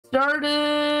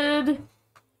started.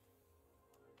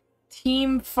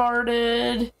 Team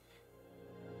farted.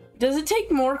 Does it take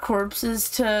more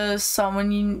corpses to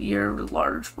summon your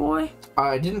large boy?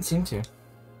 I didn't seem to.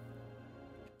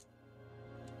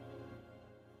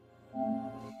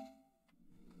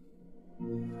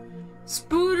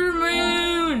 Spooder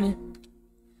Moon!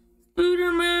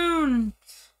 Spooder Moon!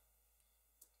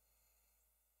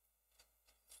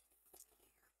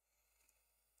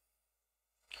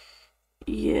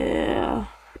 Yeah.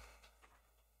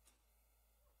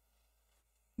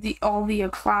 All the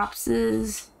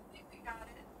eclipses.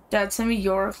 Dad, send me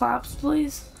your eclipse,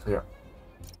 please. Yeah.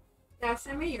 Dad,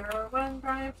 send me your one,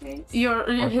 Brian, please.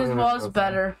 His was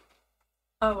better.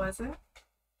 Oh, was it?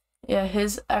 Yeah,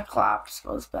 his eclipse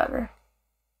was better.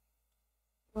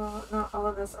 Well, not all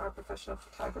of us are professional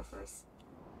photographers.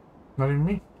 Not even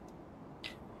me.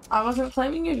 I wasn't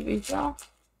claiming you to be, Joe.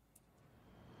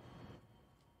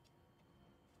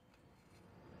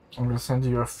 I'm gonna send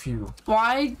you a few.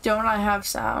 Why don't I have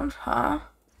sound, huh?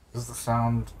 Is the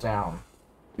sound down?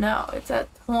 No, it's at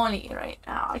 20 right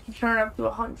now. I can turn it up to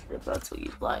 100 if that's what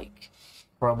you'd like.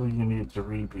 Probably you need to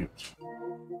reboot.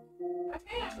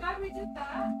 Okay, I'm glad we did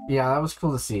that. Yeah, that was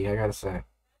cool to see, I gotta say.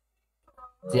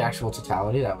 The actual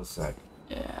totality, that was sick.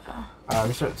 Yeah.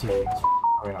 Restart the TV.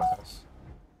 Probably not this.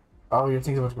 Oh, you're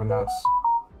thinking about to go nuts.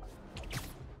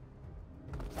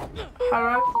 How do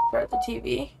I restart the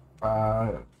TV?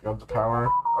 Grab the power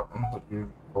button that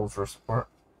you hold for support.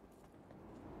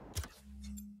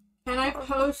 Can I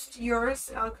post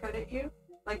yours? I'll credit you.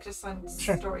 Like, just on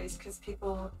Sure. stories, because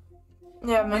people...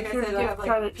 Yeah, Like make I sure said, to I give have, like,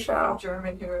 credit people show. from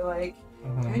German who are like,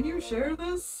 can you share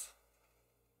this?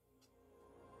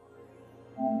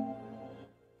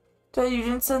 Dad, you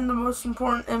didn't send the most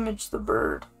important image, the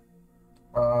bird.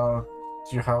 Do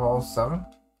you have all 7?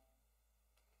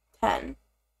 10.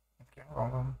 Okay,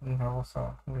 well then, you have all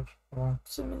 7. Here's one.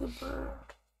 Send me the bird.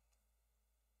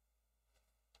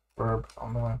 Verb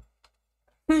on the way.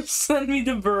 Send me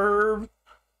the verb.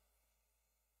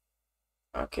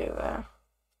 Okay, there.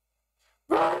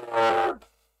 Verb!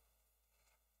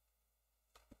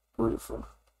 Beautiful.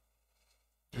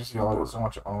 Just yell at so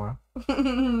much on the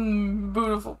way.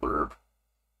 Beautiful verb.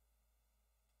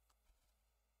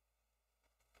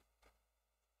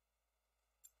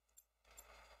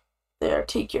 There,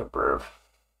 take your burb.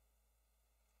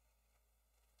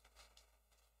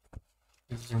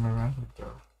 Zoom in.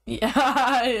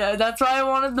 Yeah, yeah, that's why I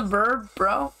wanted the burb,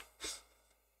 bro.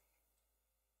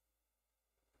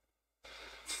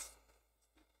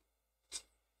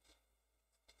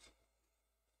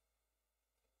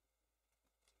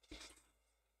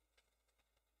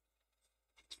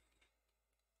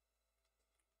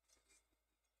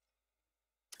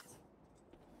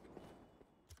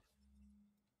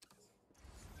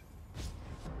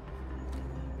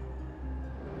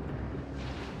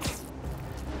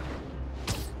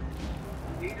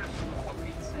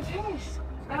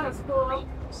 That was cool.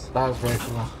 That was very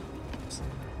cool.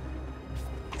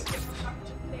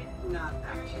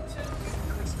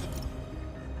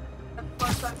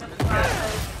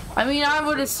 I mean, I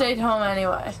would have stayed home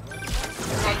anyway.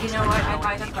 Yeah, you know what? I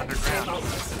might have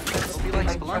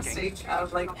like message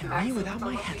of like Me without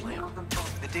my headlamp.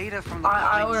 The data from the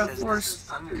I would says have this forced is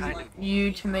some kind of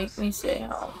you to make me stay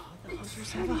home.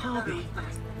 Others have a hobby.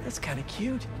 That's kind of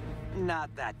cute.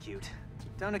 not that cute.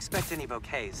 Don't expect any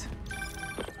bouquets.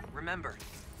 Remember,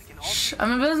 we can all Shh,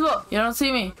 I'm invisible. You don't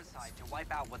see me. decide to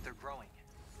wipe out what they're growing.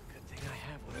 Good thing I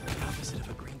have whatever the opposite of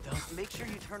a green thumb. Make sure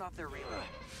you turn off their relay.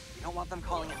 You don't want them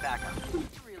calling it back up. You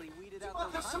really weeded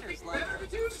out those hunters like...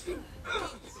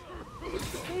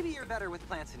 Maybe you're better with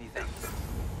plants than you think.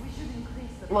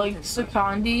 Like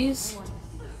secondis.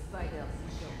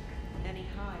 Any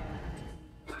higher.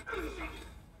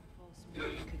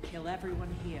 Could kill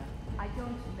everyone here. I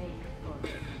don't make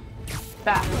good.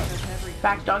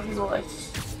 Back doggies away.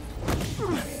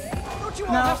 Don't you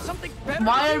all No. have something better?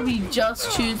 Why did we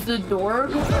just choose the door?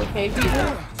 Okay,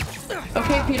 Peter.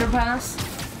 Okay, Peter Pass.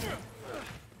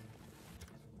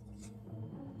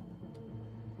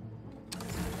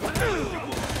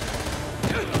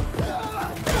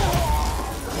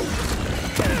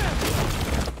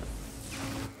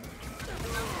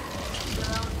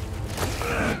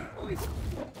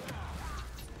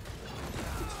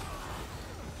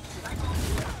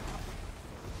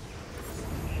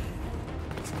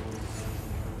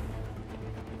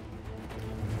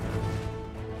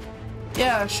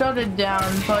 Yeah, shut it down,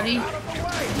 buddy.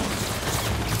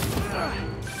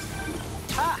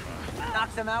 Ha!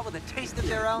 Knock them out with a taste of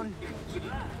their own...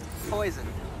 poison.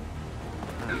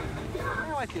 How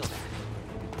do I feel that?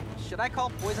 Should I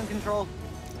call poison control?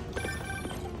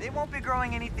 They won't be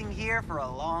growing anything here for a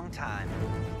long time.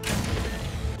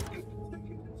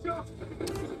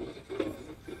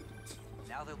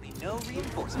 Now there'll be no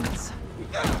reinforcements.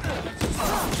 Get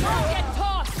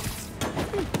tossed!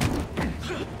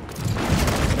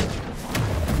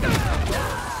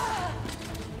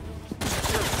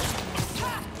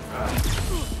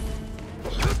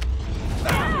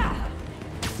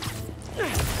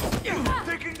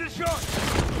 Taking the shot!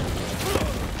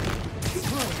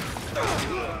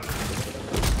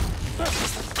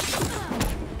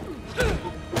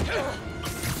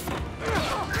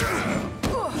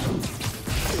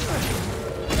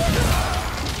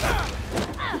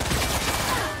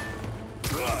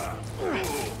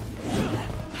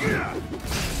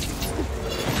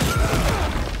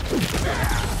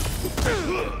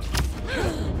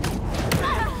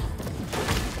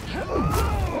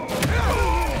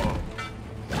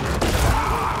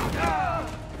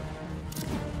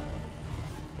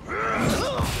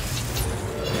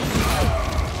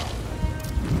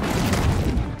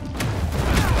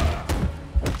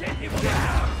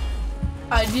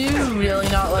 I do really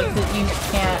not like that you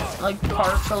can't, like,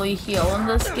 partially heal in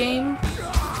this game.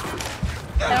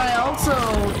 And I also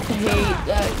hate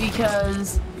that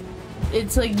because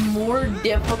it's, like, more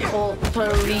difficult to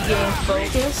regain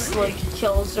focus. Like,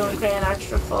 kills don't gain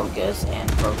extra focus,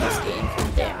 and focus gain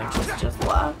from damage is just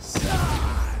less.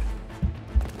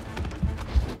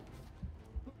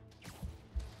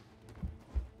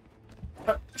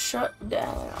 Shut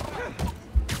down.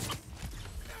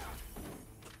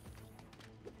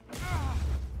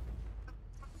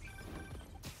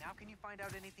 Now can you find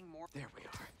out anything more? There we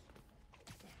are.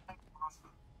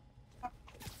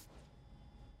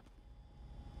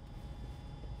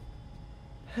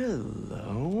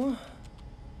 Hello.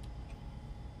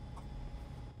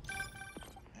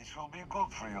 This will be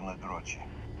good for you, Ladrochi.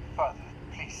 Father,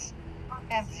 please,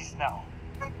 end this now.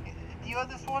 The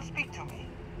others won't speak to me.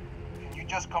 Can you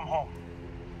just come home?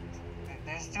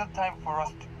 There's still time for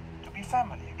us to be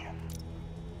family again.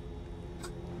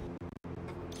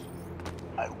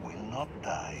 I will not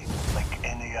die like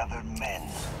any other men.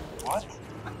 What?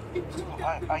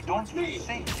 I don't feel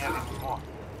safe here anymore.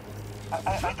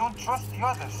 I don't trust the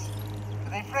others.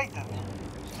 They frighten me.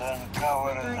 Then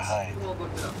cower and hide.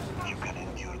 You can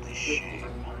endure this shame.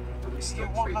 You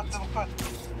won't let them cut me.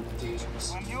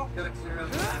 Will you?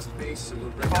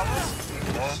 Father?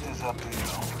 That is up to you.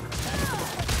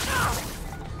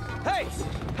 Hey!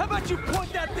 How about you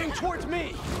point that thing towards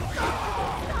me?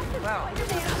 Wow, this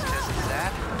is just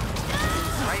sad.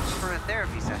 Ripe for a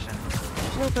therapy session.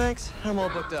 No thanks, I'm all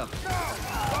booked up.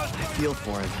 I feel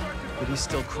for him, but he's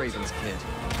still Craven's kid.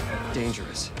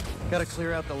 Dangerous. Gotta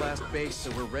clear out the last base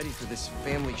so we're ready for this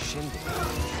family shindig.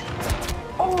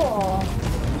 Oh,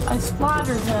 I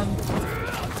splattered him.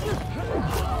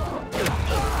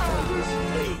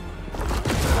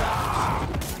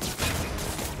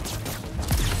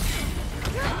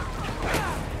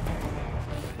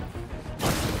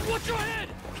 Watch your head!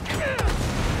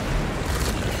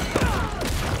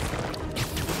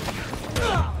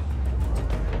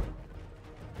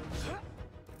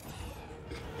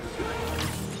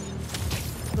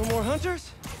 No more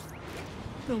hunters?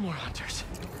 No more hunters.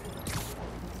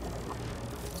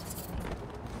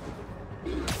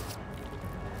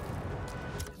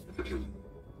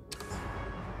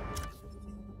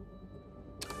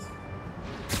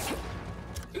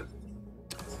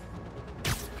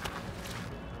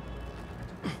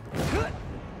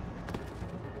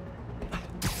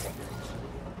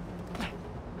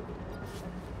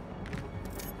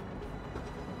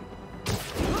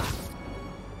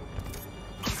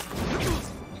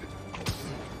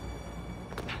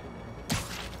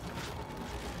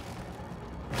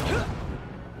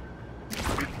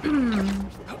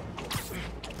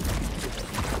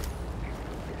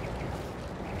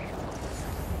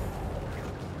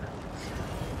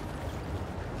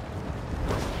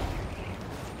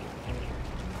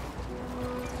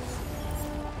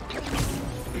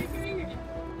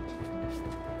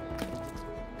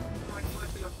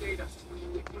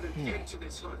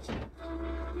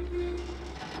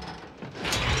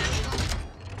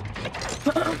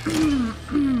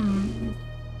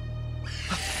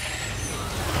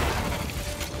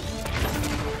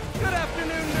 Good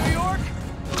afternoon, New York.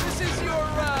 This is your,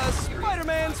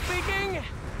 Spider-Man speaking.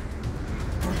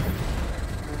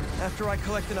 After I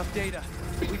collect enough data,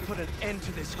 we put an end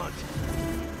to this hunt.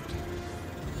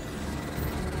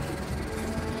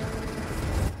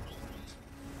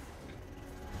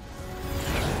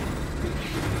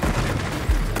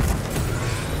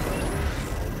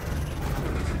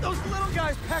 Those little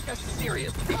guys pack a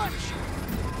serious punch.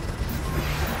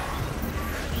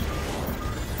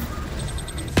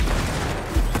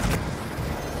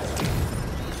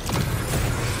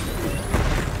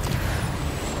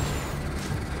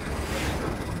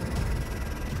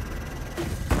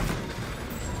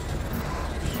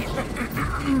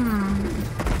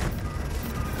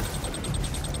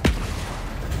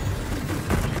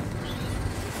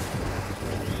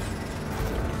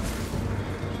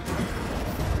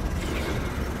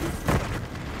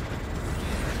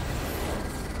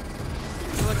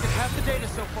 data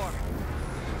so far.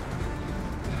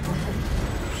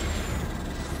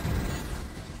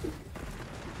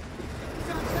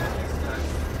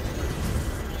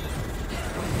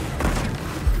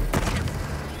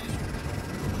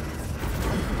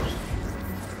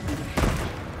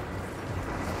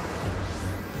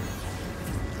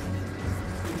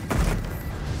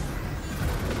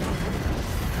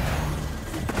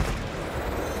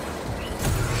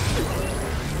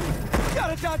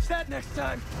 Gotta dodge that next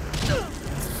time.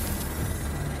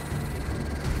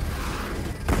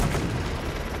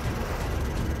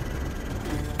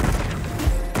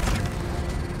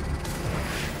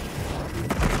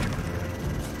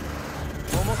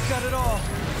 Almost got it all.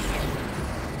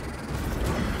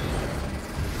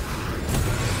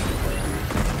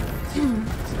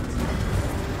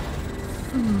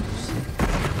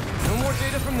 No more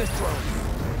data from this drone.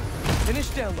 Finish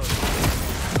downloading.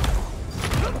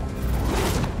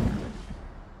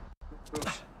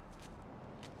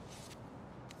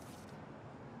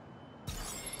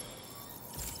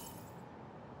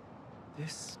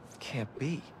 This can't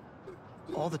be.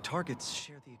 All the targets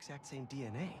share the exact same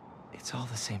DNA. It's all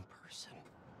the same person.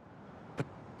 But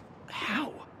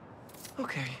how?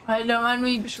 Okay. I don't mind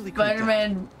me Officially creeped out.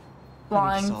 Spider-Man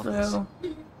flying solve this. through,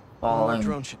 Well, our falling.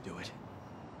 drone should do it.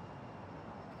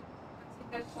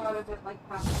 I think I shot of it like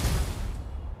half.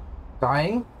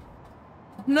 Dying?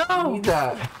 No! Need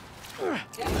that.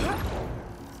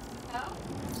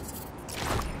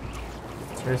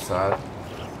 It's very sad.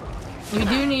 We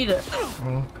do need it.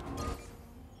 Mm.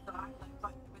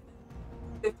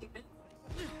 50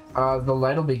 minutes. The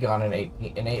light will be gone in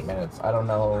 8 minutes. I don't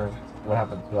know what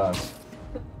happened to us.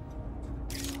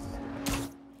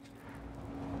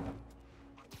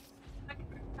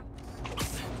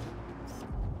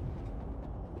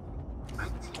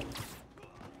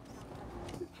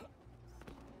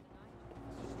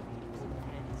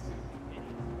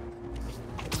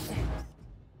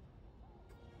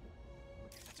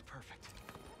 That's perfect.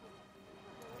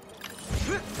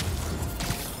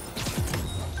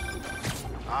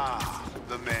 Ah,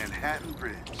 the Manhattan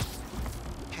Bridge.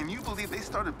 Can you believe they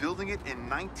started building it in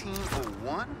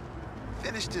 1901?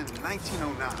 Finished in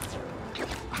 1909.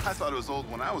 I thought it was old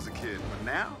when I was a kid, but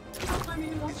now,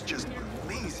 it's just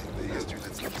amazing the history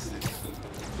that's in the city.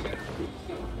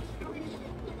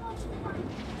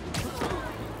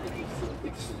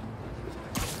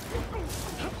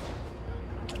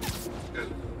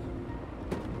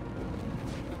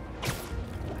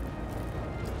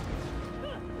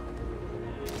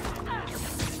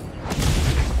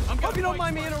 Hope you don't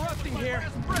mind me interrupting here.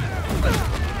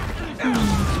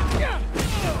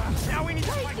 Now we need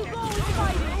to fight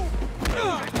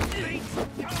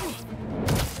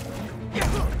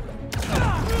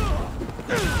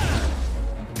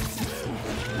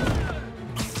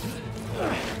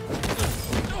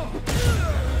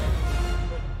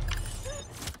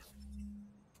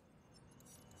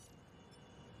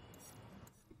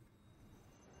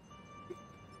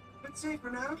It's safer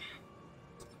now.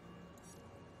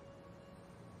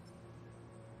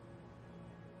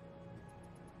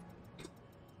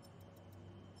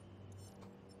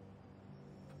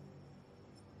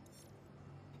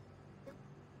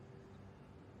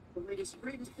 The latest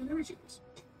energy.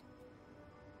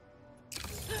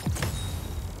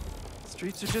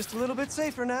 Streets are just a little bit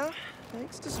safer now,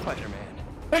 thanks to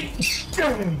Spider-Man.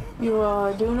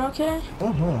 You doing okay?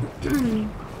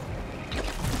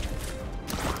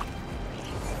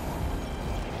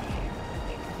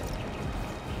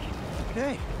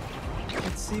 Okay,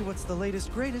 let's see what's the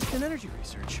latest, greatest in energy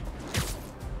research.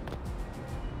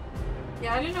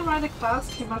 Yeah, I didn't know why the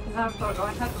clouds came up in that photo.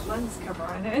 I had the lens cover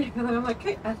on it. And I'm like,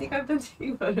 hey, I think I've been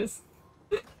taking photos.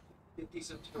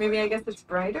 Maybe I guess it's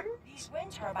brighter? These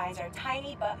wind turbines are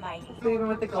tiny but mighty. So even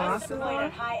with the Once glasses deployed on?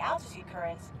 at high altitude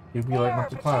currents, You'd be they like are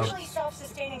Mr. a Cloud. potentially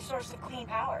self-sustaining source of clean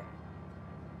power.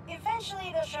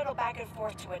 Eventually, they'll shuttle back and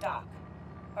forth to a dock.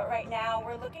 But right now,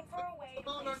 we're looking for a way to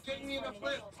place these for an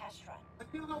initial test run. I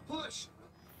feel no push.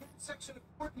 Section of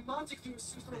important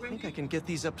Montagues I think I can get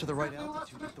these up to the right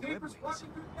altitude with the web wings.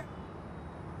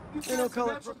 They don't call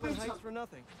it Brooklyn Heights for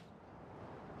nothing.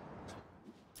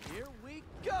 Here we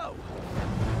go!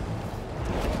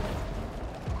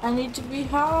 I need to be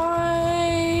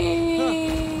high.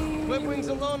 Web wings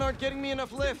alone aren't getting me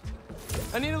enough lift.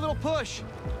 I need a little push.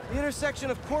 The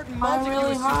intersection of Court and I'm Montague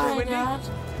really is super high, windy. Dad.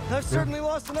 I've certainly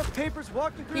lost enough papers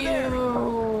walking through there.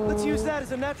 Ew. Let's use that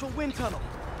as a natural wind tunnel.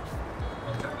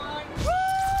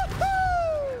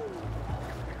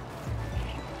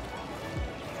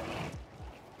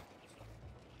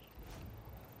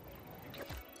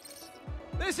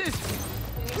 This is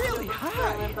really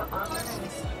high.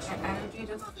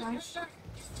 Jesus Christ.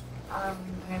 I'm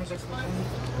gonna go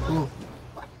something. Ooh.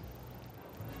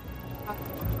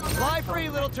 Fly free,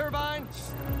 little turbine!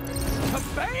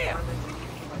 Kabam!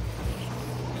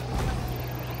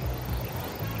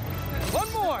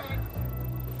 One more!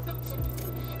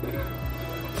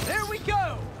 There we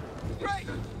go! Great!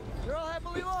 You're all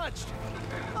happily launched.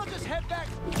 I'll just head back.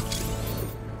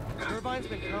 Turbine's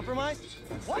been compromised?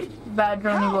 What? Bad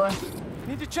Droney boy.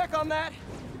 Need to check on that.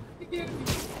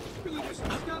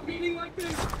 Stop meeting like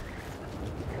this.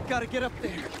 Gotta get up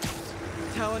there.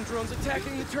 Talon drones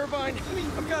attacking the turbine.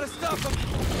 I've gotta stop them.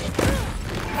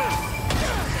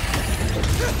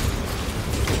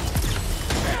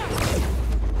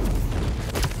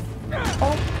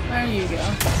 Oh, there you go.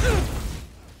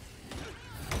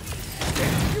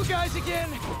 You guys again.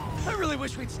 I really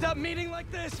wish we'd stop meeting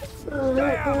like this.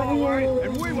 Stay out of our way,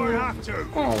 and we won't have to.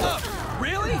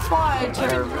 Really? Fly, Your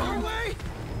turbine. way?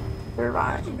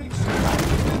 Turbine.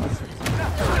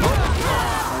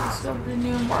 What's up, the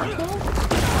new Marco?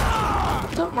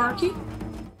 What's up, Marky?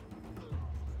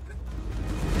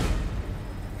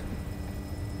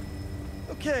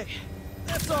 Okay,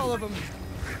 that's all of them.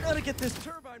 Gotta get this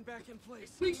turbine back in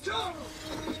place. Please go!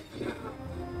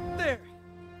 There.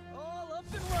 All up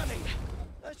and running.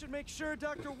 I should make sure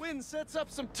Dr. Wynn sets up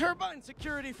some turbine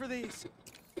security for these.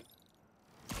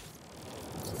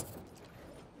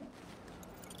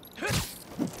 You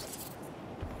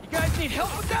guys need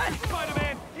help with that?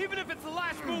 Spider-Man, even if it's the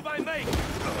last move I make.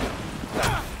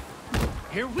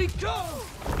 Here we go!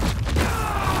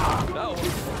 No.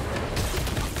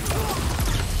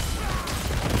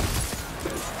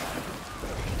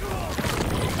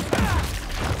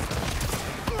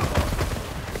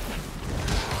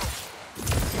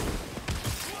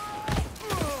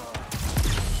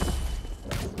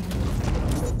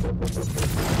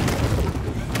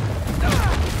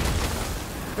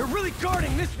 They're really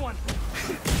guarding this one!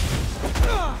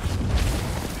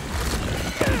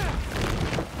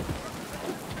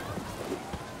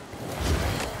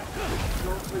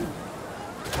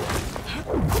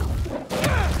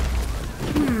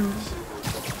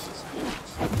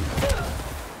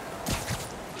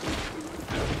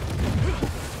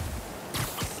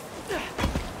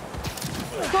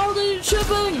 Quality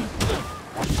shipping!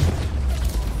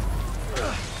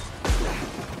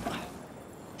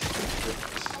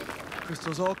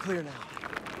 Crystal's all clear now.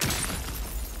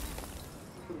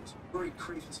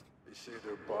 They say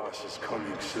their boss is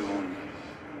coming soon,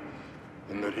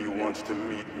 and that he wants to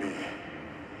meet me.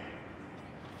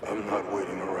 I'm not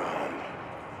waiting around.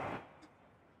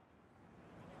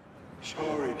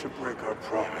 Sorry to break our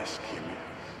promise, Kimi,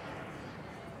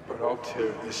 but I'll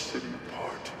tear this city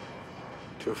apart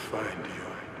to find you.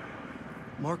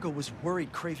 Marco was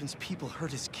worried Craven's people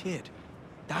hurt his kid.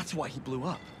 That's why he blew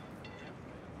up.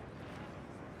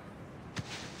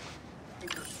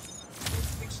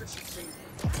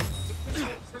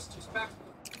 Crystal's back.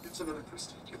 It's another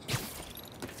crystal.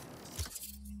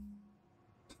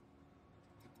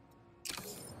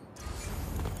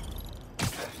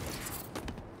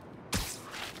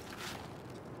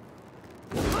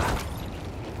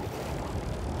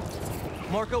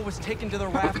 Marco was taken to the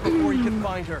raft before he could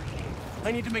find her.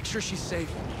 I need to make sure she's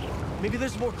safe. Maybe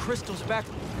there's more crystals back.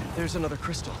 There's another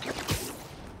crystal.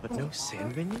 But no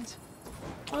sand minions?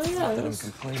 Oh yeah, Not that I'm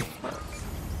complaining.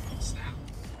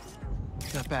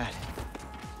 Not bad.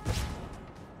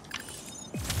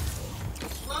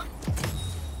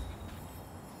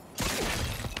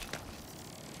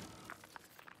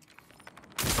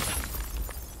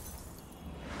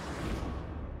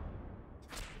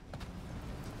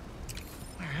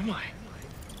 Where am I?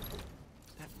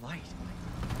 That light.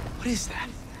 What is that?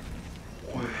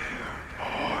 Where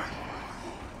are you?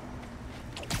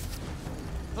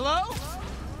 Hello?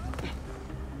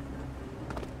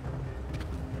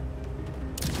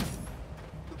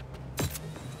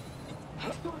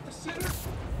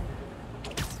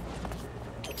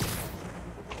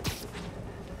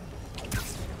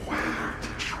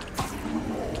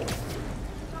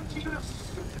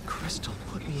 The crystal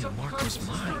put me in Marco's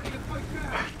mind.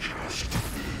 I just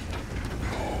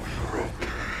know you're okay.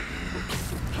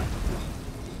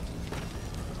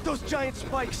 Those giant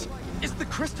spikes! Is the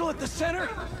crystal at the center?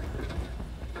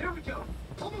 There we go.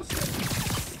 Almost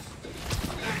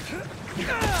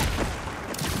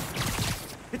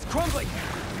It's crumbling!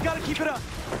 We gotta keep it up!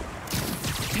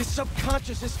 His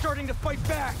subconscious is starting to fight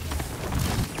back!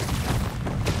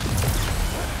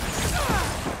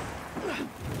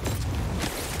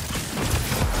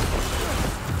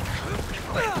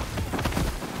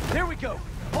 There we go!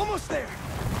 Almost there!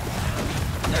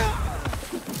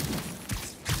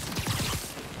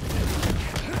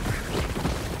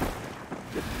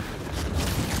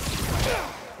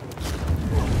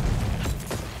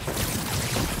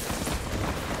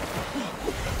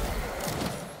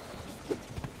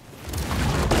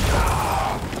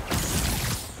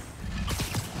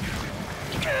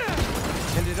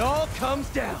 all comes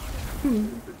down.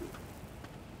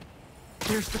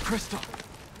 There's the crystal.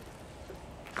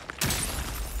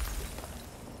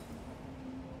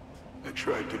 I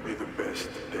tried to be the best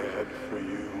dad for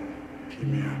you,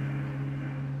 Kimia.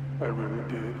 I really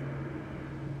did.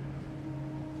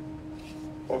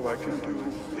 All I can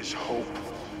do is hope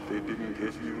they didn't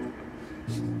get you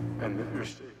and that you're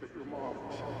safe at your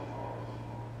mom's.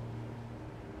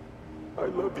 I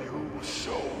love you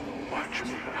so much,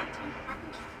 man.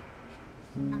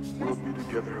 We'll be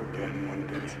together again one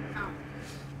day.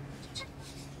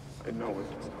 I know it.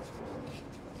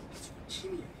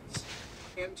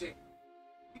 MJ,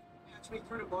 patch me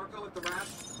through to Marco at the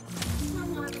raft.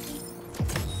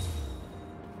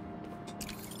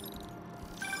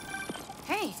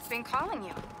 Hey, been calling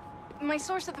you. My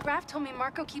source at the raft told me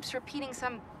Marco keeps repeating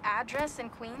some address in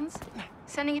Queens.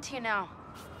 Sending it to you now.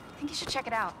 I think you should check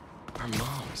it out. Our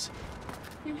moms.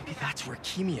 Maybe that's where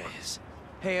Kimia is.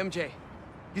 Hey, MJ.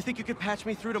 You think you could patch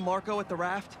me through to Marco at the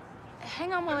raft?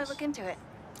 Hang on while I look into it.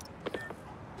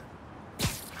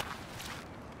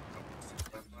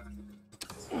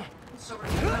 Sorry,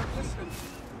 I'm not listening.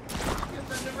 Guess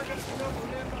I never got to know the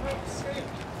man behind the stand.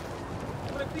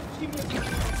 But I think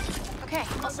Kimia's... Okay,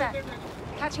 all set.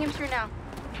 Patching him through now.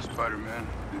 Spider-Man.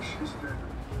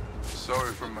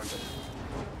 Sorry for my...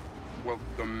 well,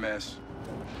 the mess.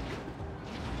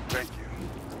 Thank you.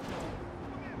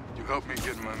 You helped me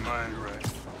get my mind right.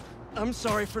 I'm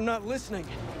sorry for not listening.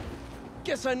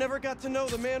 Guess I never got to know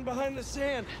the man behind the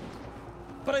sand.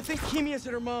 But I think Kimia's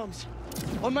at her mom's.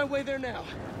 On my way there now.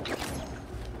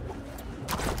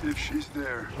 If she's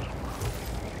there,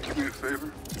 do me a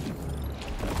favor.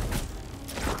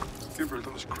 Give her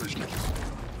those crystals.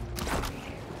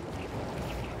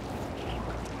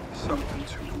 Something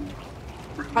to remember.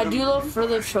 I do love for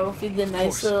the trophy the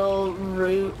nice little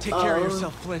route Take care of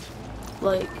yourself, Flint.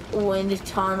 Like wind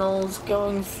tunnels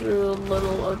going through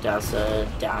Little Odessa,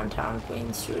 downtown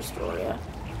Queens to Astoria.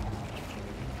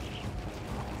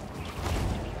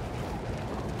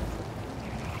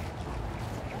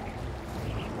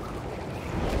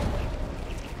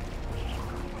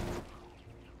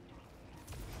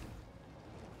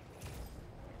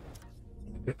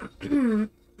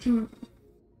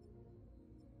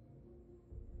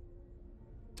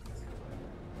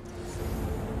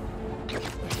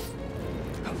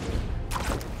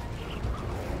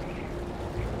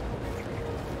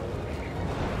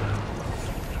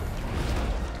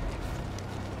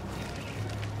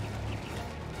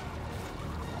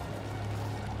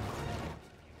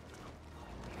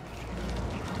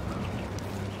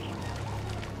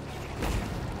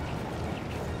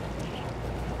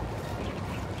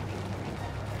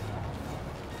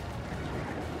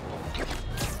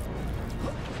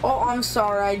 Oh, I'm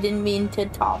sorry, I didn't mean to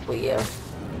topple you.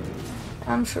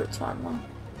 I'm sure it's fine though.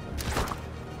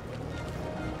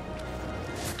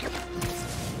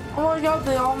 Oh my god,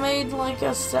 they all made like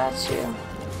a statue.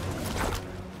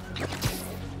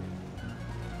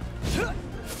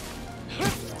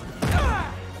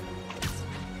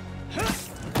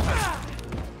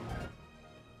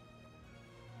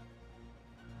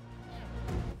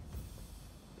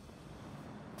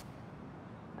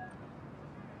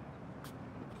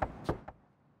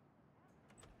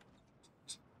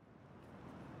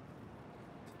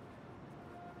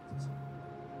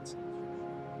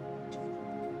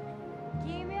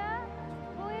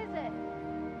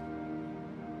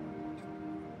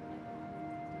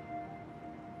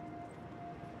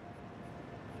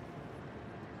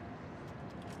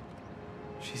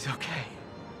 She's okay.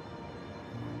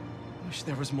 Wish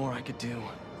there was more I could do.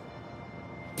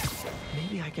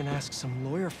 Maybe I can ask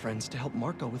some lawyer friends to help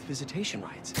Marco with visitation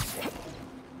rights.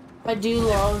 I do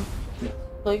love,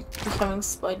 like, becoming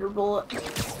Spider Bullet.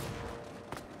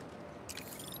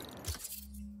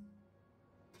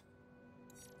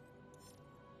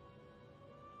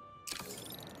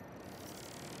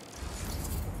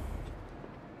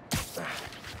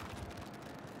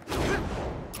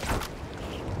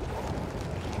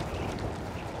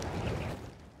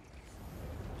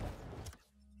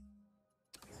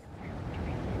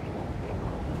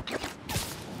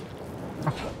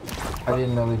 I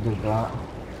didn't know they did that.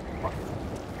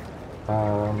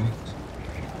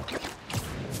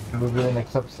 Moving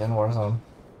except in Warzone.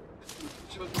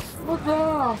 What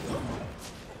the?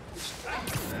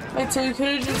 Wait, so you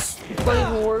could have just played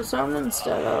Warzone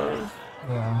instead of...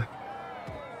 Yeah.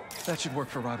 That should work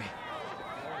for Robbie.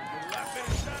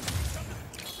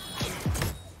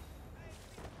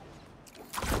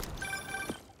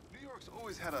 New York's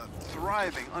always had a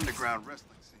thriving underground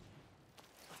wrestling scene.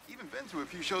 Even been to a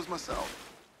few shows myself.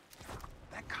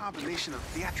 That combination of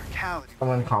theatricality.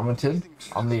 Someone commented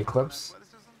on the Eclipse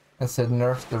and said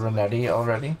nerf the Renetti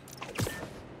already.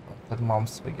 Said mom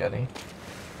spaghetti.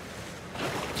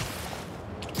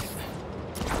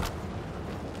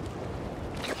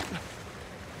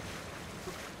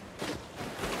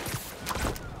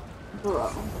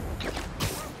 Bro.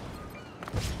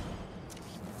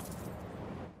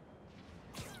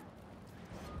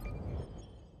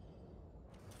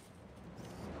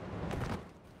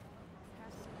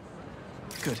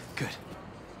 Good, good.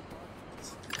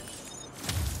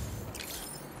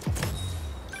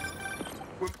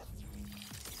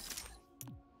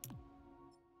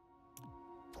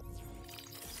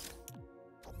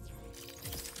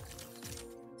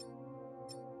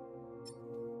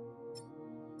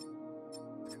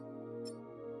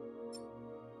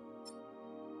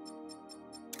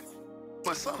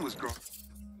 My son was growing.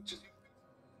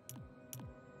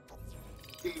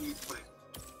 Game he played.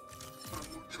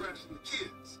 More trash than the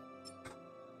kids.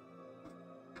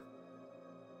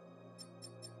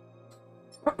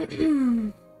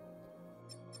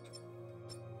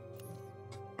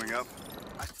 Growing up,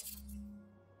 I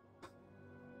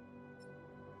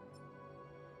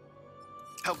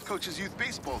helped coach his youth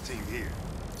baseball team here.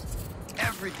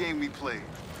 Every game we played,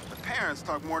 the parents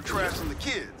talk more trash than the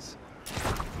kids.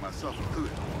 Myself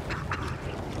included.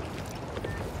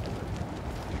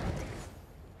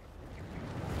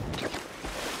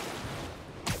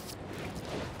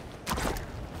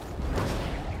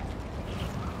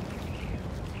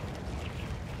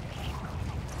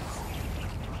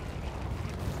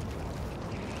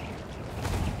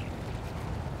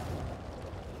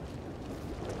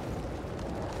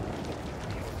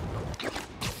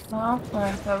 Well,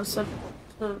 that was such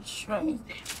a strength.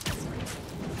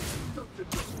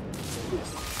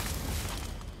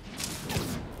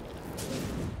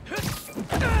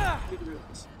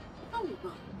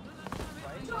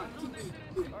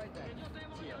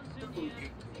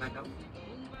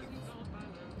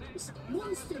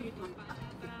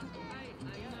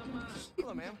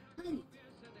 Hello, ma'am.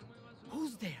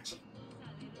 Who's there?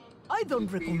 I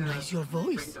don't recognize your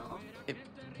voice.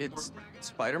 It's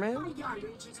Spider-Man?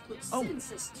 Oh,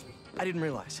 I didn't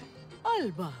realize.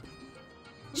 Alba,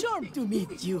 charmed to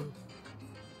meet you.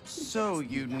 So,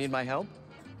 you need my help?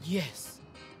 Yes.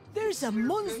 There's a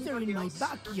monster in my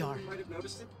backyard.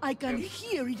 I can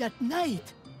hear it at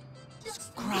night.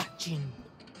 Scratching.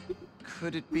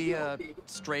 Could it be a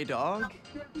stray dog?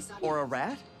 Or a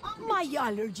rat? My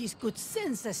allergies could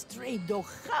sense a stray dog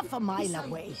half a mile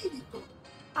away.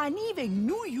 And even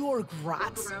New York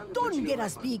rats don't get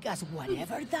as big as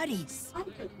whatever that is.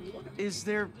 Is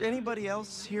there anybody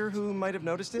else here who might have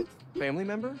noticed it? Family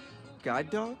member? Guide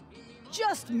dog?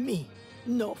 Just me.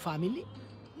 No family,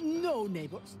 no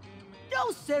neighbors,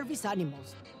 no service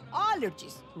animals.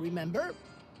 Allergies, remember?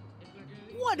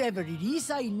 Whatever it is,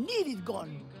 I need it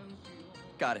gone.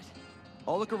 Got it.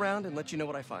 I'll look around and let you know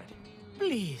what I find.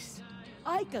 Please.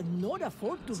 I cannot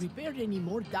afford to repair any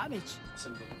more damage.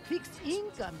 Fixed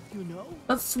income, you know?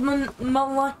 Let's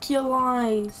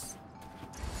molecularize.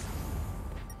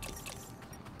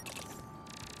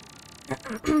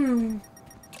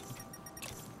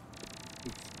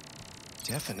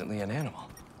 Definitely an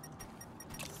animal.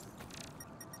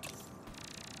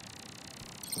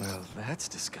 Well, that's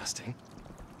disgusting.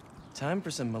 Time for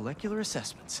some molecular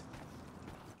assessments.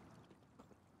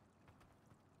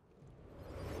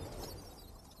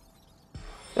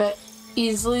 But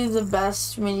easily the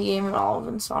best minigame in all of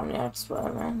Insomniac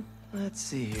Spider-Man. Let's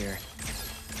see here.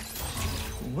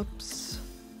 Whoops.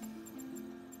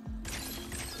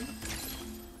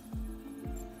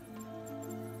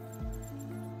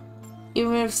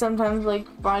 Even if sometimes like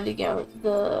finding out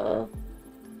the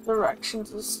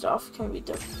directions and stuff can be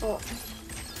difficult.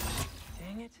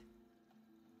 Dang it.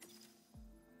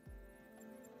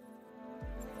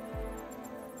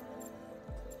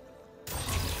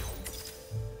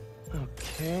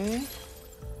 Okay.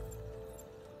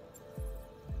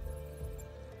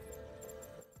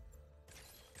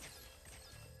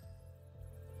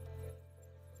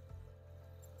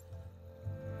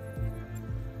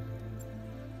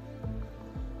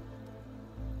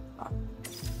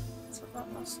 So that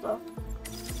messed up.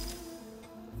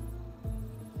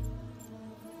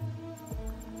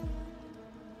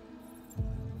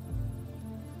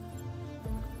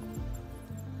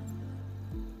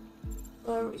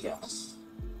 There we go.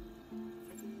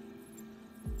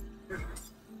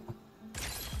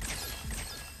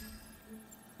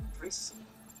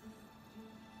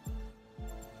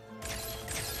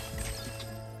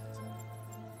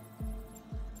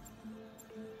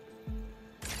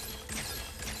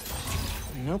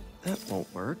 Nope, that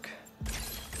won't work.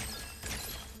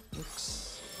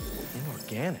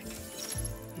 organic.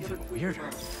 Even weirder.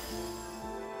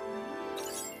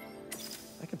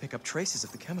 I can pick up traces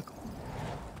of the chemical.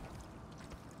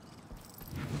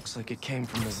 Looks like it came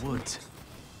from the woods.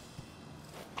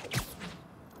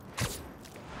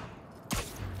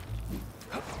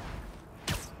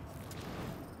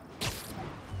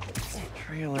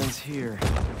 Trail ends here.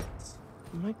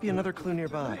 Might be another clue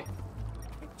nearby.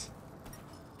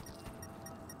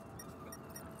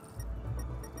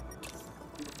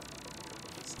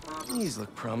 These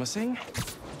look promising.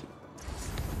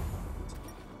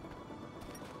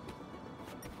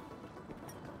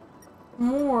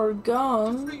 More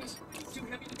guns.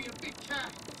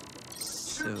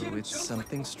 So it's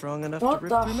something strong enough What to rip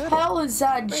the through metal. hell is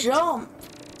that jump?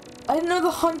 I didn't know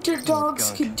the hunter dogs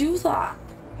gunk. could do that.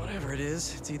 Whatever it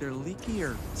is, it's either leaky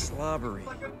or slobbery.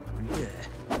 Yeah.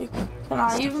 Can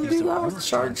I even do that with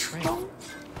charge stone?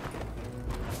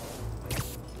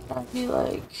 I'd be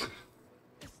like...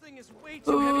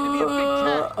 Too heavy to be a big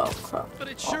cat. Oh crap. But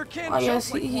it sure can I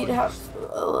guess jump like he'd one. have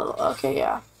a little... Okay,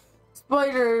 yeah.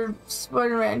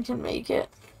 Spider-Man can make it.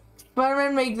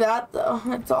 Spider-Man make that though.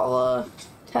 It's all a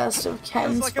test of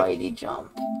can Like Spidey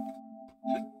jump.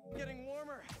 Getting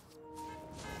warmer.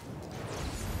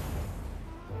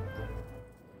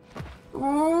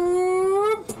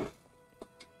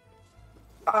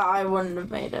 I wouldn't have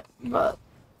made it, but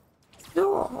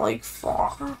still like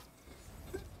far.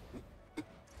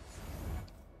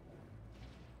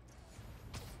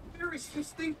 Where is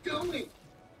this thing going?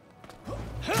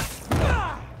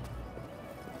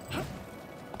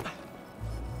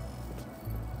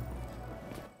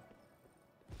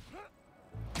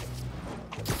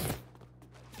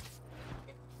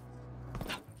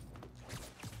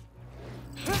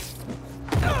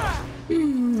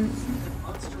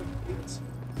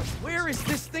 Where is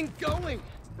this thing going?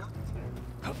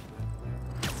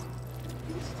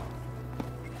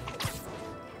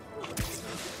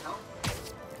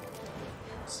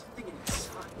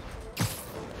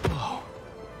 Whoa.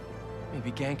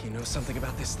 Maybe Genki knows something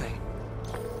about this thing.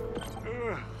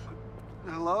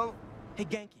 Hello? Hey,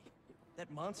 Genki. That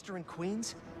monster in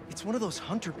Queens? It's one of those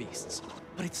hunter beasts,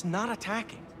 but it's not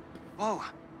attacking. Whoa.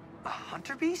 A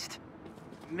hunter beast?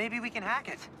 Maybe we can hack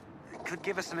it. It could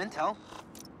give us some intel.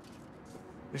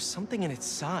 There's something in its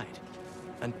side.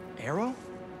 An arrow?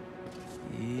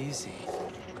 Easy.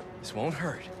 This won't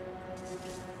hurt.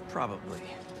 Probably.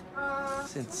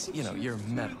 Since, you know, you're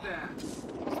metal.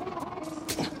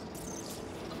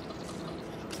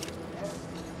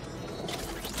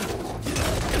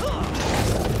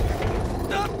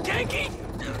 Genki!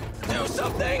 Do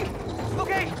something!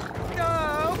 Okay!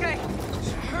 Okay!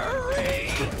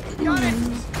 Hurry! Got it!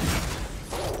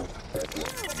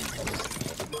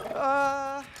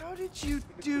 How did you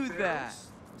do that?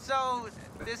 So,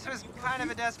 this was kind of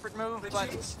a desperate move, but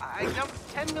I dumped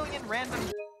 10 million random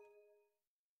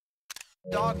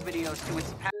dog videos to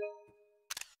its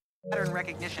pattern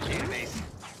recognition database.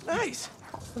 Nice!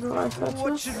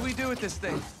 What should we do with this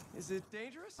thing? Is it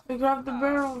dangerous? I grabbed the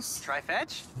barrels. Try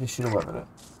fetch? You should have weaponed it.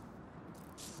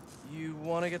 You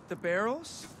want to get the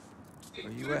barrels?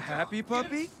 Are you a happy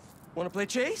puppy? Want to play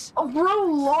chase? Oh, bro,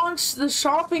 launched the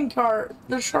shopping cart.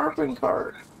 The shopping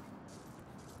cart.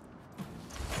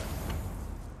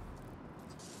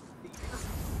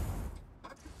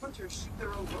 Hunters shoot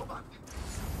their own robot.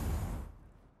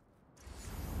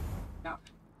 Now.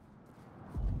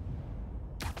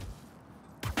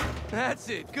 That's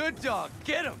it. Good dog.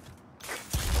 Get him.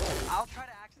 I'll try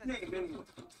to access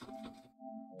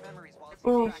memories while it's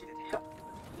Oh. distracted.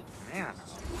 Man,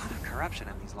 a lot of corruption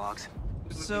in these logs.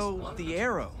 So, the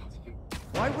arrow.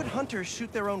 Why would hunters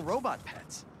shoot their own robot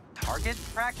pets? Target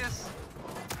practice?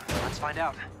 Let's find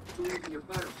out.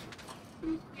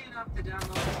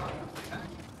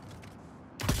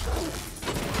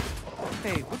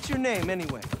 Hey, what's your name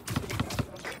anyway?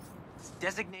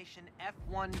 Designation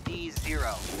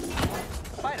F1D0.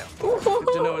 Fido. Good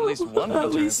to know at least one At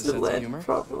hunter has least a it sense of landed humor.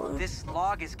 properly. This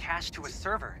log is cached to a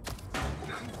server.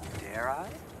 Dare I?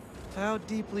 How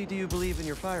deeply do you believe in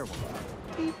your firewall?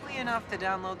 Deeply enough to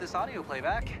download this audio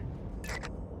playback.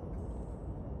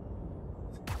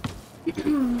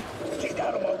 Get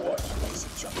out of my watch, piece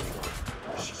of junk.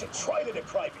 She's a traitor to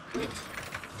Craven.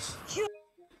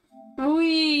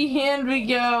 Wee, and we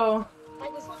go. I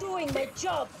was doing my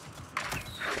job.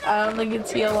 I don't think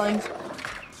it's healing.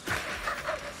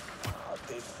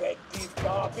 Defective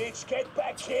garbage, get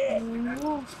back here.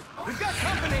 We've got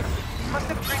company. Must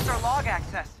have traced our log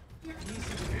access.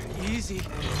 Easy.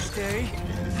 Stay.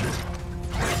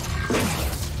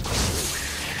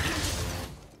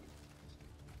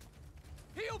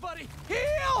 Heal, buddy!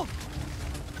 Heal!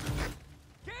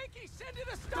 Genki, send it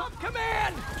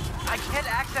Command! I can't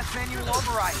access manual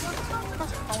override.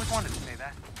 Always wanted to say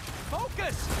that.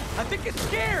 Focus! I think it's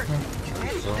scared.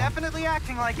 It's definitely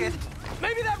acting like it.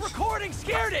 Maybe that recording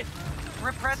scared it.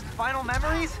 Repressed final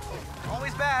memories?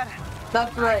 Always bad.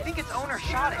 That's right. I think its owner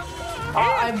shot it.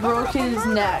 I broke his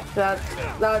neck.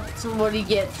 That's what he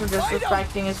gets for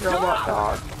disrespecting his robot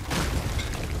dog.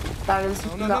 That is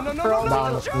not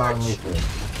non-lethally.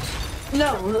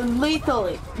 No,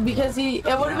 lethally, because it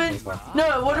would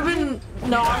have been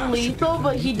non-lethal,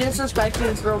 but he disrespected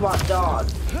his robot dog,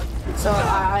 so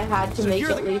I had to make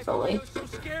it lethally.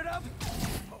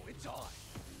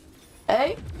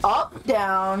 Hey, up,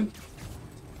 down.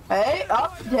 Hey,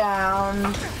 up,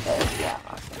 down. Hey, yeah.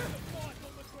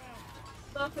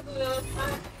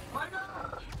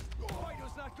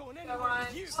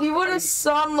 See what his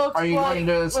son looks like. Are you going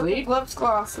to with sleep? Eclipse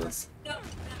glasses. No,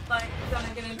 like,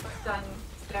 gonna get into done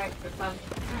today for fun.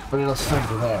 But it'll still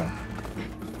be there.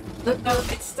 No,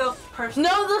 it's still personal.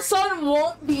 No, the sun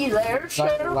won't be there,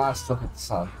 Shadow. Last look at the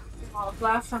sun. Well,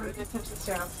 last time we did Tempest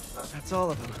Shadow. That's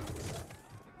all of them.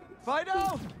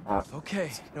 Fido!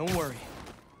 Okay, don't worry.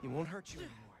 He won't hurt you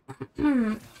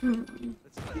anymore. You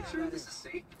sure this is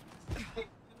safe?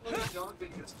 Dog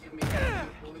videos give me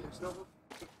there's no.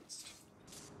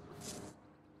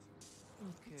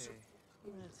 Okay,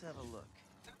 let's have a look.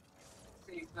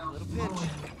 Little pinch.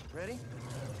 Ready?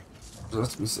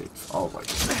 Let's be safe. Oh my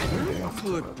god.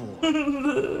 Good boy.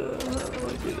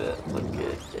 Look at it. Look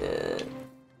at it.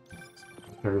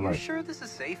 You sure this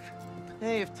is safe?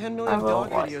 Hey, if 10 million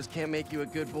dog videos can't make you a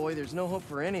good boy, there's no hope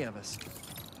for any of us.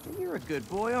 You're a good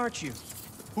boy, aren't you?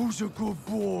 Who's a good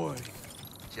boy?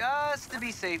 Just to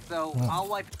be safe, though, I'll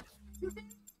wipe.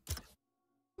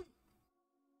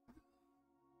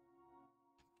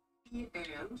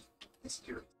 And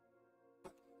history.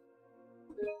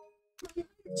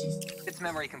 Its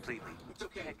memory completely. It's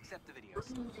okay. Except the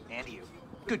videos. And you.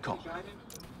 Good call.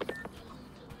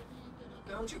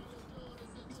 Found you.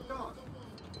 He's a dog.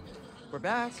 We're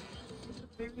back.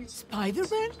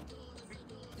 Spider-Man?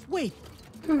 Wait,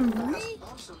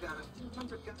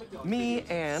 me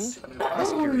and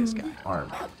this curious guy.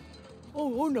 Arm.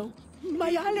 oh no,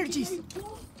 my allergies.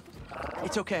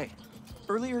 It's okay.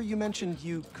 Earlier you mentioned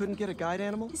you couldn't get a guide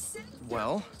animal?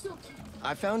 Well,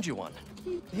 I found you one.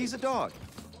 He's a dog,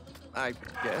 I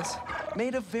guess,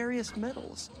 made of various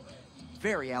metals.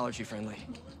 Very allergy friendly.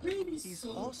 He's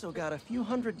also got a few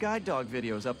hundred guide dog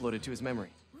videos uploaded to his memory.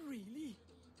 Really?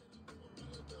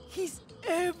 He's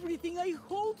everything I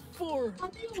hoped for.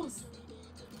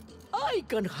 I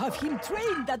can have him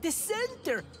trained at the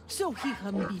center so he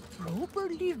can be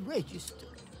properly registered.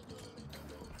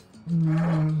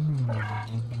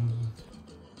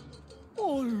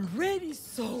 Already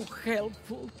so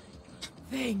helpful.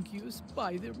 Thank you,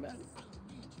 Spider-Man.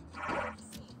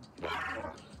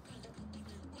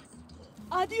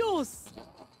 Adios.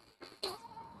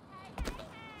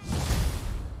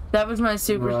 That was my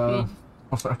super speed.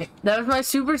 That was my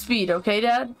super speed, okay,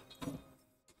 Dad?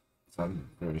 I'm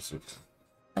very super.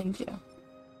 Thank you.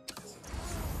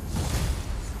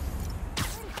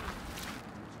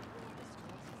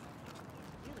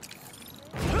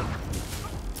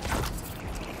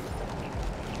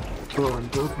 Cool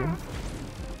and joking.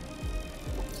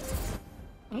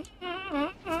 I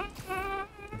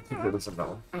think that is a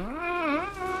no.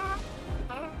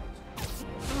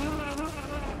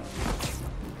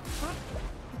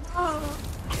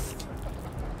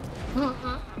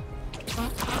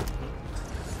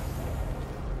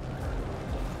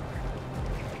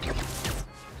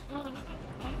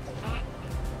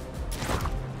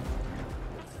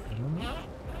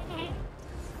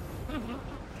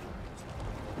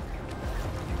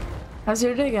 How's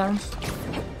your day going?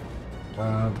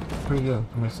 Pretty good.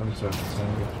 I'm some sort of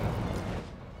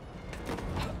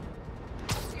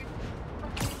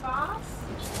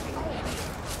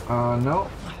no.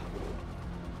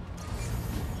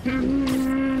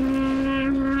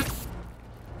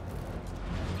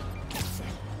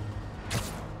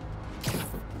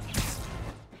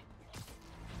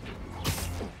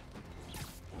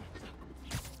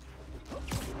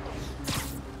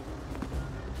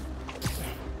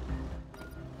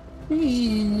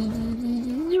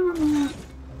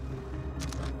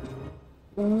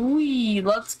 Wee,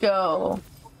 let's go.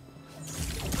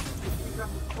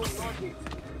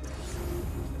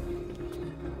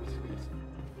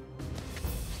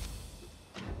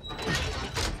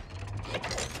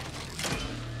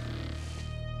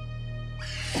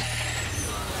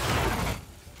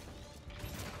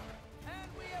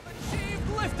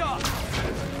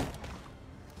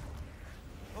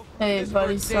 Hey,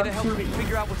 buddy, data helps me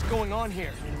figure out what's going on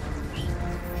here.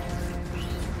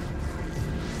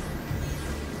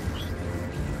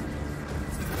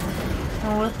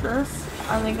 done with this,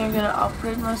 I think I'm gonna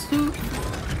upgrade my suit.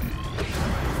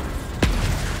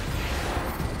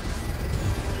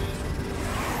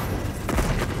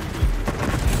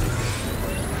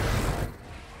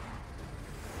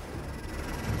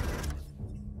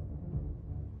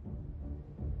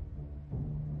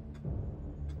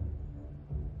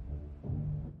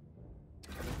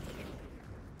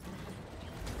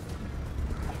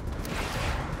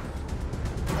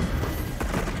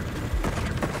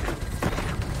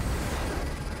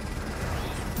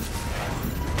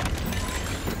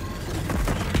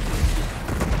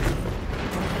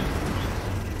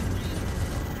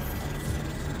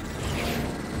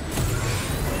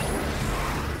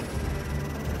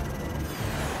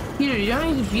 Peter, you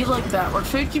don't need to be like that. We're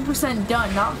 50%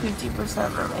 done, not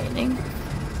 50% remaining.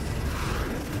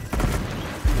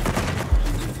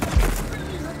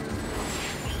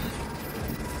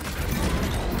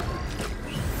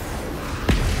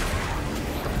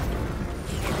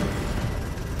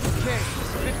 Okay,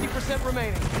 50%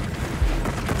 remaining.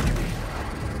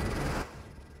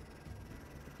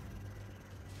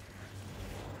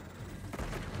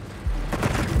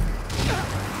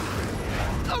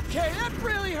 Okay, that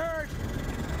really hurt!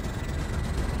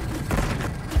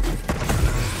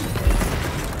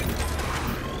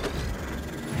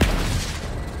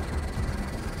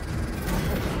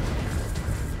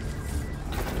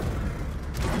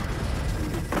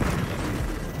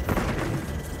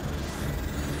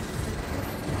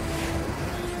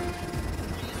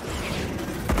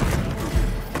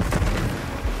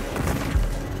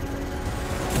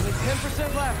 Only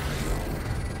 10% left.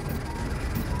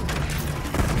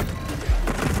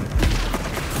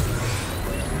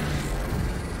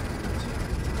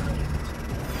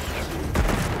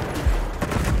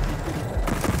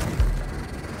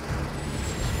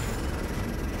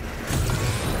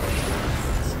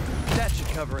 That should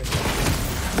cover it.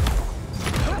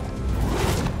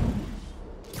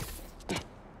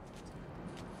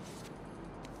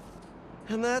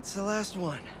 And that's the last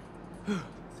one.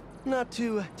 Not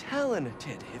too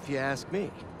talented, if you ask me.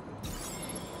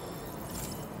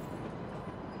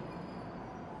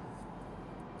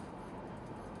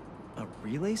 A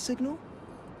relay signal?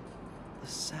 The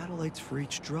satellites for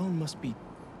each drone must be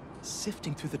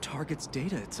sifting through the target's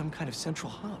data at some kind of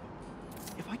central hub.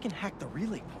 If I can hack the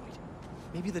relay point,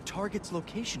 maybe the target's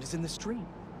location is in the stream.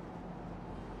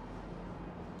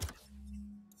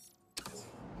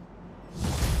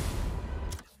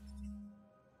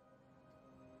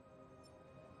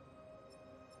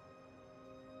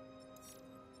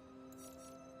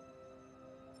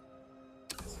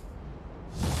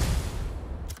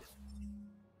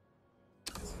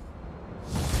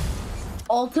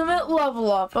 Ultimate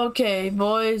level up. Okay,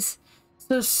 boys.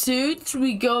 So suits,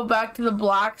 we go back to the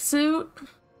black suit.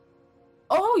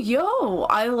 Oh, yo,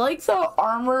 I like the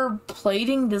armor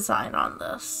plating design on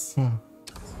this.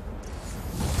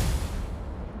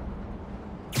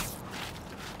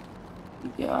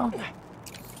 Yeah.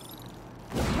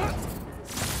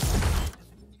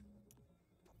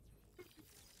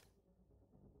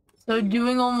 So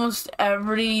doing almost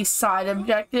every side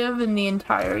objective in the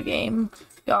entire game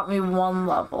got me 1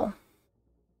 level.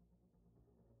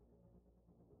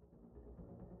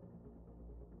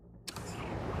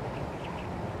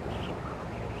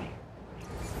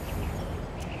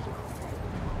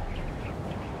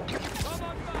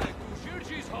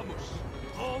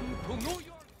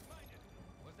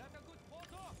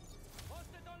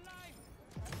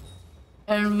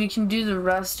 And we can do the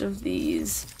rest of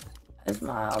these as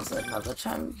miles another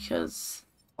time because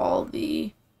all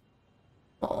the,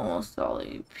 well, almost all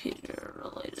the Peter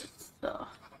related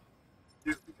stuff.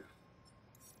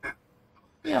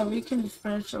 Yeah, we can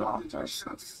finish them off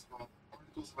ourselves.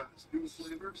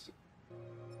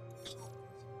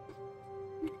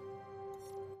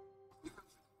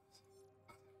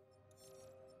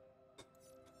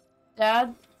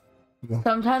 Dad? Yeah.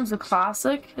 Sometimes a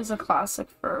classic is a classic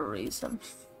for a reason.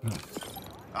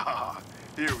 Ah,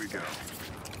 here we go.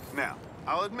 Now,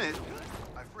 I'll admit,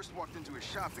 I first walked into his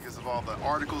shop because of all the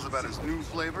articles about his new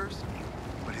flavors,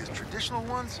 but his traditional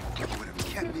ones would have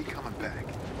kept me coming back.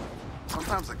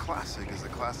 Sometimes a classic is a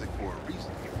classic for a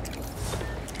reason.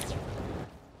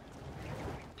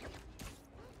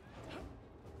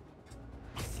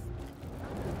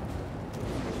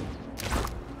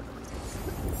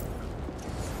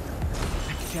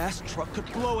 Gas truck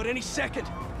could blow at any second.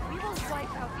 We will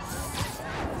wipe out.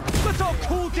 Let's all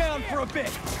cool down for a bit.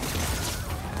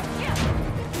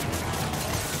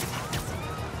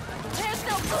 There's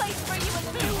no place for you in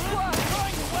the new world.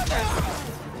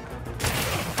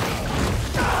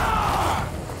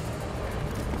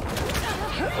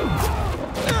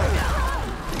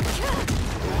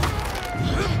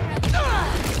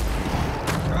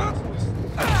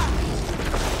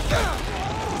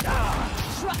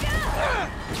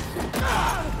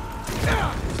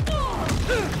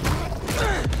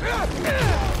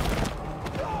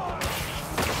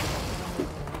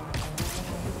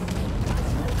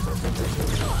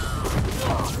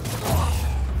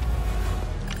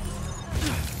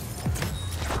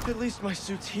 At least my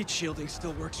suit's heat shielding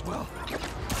still works well.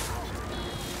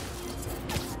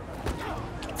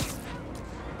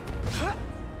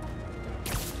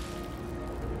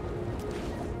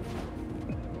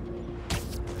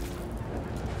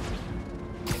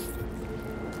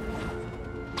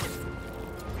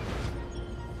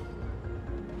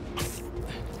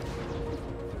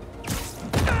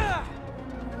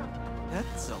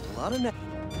 That's a lot of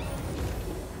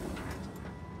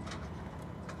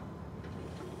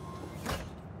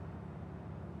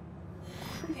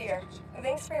Here,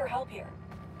 thanks for your help here.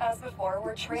 As before,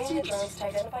 we're training the drones to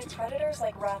identify predators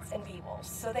like rats and bee wolves,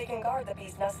 so they can guard the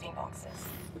bees' nesting boxes.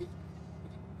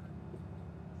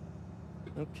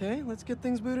 Okay, let's get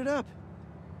things booted up.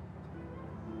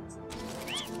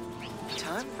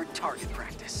 Time for target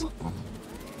practice.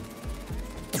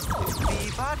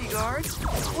 The Bodyguards,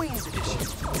 Queen's Edition.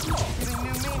 Giving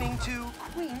new meaning to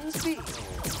Queen's Bee.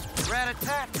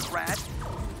 Rat-a-tat, rat.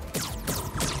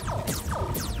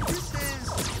 This is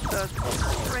a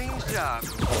strange job.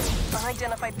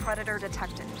 Unidentified predator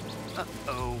detected.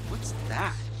 Uh-oh, what's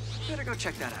that? Better go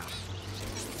check that out.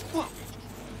 Whoa,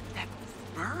 that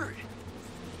bird.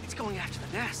 It's going after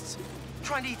the nests,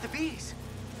 trying to eat the bees.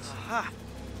 Aha.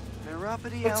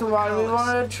 Neuropathy That's why we albicollis.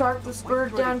 want to track this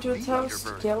bird down to its house,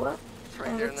 kill it, It's right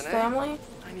and there in its the name. family.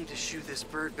 I need to shoot this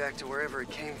bird back to wherever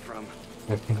it came from.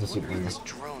 I think this Wonder would if be this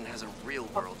drone has a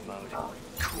real-world mode.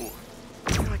 Cool.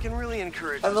 I can really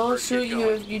encourage I this will bird to shoot get you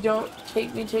going. if you don't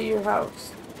take me to your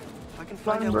house. If I can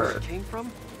find out where it bird. came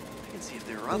from, I can see if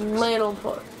there are others. Little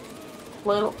push.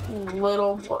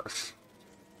 Little push.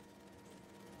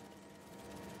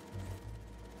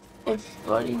 Hey,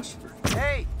 buddy.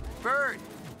 Hey, bird!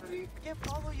 I can't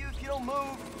follow you if you don't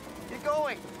move. Get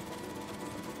going.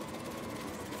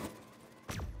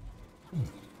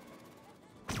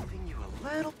 Giving you a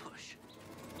little push.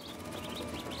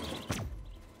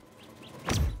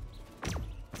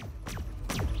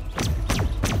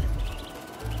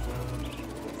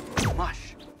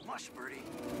 Mush. Mush, birdie.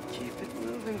 Keep it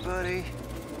moving, buddy.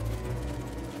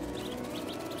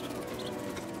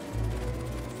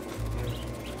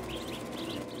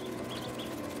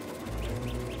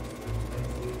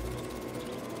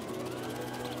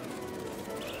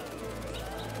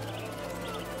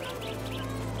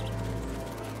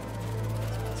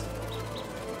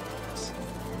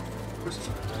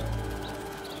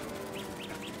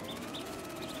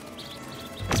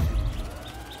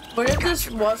 What if this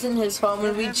wasn't his home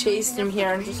and we chased him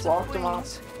here and just walked him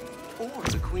off? Or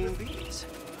the queen bees.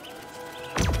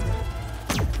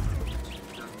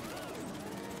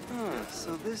 Huh,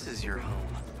 so this is your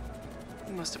home.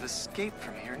 You must have escaped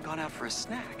from here and gone out for a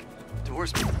snack.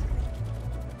 Doors.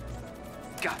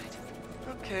 Got it.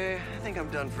 Okay, I think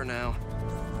I'm done for now.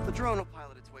 The drone will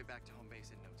pilot its way back to home base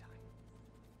in no time.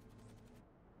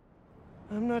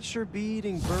 I'm not sure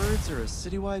bee-eating birds are a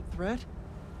citywide threat,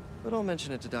 but I'll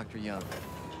mention it to Dr. Young.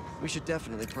 We should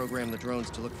definitely program the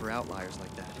drones to look for outliers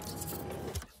like that.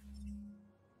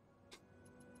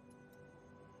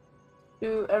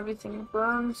 Do everything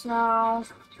burns now.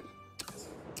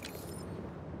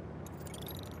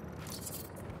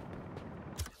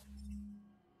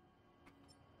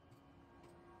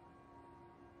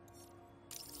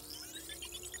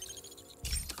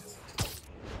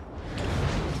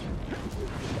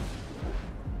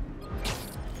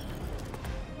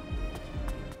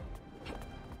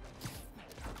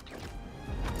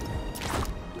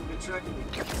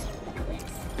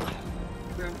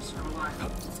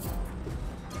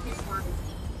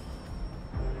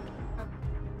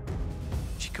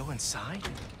 Did she go inside?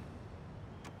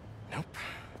 Nope.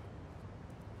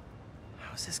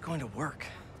 How is this going to work?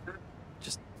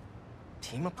 Just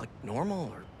team up like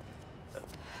normal, or...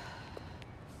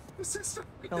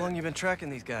 How long you been tracking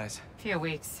these guys? Few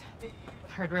weeks.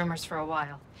 Heard rumors for a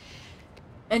while.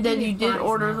 And then you did Flies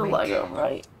order in the a week. Lego,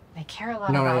 right? They care a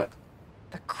lot No, about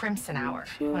the Crimson Hour,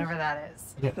 whatever that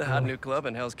is. The hot new club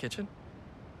in Hell's Kitchen?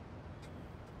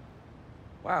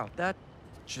 Wow, that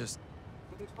just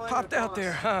popped out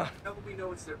there, huh? How will we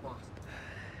know it's their boss?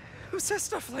 Who says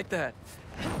stuff like that?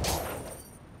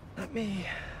 Not me.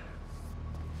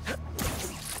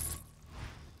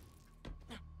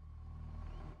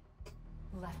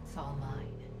 Left's all mine.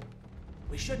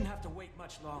 We shouldn't have to wait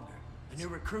much longer. The new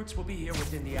recruits will be here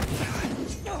within the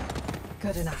hour.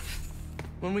 Good enough.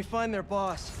 When we find their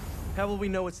boss, how will we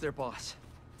know it's their boss?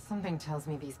 Something tells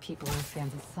me these people aren't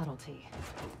fans of subtlety.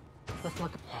 Let's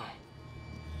look.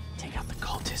 Take out the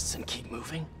cultists and keep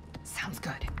moving? Sounds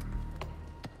good.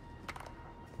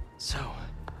 So,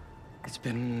 it's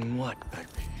been, what,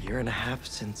 a year and a half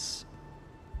since...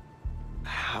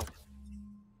 How?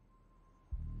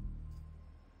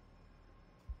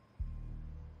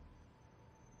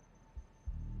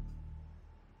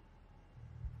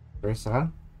 Very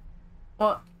sad.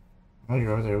 What? Oh,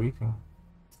 you're over there weeping.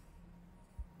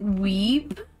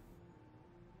 Weep?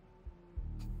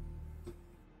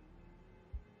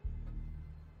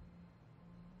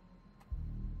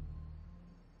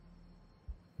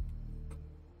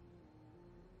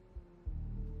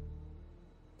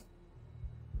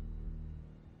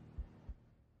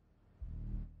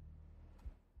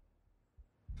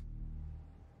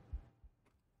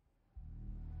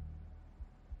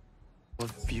 Where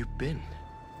have you been?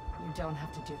 You don't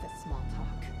have to do this small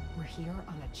talk. We're here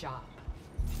on a job.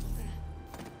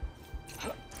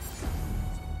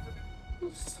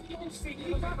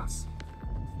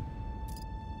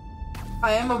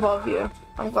 I am above you.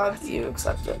 I'm glad that you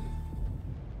accept it.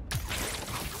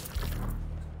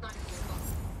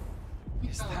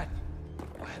 Is that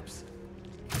webs?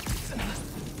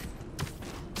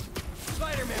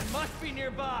 Spider-Man must be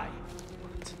nearby.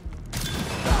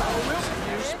 Oh,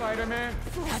 you, Spider-Man.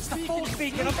 That's the full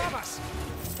beacon above us.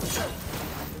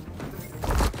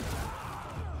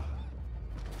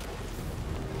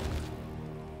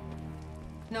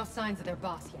 No signs of their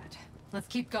boss yet. Let's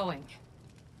keep going.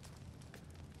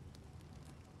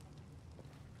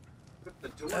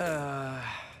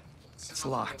 It's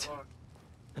locked.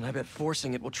 And I bet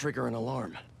forcing it will trigger an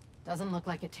alarm. Doesn't look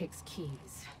like it takes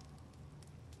keys.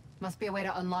 Must be a way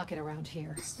to unlock it around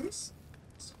here. Is this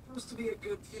supposed to be a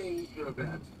good thing or a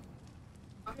bad?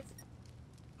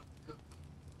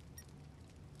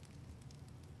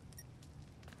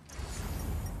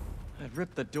 I'd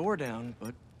rip the door down,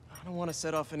 but I don't want to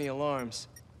set off any alarms.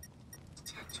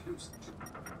 Tattoos.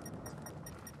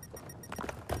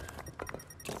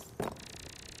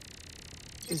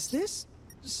 Is this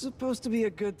supposed to be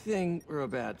a good thing or a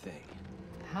bad thing?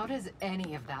 How does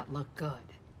any of that look good?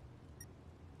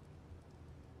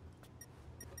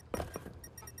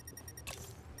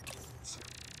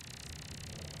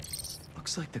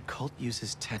 Looks like the cult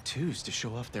uses tattoos to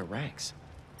show off their ranks.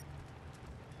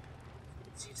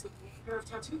 It's a pair of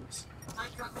tattoos. I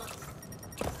got one.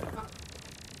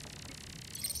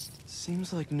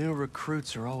 Seems like new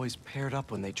recruits are always paired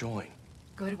up when they join.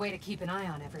 Good way to keep an eye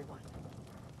on everyone.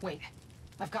 Wait,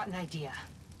 I've got an idea.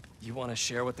 You want to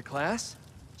share with the class?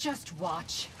 Just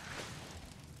watch.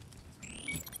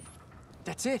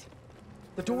 That's it.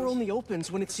 The door only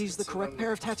opens when it sees the correct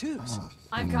pair of tattoos.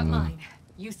 I've got mine.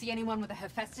 You see anyone with a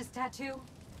Hephaestus tattoo?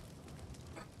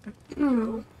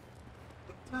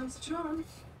 Time's the charm.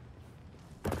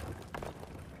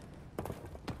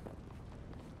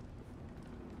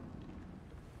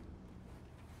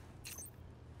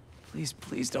 Please,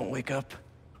 please don't wake up.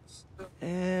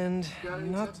 And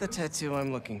not the tattoo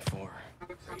I'm looking for.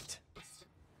 Great.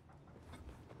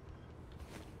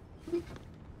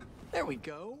 There we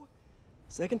go.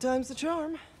 Second time's the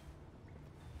charm.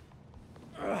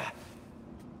 Ugh.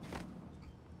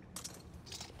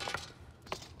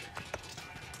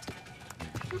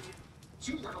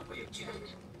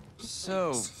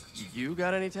 So, you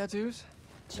got any tattoos?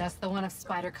 Just the one of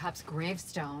Spider-Cop's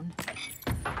gravestone.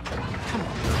 Come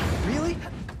on, really?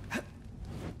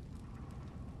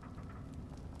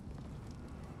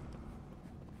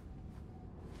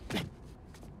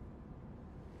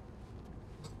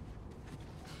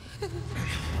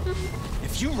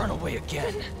 If you run away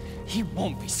again, he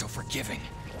won't be so forgiving.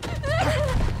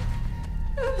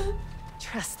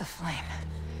 Trust the flame,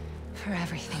 for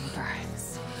everything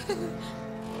burns.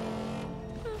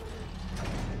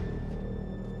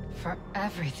 For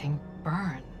everything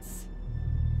burns.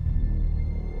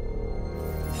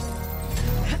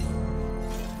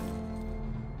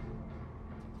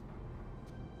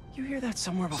 You hear that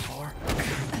somewhere before?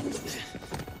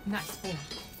 Nice one.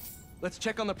 Let's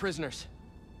check on the prisoners.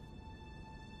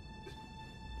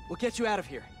 We'll get you out of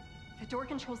here. The door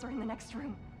controls are in the next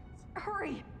room.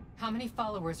 Hurry! How many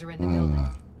followers are in the building?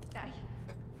 I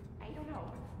don't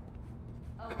know.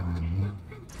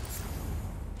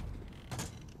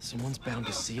 Someone's bound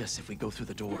to see us if we go through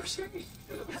the doors.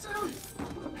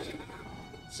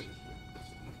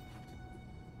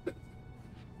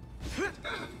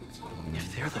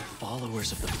 If they're the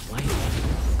followers of the flame,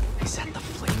 is that the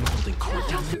flame holding court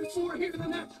down there? More here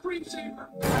than that screensaver.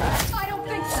 I don't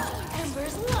think so!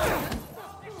 Ember's love!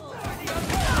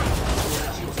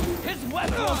 His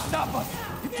weapon won't stop us!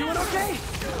 You doing okay?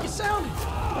 You sound...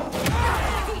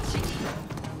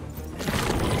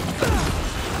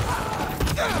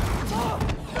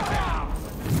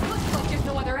 Looks like there's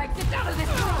no other exit out of this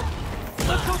room!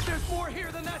 Let's hope there's more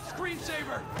here than that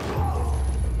screensaver!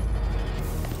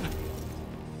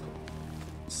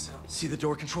 See the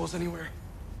door controls anywhere?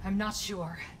 I'm not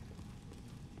sure.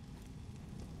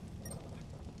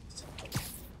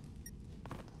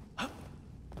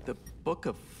 The Book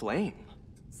of Flame?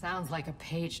 Sounds like a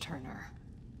page turner.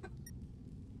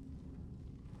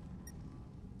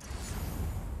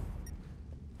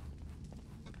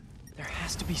 There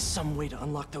has to be some way to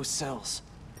unlock those cells.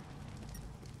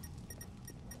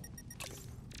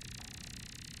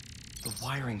 The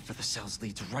wiring for the cells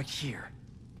leads right here.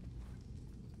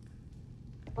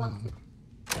 Come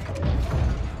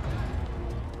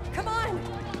on!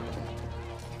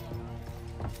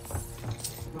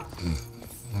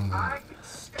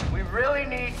 We really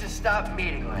need to stop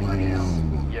meeting like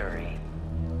this, Yuri.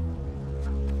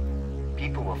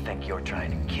 People will think you're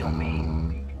trying to kill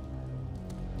me.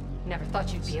 Never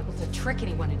thought you'd be able to trick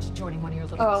anyone into joining one of your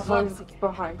little clubs again.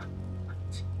 Behind.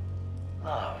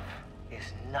 Love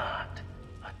is not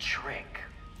a trick.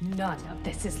 None of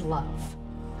this is love.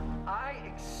 I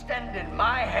extended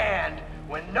my hand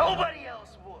when nobody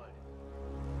else would.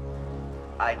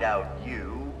 I doubt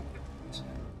you,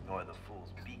 nor the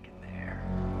fool's beacon there,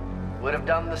 would have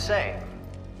done the same.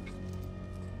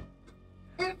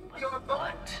 But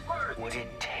what would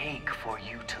it take for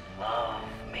you to love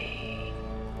me?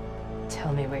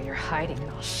 Tell me where you're hiding and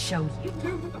I'll show you.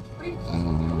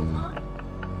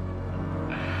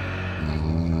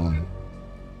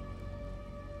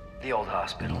 The old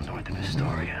hospital north of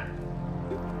Astoria.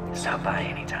 Stop by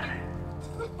anytime.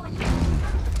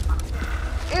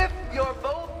 If you're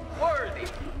both worthy.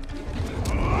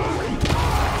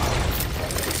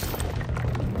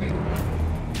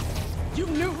 You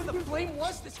knew who the Flame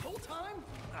was this whole time?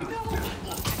 No!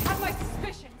 I had my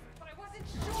suspicions, but I wasn't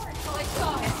sure until I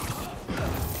saw him.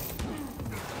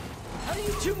 How do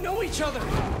you two know each other?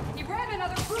 He ran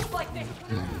another group like this.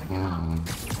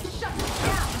 Shut him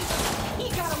down. He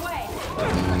got away.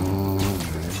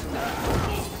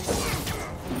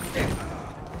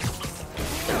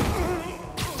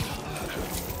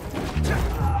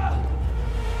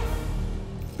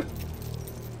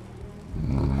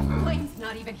 Flame's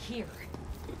not even here.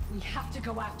 We have to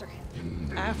go after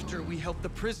him. After we help the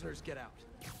prisoners get out.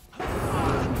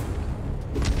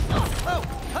 Oh,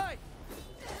 hi!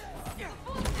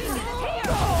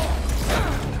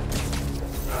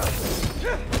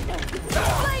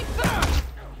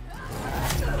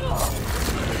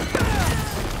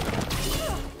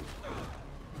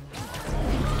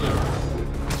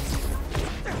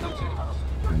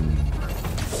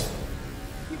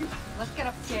 Let's get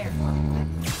upstairs.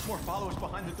 More followers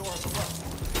behind the door as well.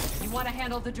 You want to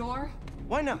handle the door?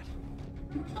 Why not?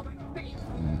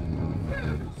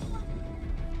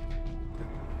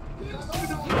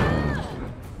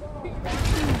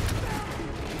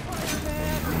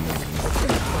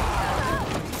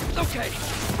 Okay,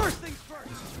 first things first.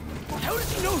 How did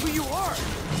you know who you are?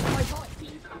 My voice.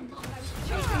 When I was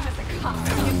chasing him as a cop,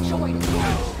 you joined me.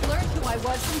 Learned who I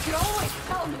was, and you could always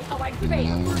tell me how I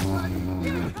failed.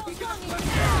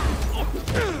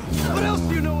 What else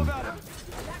do you know about him?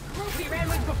 That group he ran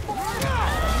with before.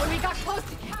 When we got close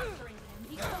to capturing him,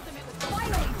 he told them it was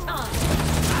finally time.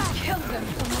 Killed him.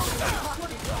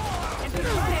 And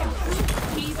for him,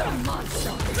 he's a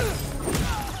monster.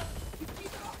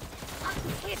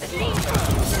 He's a thief.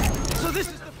 So this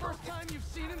is the first time you've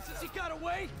seen him since he got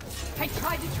away? I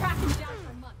tried to track him down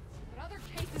for months, but other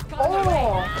cases got away.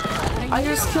 Oh! I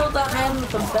just killed that man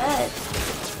with a bed.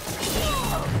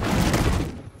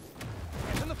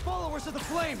 And the followers of the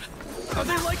Flame, are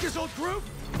they like his old group?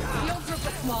 The old group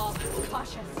was small,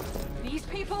 cautious. These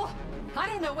people, I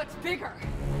don't know what's bigger.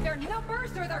 Their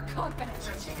numbers or their confidence.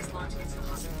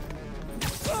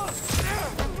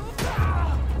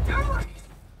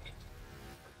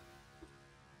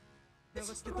 Now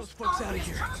let's get those folks out of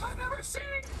here. I've ever seen.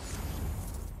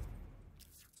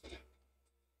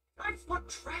 9-foot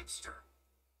trapster.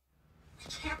 We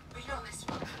can't wait on this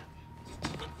one.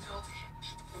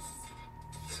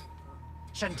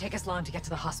 Shouldn't take us long to get to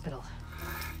the hospital.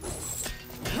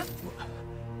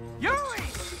 Yuri!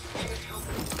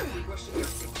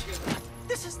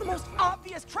 This is the most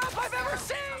obvious trap I've ever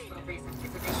seen!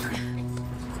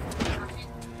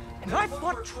 And I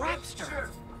fought Trapster.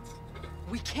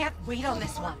 We can't wait on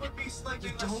this one.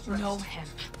 You don't know him.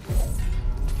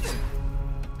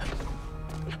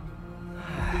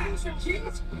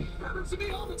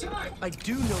 I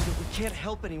do know that we can't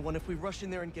help anyone if we rush in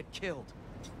there and get killed.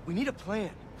 We need a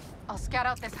plan. I'll scout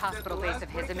out this hospital base of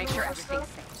his and make sure everything's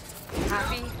safe.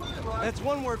 Happy? That's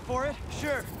one word for it,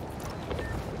 sure.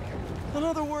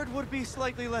 Another word would be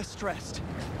slightly less stressed.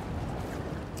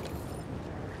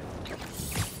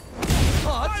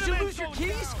 Aw, did you lose your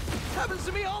keys? Happens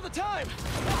to me all the time.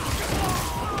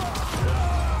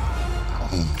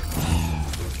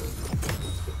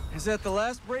 Is that the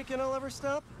last break-in I'll ever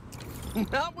stop?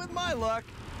 Not with my luck.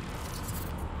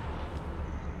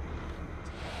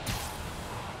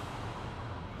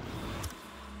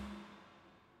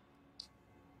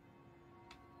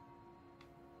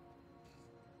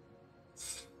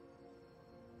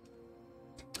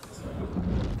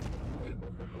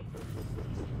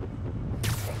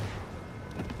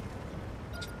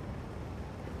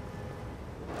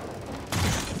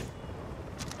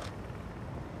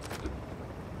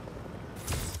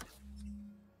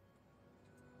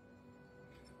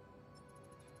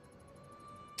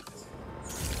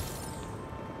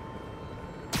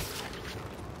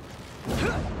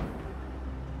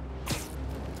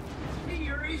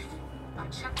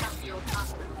 checked out the old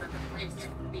hospital that the flames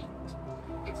didn't beat.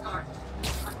 It's guarded,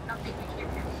 but nothing we can do.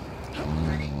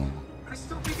 Ready? I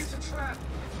still think it's a trap.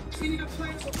 We need a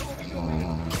plan before we go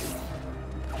in.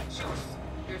 Sure.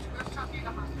 There's a rooftop near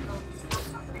the hospital.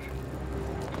 Still up there.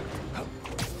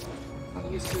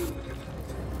 You see.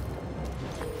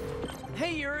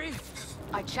 Hey, Yuri.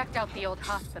 I checked out the old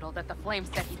hospital that the flames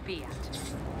said he'd be at.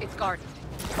 It's guarded,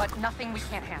 but nothing we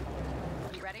can't handle.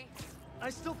 You ready? I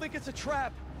still think it's a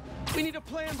trap. We need a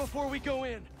plan before we go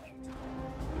in.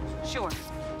 Sure.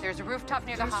 There's a rooftop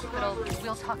near the hospital.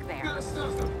 We'll talk there.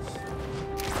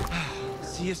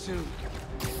 See you soon.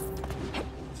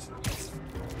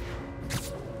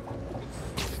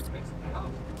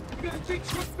 You got a big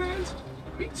truck band?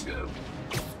 Me too.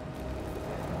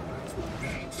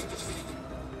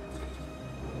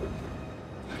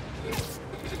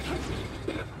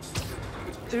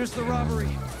 There's the robbery.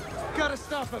 Gotta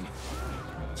stop him.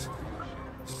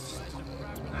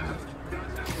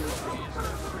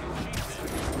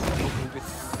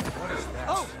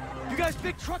 Oh, you guys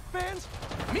big truck fans?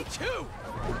 Me too.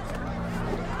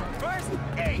 First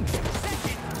aid,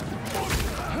 second.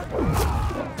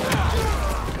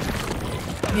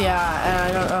 Yeah, and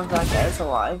I don't know if that guy's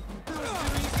alive.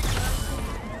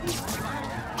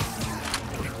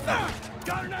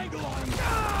 Got an angle on him.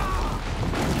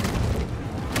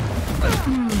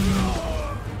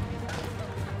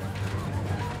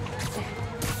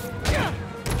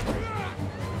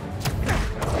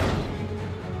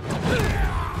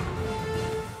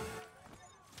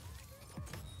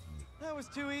 That was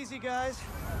too easy, guys.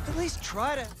 At least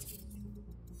try to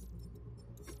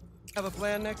have a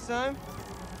plan next time.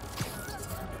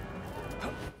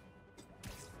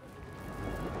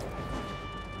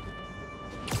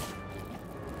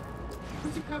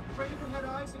 Does he have Raven had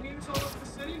eyes and ears all over the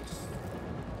city?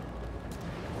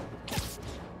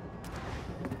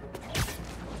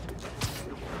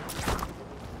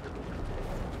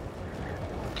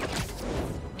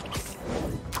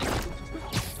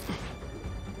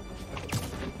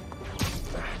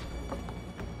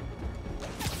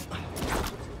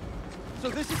 So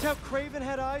this is how Craven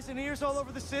had eyes and ears all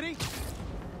over the city?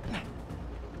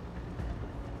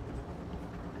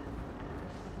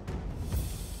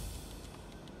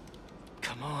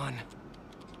 Come on.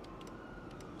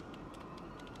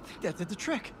 I think that did the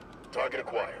trick. Target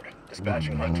acquired.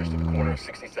 Dispatching hunters to the corner of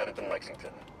 67th and Lexington.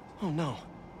 Oh no.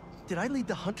 Did I lead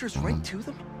the hunters right to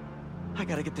them? I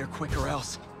gotta get there quick or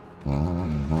else.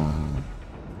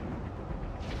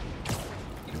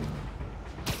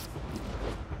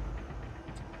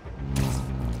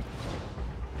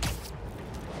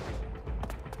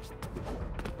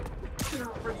 They're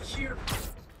already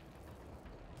here.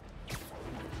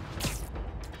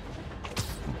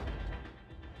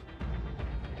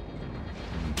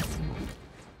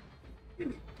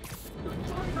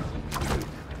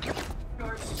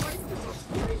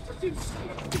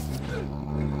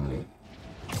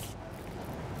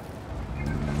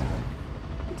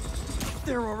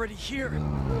 They're already here.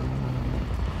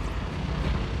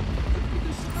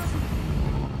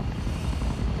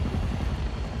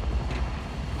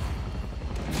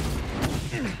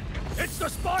 It's the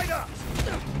spider!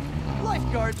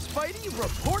 Lifeguard Spidey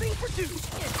reporting for duty.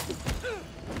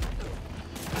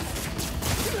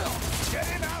 Get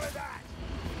him out of that!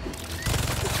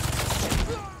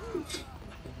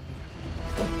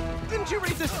 Didn't you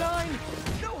read the sign?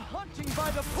 No hunting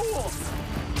by the pool.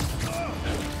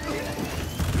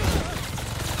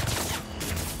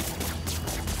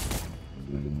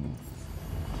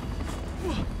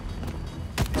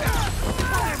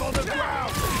 I'm on the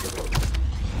ground!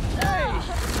 Hey,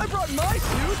 I brought my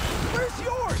suit. Where's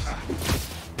yours?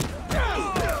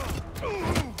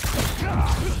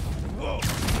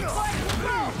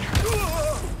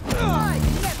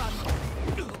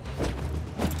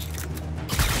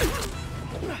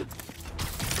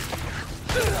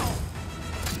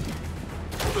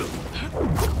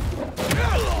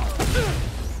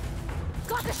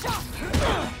 Got the shot!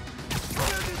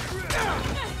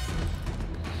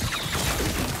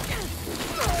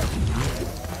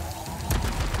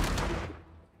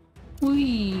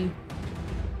 Wee.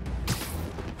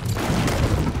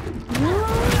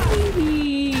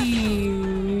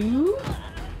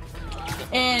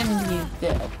 And he's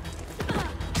dead.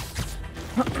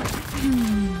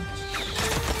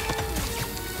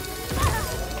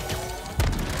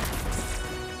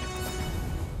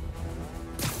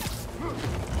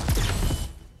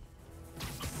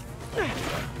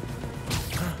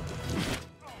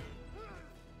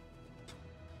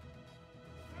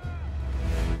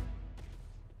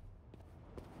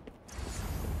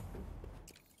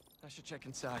 I should check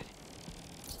inside.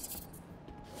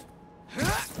 Hello?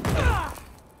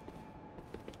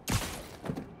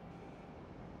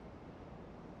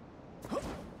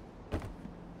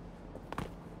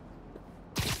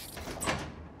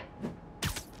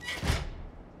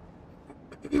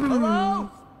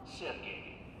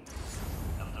 Sergey,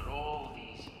 after all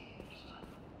these years,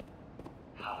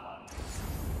 how are you?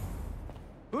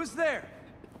 Who's there?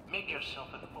 Make yourself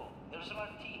at home. There's a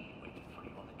martini waiting for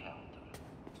you on the counter.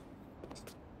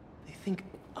 They think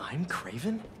I'm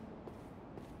Craven?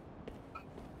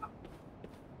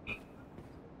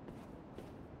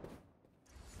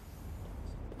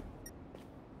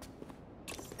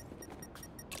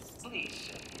 Please,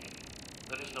 Sergey,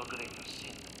 there is no greater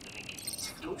sin than drinking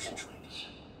two olives.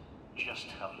 Just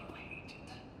how you hate it.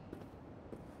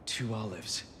 2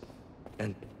 olives.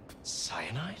 And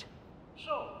cyanide?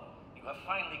 So, you have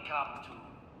finally come to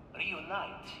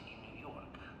reunite in New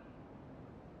York.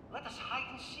 Let us hide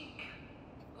and seek,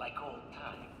 like old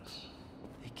times.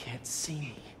 They can't see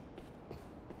me.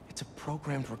 It's a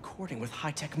programmed recording with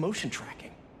high-tech motion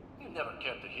tracking. You never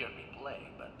cared to hear me play,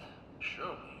 but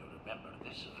surely you remember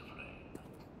this refrain.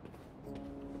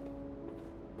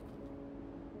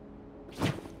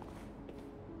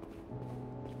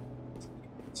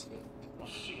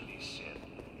 Silly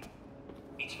Sergey.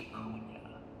 It's Vicuña.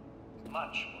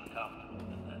 Much more comfortable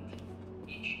than that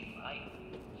itchy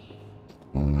violins.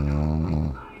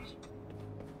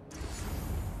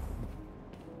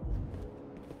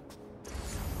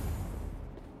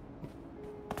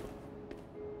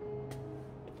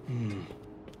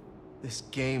 This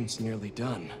game's nearly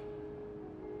done.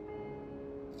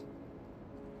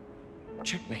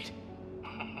 Checkmate.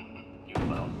 You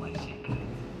found my secret.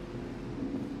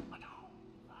 But who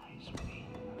lies within?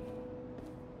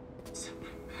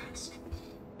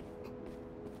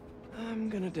 I'm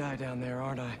gonna die down there,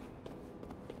 aren't I?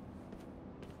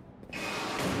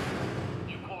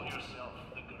 You call yourself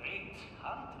the Great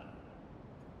Hunter.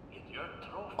 Yet your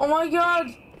trophy. Oh my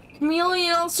god!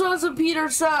 Chameleon also has a Peter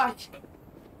sack.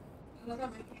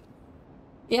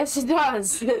 Yes, it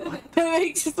does. It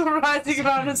makes a surprising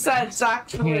amount of sense, Yeah,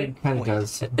 actually. it kind of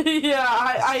does. Yeah,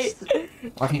 I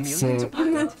can say it.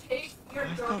 I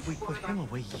thought we put him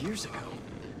away years ago.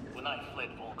 When I fled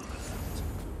Volgograd,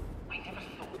 I never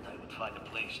thought I would find a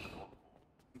place to call home.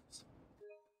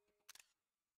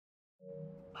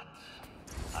 But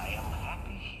I am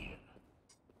happy here.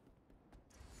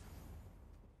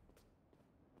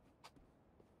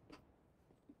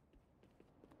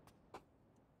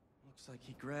 Looks like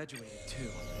he graduated too.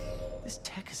 This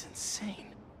tech is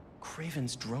insane.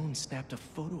 Craven's drone snapped a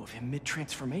photo of him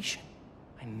mid-transformation.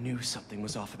 I knew something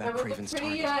was off about That was Craven's a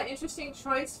pretty target. interesting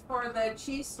choice for the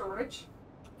cheese storage.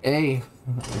 Hey,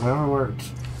 whatever worked.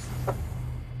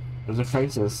 There's a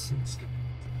crisis.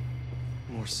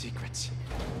 More secrets.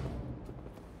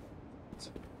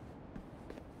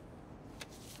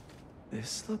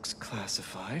 This looks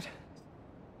classified.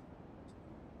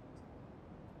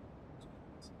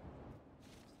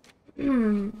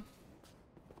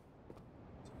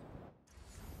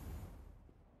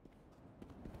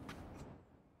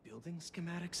 Building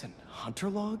schematics and hunter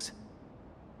logs?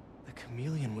 The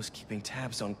chameleon was keeping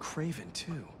tabs on Craven,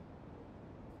 too.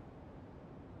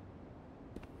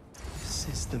 This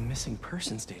is the missing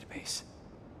persons database.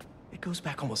 It goes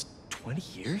back almost 20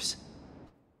 years?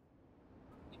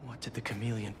 What did the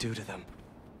chameleon do to them?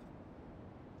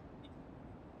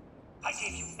 I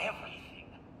gave you everything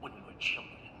when we were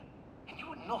children, and you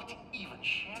would not even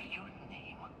share your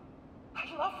name. I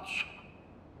loved you,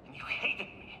 and you hated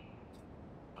me,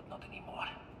 but not anymore.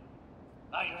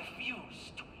 I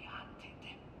refuse to be hunted.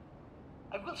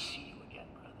 I will see you again,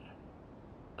 brother,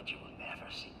 but you will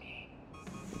never see me.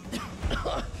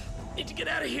 Need to get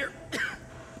out of here.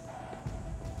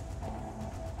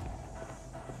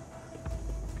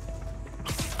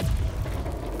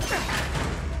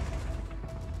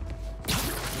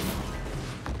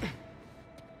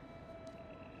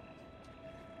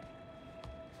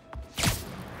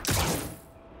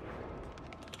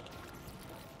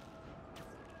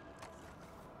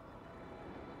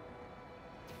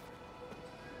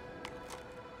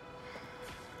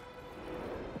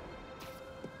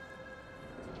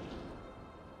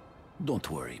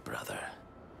 Don't worry, brother.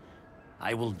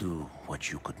 I will do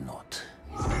what you could not.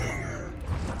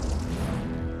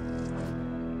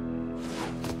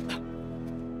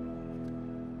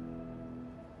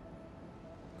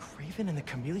 Craven and the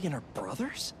chameleon are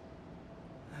brothers?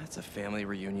 That's a family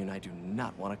reunion I do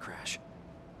not want to crash.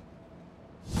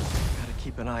 Gotta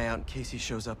keep an eye out in case he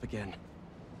shows up again.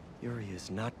 Yuri is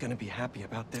not gonna be happy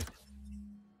about this.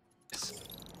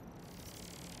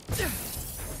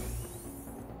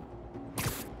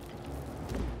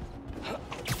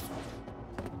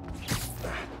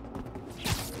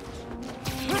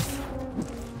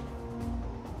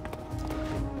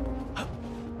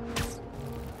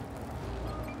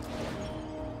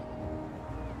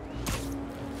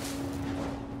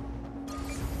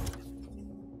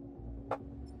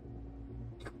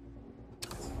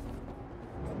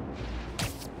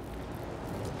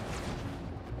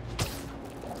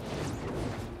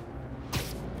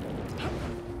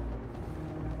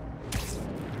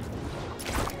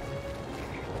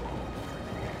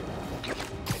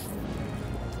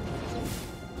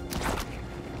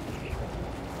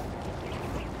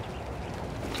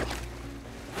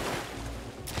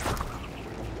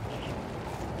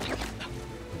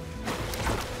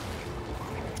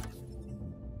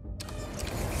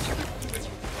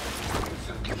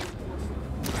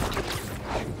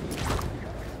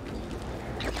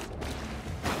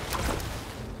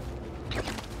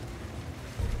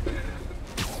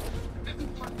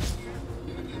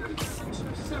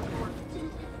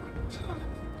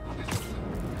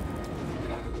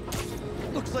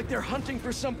 they're hunting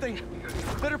for something.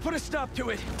 Better put a stop to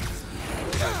it.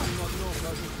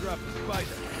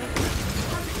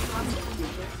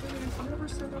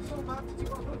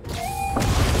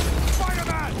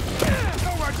 Spider-Man!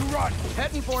 Nowhere to run!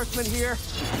 Head enforcement here.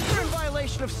 You're in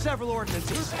violation of several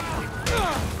ordinances.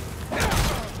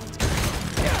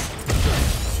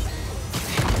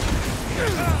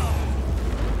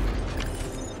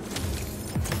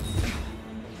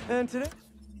 And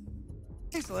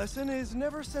today's lesson is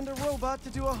never send a robot to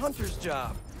do a hunter's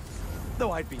job.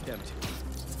 Though I'd beat them too.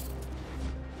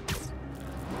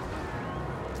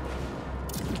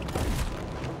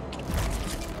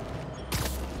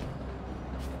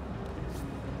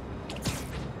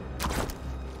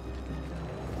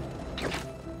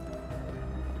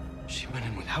 She went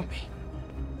in without me.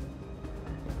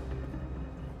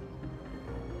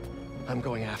 I'm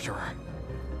going after her.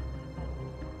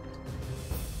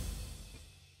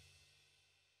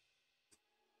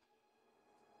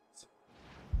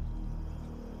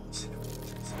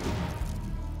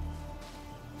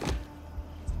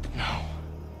 No.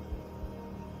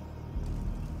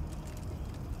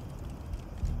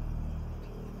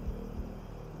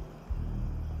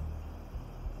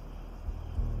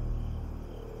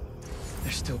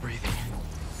 They're still breathing.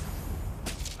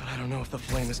 But I don't know if the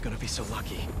flame is gonna be so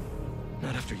lucky.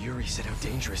 Not after Yuri said how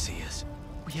dangerous he is.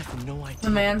 We have no idea. The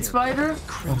man spider?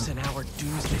 Crimson Hour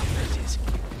doomsday event is.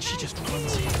 And she just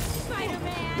runs in.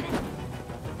 Spider-Man!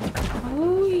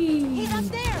 He's up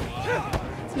there!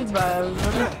 Goodbye,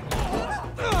 everybody.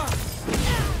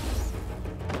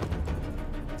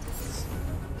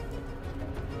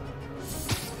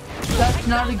 That's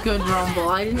not a good rumble.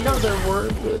 I didn't know there were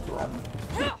good rumbles.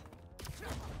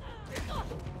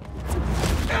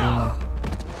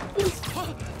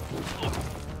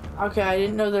 Okay, I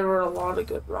didn't know there were a lot of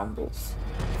good rumbles.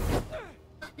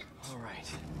 Alright.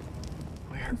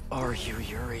 Where are you,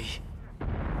 Yuri?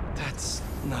 That's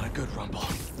not a good rumble.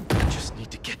 I just need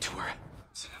to get to her.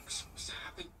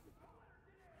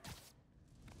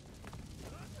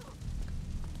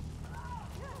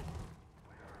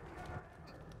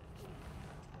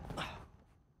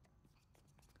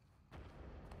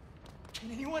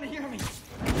 Anyone hear me?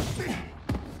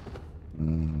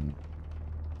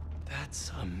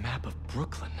 That's a map of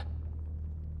Brooklyn.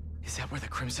 Is that where the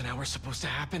Crimson Hour is supposed to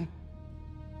happen?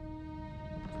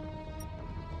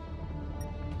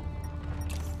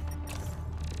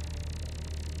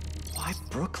 Why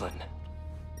Brooklyn?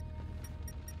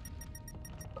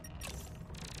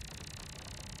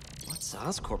 What's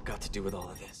Oscorp got to do with all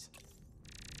of this?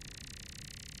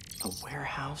 A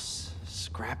warehouse,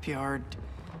 scrapyard,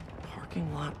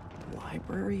 parking lot,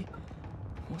 library?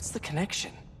 What's the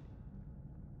connection?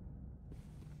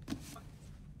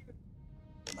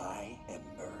 My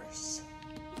embers.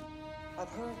 I've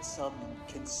heard some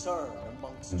concern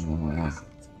amongst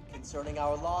journalists concerning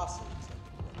our lawsuits.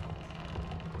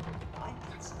 My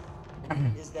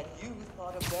concern is that you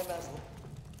thought of them as...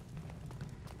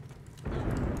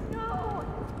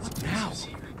 What now?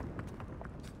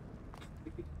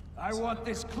 I want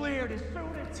this cleared as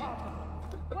soon as possible.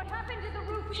 What happened to the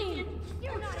roof team?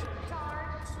 You're not in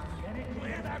charge. Can it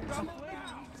clear that rubble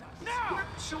now? Now!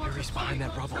 Yuri's behind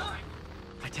that rubble.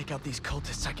 I take out these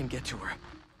cultists, I can get to her.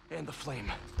 And the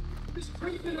flame.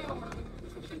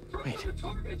 Wait.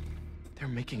 They're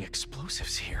making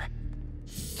explosives here.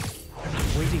 They're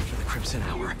not waiting for the Crimson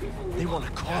Hour. They want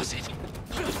to cause it.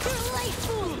 Too late,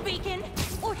 fool beacon!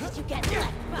 Or did you get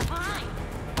left behind?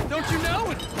 Don't you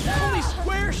know? Only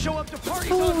squares show up to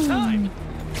parties on time!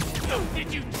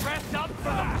 Did you dress up for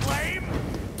the flame?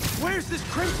 Where's this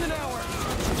Crimson Hour?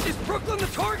 Is Brooklyn the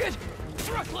target?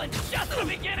 Brooklyn's just the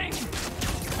beginning!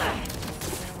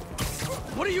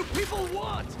 What do you people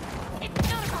want? It's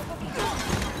not about what we want.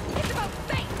 It's about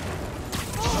fate.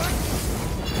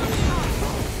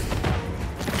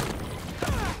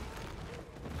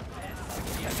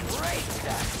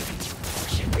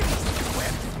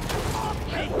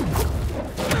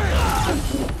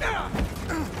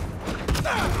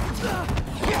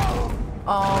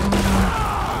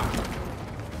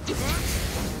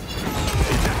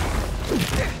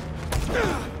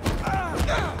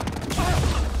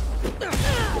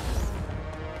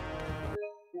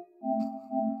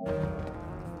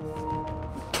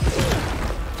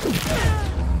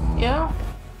 Yeah.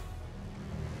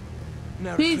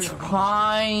 Now She's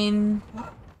fine.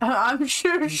 I'm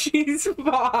sure she's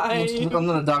fine. I'm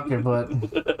not a doctor, but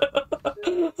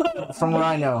from what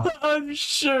I know, I'm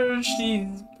sure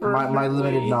she's my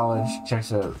limited knowledge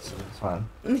checks out. So it's fine.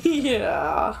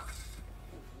 Yeah.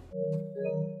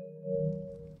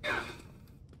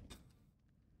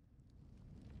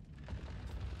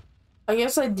 I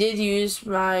guess I did use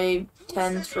my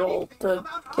tendril to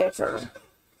kick her.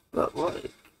 But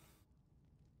like...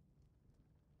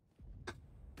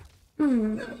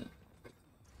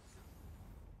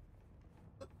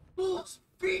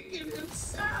 Speaking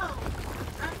himself!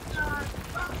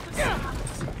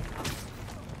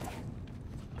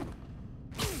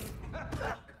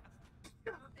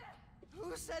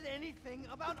 Who said anything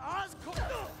about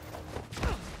Oscorp?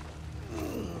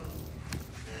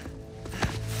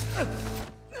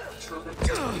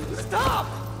 Stop!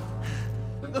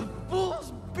 The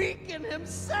fool's beacon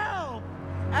himself!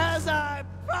 As I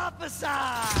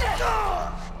prophesied!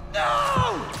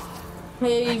 No!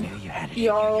 Hey,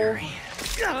 y'all.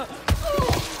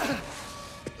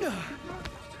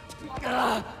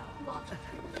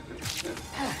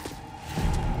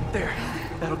 There.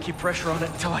 That'll keep pressure on it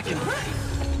until I can...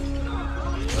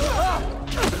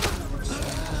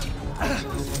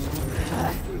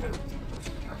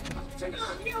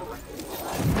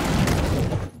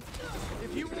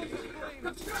 If you want this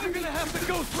flame, you're gonna have to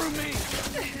go through me!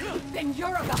 Then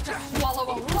you're about to swallow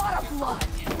a lot of blood!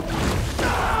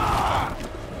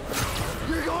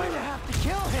 You're going to have to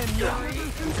kill him, Yuri!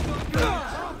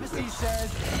 Prophecy says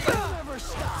you'll never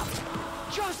stop!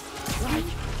 Just like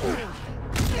him!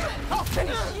 I'll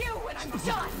finish you when I'm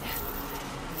done!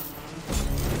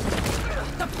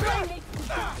 The flame needs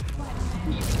to...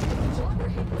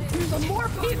 The more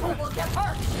people will get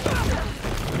hurt!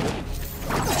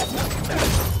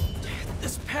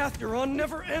 This path you're on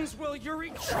never ends well,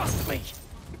 Yuri. Trust me!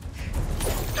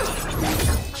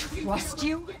 Trust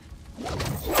you?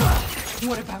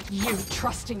 What about you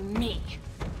trusting me?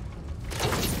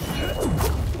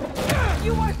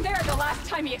 You weren't there the last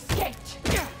time he escaped!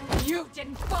 You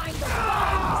didn't find the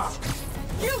bombs!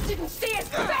 You didn't see his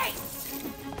face!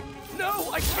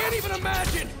 No, I can't even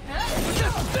imagine! But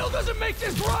that still doesn't make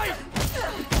this right!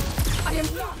 I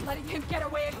am not letting him get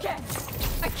away again!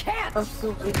 I can't!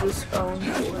 Absolutely disowned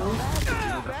you.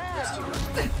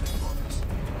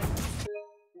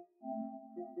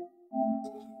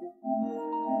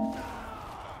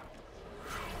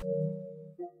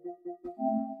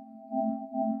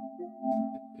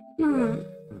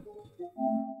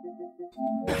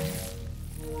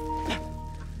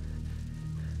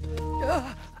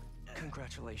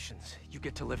 Congratulations. You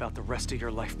get to live out the rest of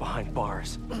your life behind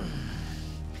bars.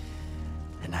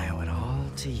 And I owe it all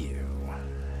to you.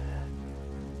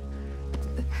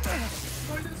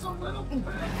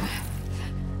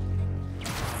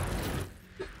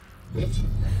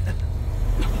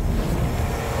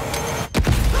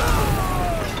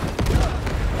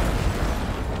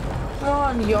 Come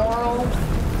on, Jarl.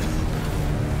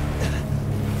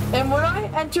 And when I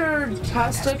enter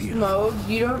Tastic mode,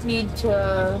 you don't need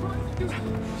to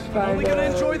try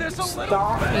to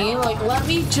stop me. Like, let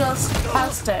me just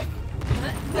Tastic.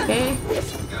 Okay?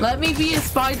 Let me be a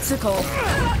spidesicle.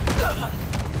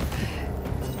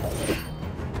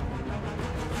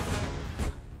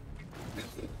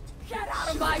 Get out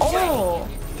of my Oh!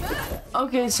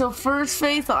 Okay, so first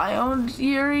faith I owned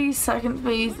Yuri, second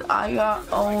faith I got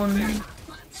owned.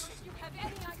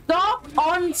 Stop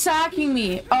unsacking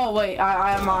me! Oh wait,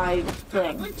 I have my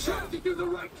thing.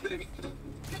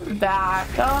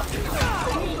 Back up.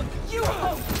 You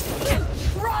can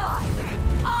try!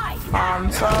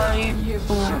 I'm sorry.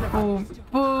 Boop, boop,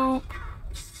 boop.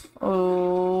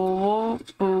 Oh,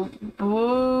 boop,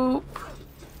 boop.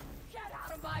 Get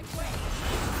out of my way!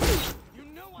 You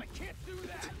know I can't do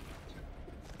that!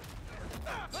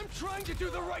 I'm trying to do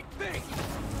the right thing!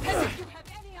 As if you have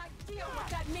any idea what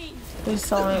that means! Please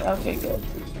tell me. Okay, good.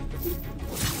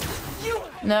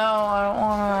 No, I don't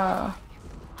wanna.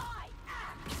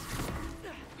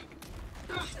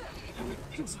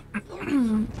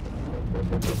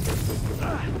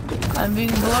 I'm being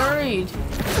blurried.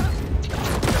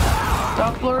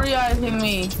 Stop blurry-eying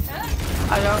me.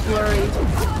 I got blurried.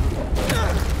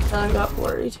 I got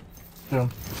worried. Yeah.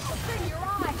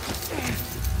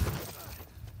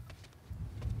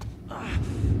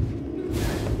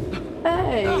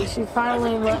 Hey, she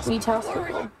finally let me test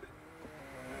her.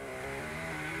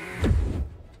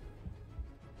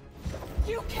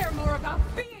 You care more about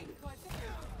being good than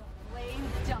Flame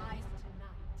dies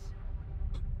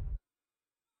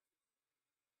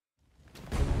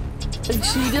tonight. And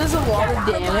she does a lot of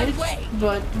damage,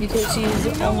 but because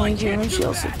she's only human, she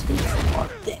also takes a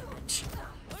lot of damage.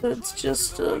 So it's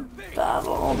just a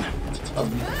battle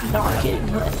of not getting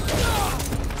hit.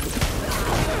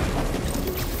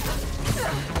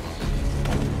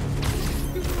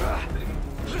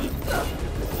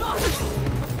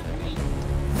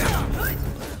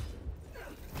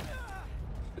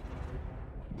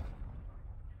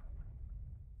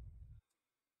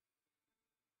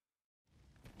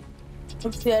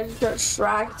 See, I just got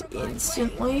shracked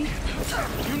instantly,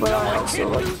 but I also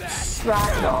like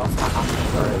shracked off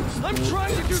after. I'm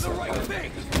trying to do the right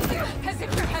thing! As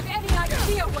if you have any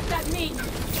idea what that means!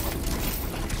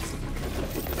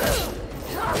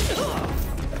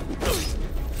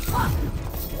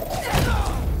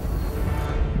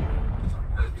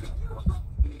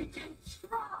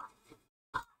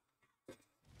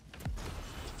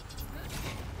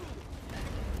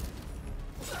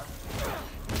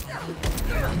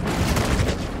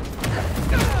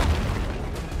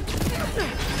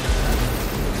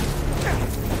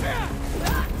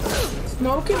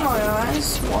 Smoke in my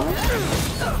eyes? What?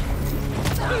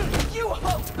 You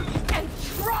hope and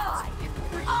try!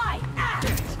 I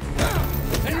act!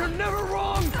 And you're never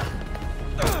wrong!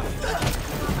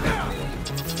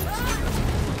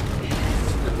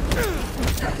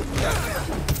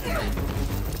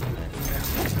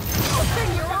 Open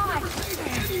your eyes!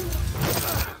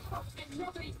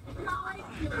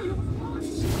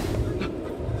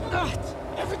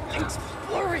 Everything's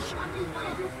blurry!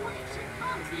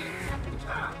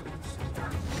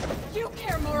 You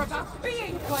care more about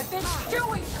being good than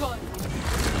doing good!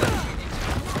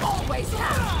 Always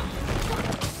have!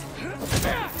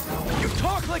 You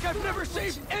talk like I've never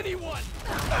saved anyone!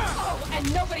 Oh,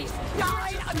 and nobody's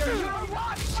died under your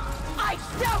watch? I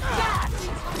doubt that!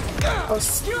 Oh,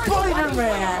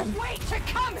 Spider-Man! Wait to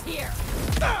come here!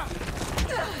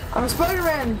 I'm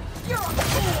Spider-Man! You're a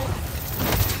fool!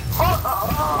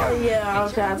 Oh, yeah,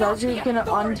 okay, I thought you were gonna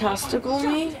untesticle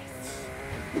me.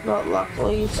 But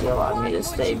luckily, she allowed me to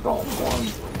stay bone form.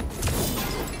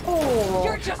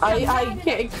 Oh, I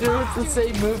can't do it the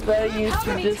same move that I used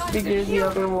to disfigure the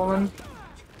other woman.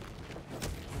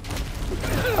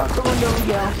 Out the window we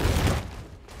go.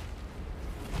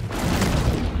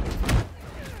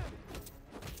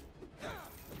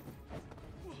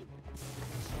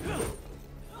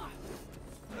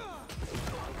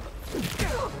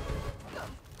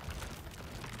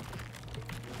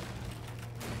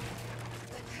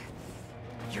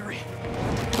 Yuri.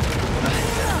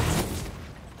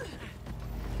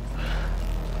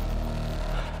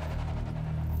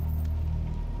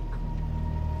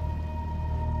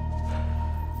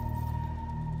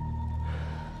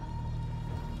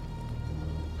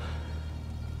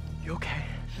 You okay?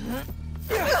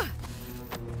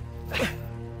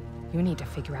 You need to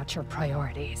figure out your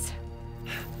priorities.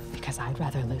 Because I'd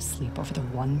rather lose sleep over the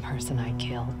one person I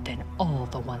killed than all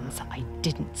the ones I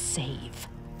didn't save.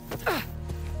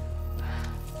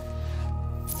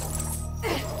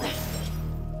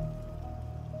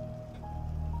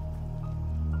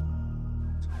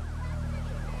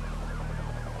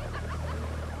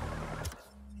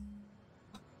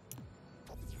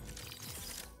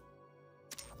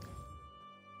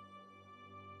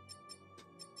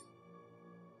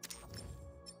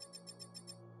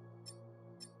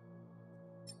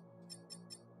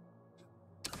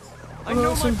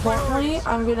 Most importantly,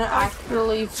 I'm gonna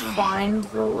actually find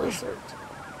the lizard.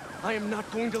 I am not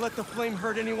going to let the flame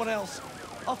hurt anyone else.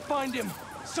 I'll find him,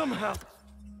 somehow.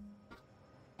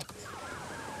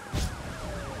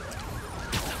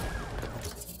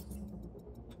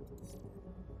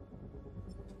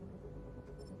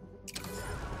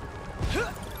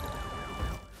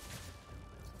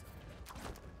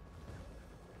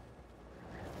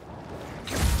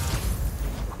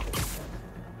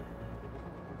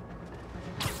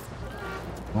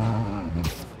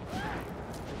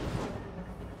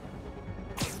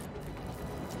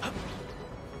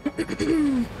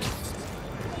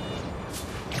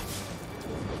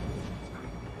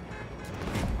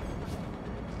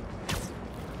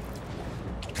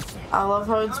 I love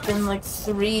how it's been like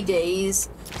 3 days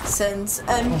since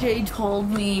MJ told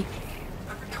me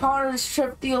Connor's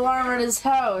tripped the alarm at his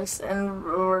house, and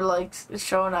we're like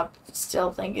showing up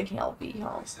still thinking he'll be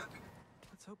home. Let's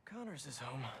hope Connors is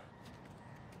home.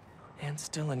 And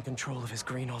still in control of his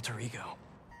green alter ego.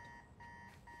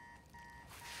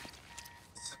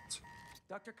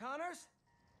 Dr. Connors?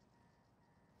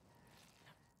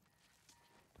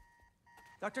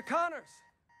 Dr. Connors!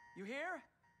 You here?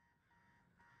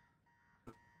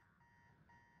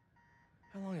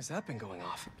 How long has that been going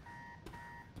off?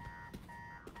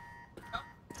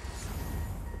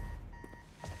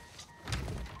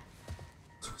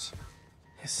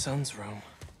 His son's room.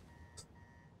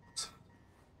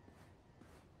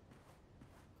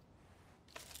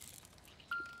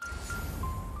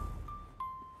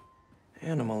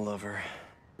 Animal lover.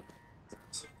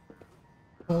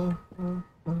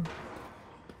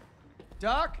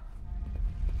 Doc?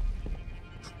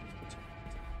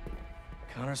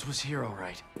 Connors was here, all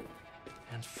right.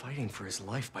 And fighting for his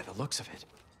life by the looks of it.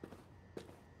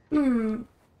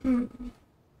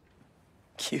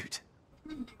 Cute.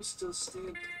 Still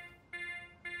standing.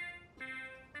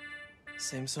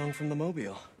 Same song from the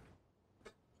Mobile.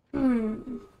 Oh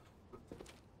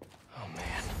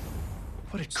man.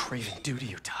 What did Craven do to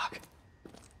you, Doc?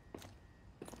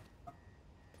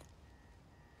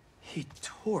 He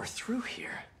tore through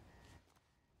here.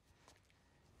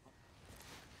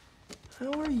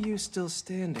 How are you still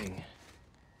standing?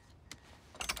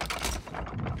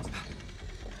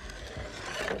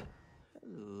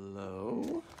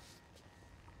 Hello?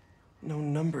 No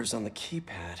numbers on the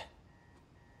keypad.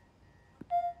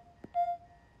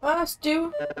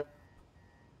 Stu,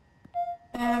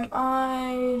 am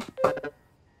I...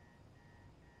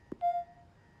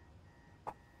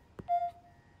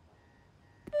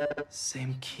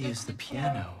 Same key as the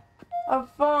piano. Have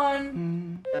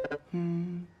fun.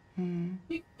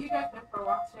 You guys went for a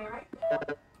walk today, right?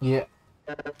 Yeah.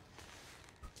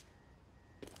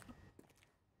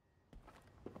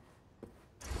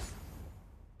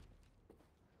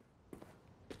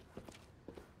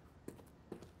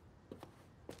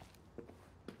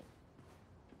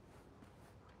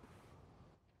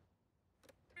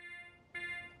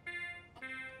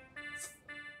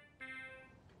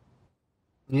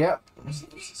 Yep.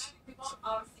 People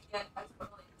obviously get as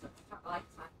totally into a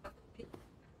lifetime, but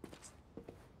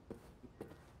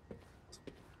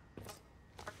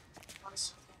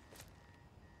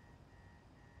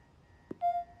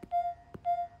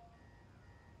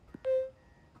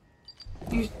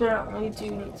you certainly do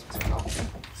need to be healthy.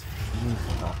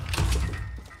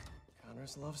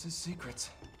 Connors loves his secrets.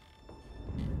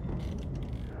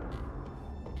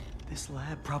 This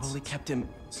lab probably kept him,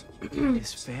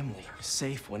 his family,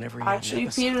 safe whenever he Actually,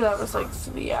 had Peter, that was like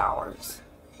 3 hours.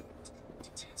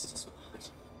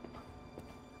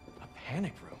 a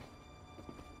panic room.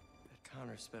 Bet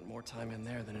Connors spent more time in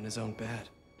there than in his own bed.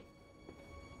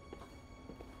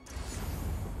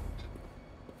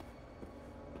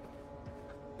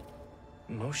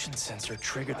 Motion sensor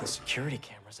triggered the security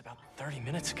cameras about 30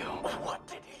 minutes ago. What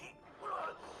did he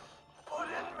put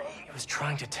in me? He was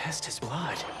trying to test his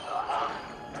blood.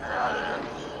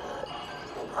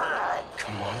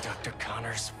 Come on, Dr.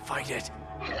 Connors, fight it.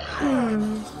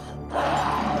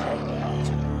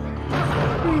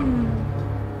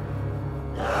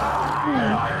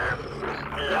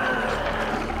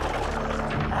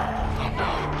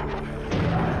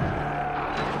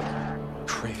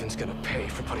 Craven's gonna pay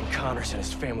for putting Connors and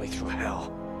his family through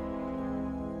hell.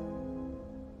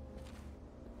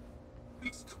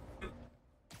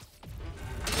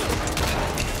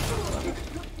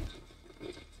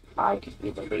 I could be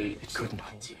the lead. It couldn't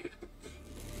hold you.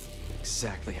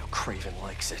 Exactly how Craven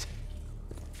likes it.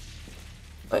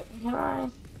 But can I?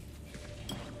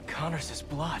 Connors'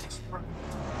 blood.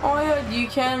 Oh my god, you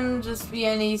can just be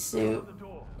any suit.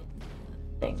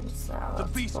 Things now. The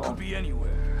beast could be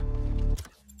anywhere.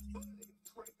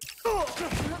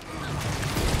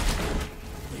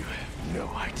 You have no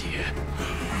idea.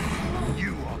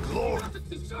 You are glory.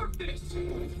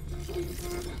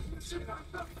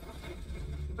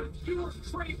 But you are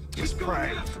Craven. Just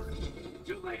pray.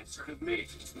 You'll answer to me.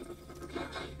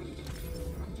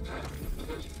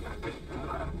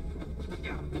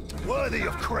 Worthy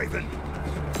of Craven.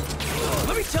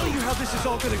 Let me tell you how this is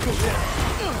all gonna go down.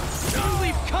 You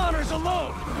leave Connors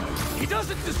alone. He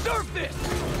doesn't deserve this.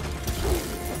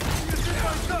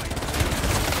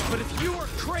 But if you or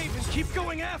Craven keep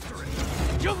going after it,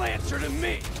 you'll answer to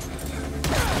me.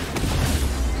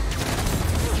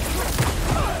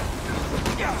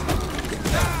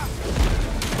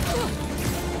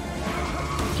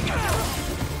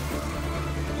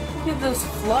 Look at this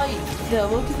flight. Yeah,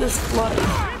 look at this flight.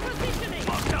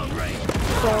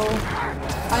 So,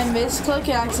 I misclick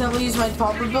and accidentally use my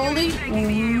top ability.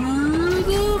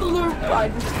 I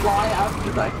just fly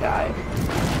after that guy.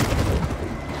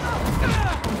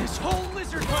 This whole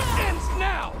lizard hunt ends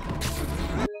now.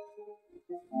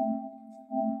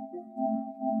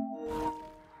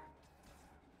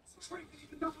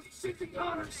 Nobody's saving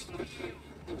honors.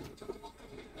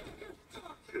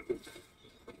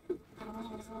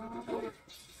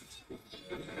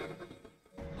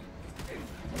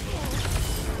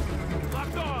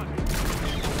 Locked on.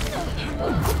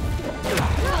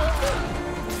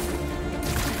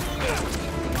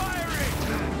 Firing.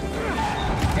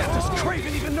 Yeah, does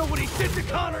Craven even know what he did to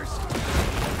Connors?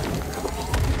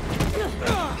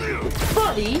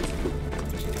 Buddy.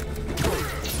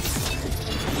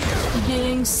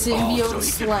 Getting symbiote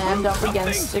slammed up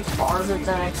against a car that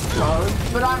then explodes,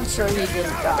 but I'm sure he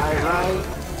didn't die, right?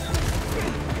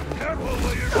 Careful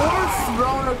where you're Or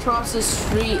thrown across the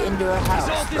street into a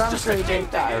house. But I'm sure he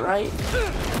didn't die, right?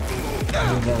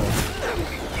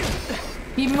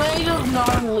 He might have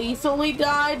non-lethally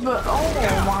died, but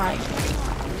oh my.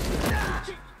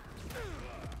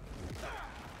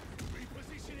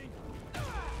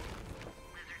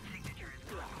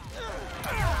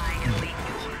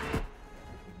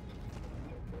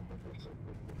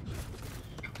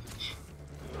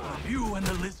 You and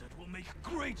the lizard will make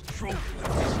great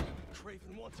trophies.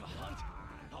 Craven wants a hunt.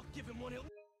 I'll give him one he'll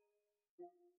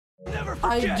never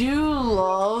forget. I do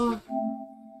love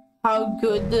how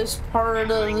good this part of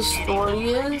the story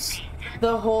is.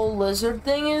 The whole lizard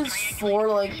thing is for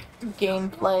like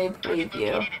gameplay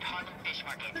preview.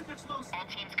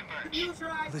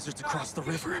 Lizard's across the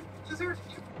river.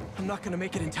 I'm not gonna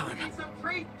make it in time.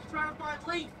 Trying to find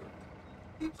Lee.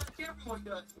 Seems like everyone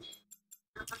does.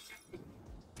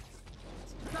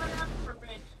 It's not happening for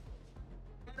revenge.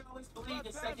 I always believe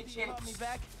in second chance.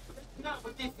 That's not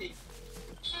what this is.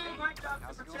 It's my job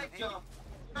to protect y'all.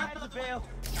 Not the veil.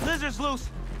 Lizard's loose.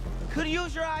 Could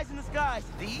use your eyes in the skies.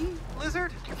 The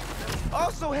lizard?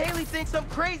 Also, Haley thinks I'm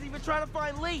crazy for trying to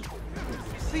find Lee.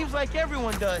 Seems like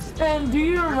everyone does. And do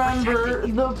you remember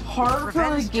the part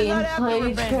from the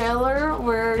gameplay trailer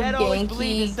where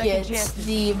Genki gets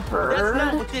the bird? That's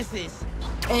not what this is.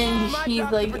 And he's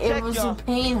like, it was a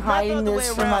pain hiding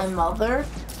this from my mother.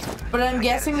 But I'm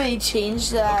guessing they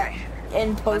changed that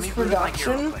in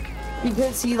post-production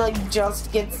because he like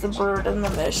just gets the bird in the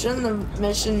mission.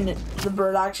 The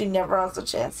bird actually never has a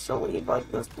chance to leave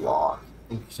like this block.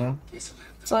 So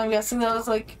I'm guessing that was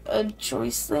like a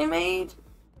choice they made.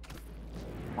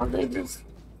 Or they just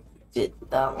did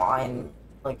that line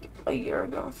like a year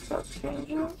ago and forgot to change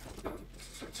it.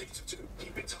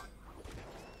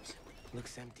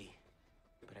 Looks empty,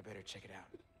 but I better check it out.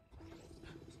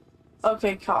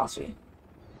 Okay, coffee.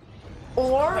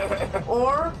 Or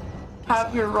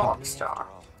have your rock star.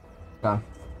 Done.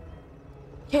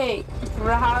 Okay,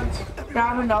 grab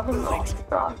another rock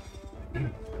star.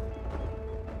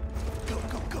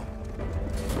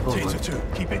 Taser 2,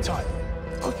 keep it tight.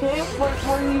 Okay,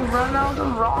 when you run out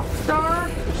of rock star,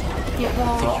 get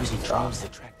more They're rock using stars. drones to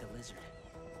track the lizard.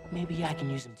 Maybe I can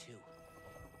use them too.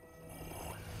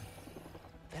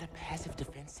 Is that a passive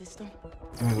defense system?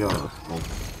 Maybe I'll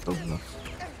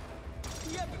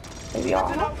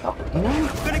have a couple. I'm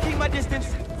gonna keep my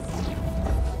distance.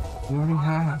 You already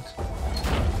had.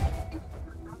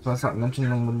 So I stopped mentioning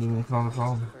them when you were on the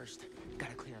phone. First,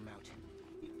 gotta clear him out.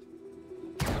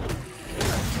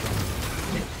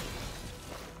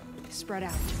 Spread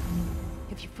out.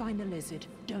 If you find the lizard,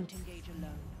 don't engage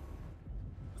alone.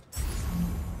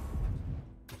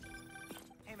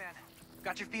 Hey man,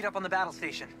 got your feet up on the battle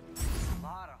station. A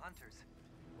lot of hunters.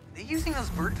 They using those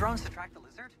bird drones to track the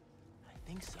lizard? I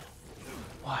think so.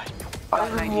 Why? I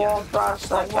just wall flashed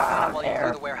that guy on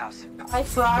air. I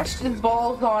flashed his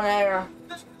balls on air.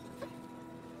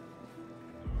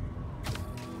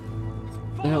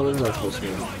 The hell is that supposed to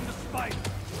be?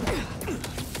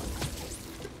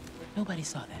 Nobody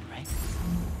saw that, right?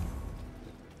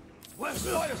 Well,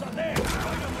 spiders are there.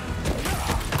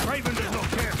 Craven does not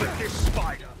care for this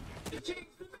spider.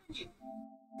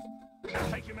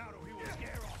 Take him out or he will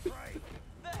scare our prey.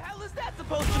 The hell is that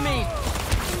supposed to mean?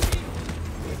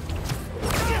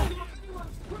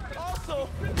 Also,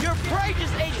 your prey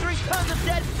just ate 3 tons of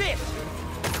dead fish.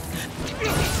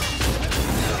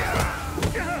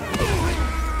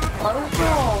 I don't feel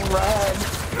all red.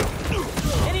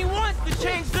 And he wants to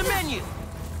change the menu.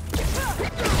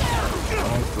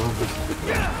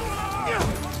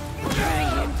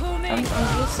 I'm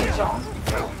just a zombie.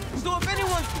 So if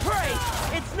anyone's prey,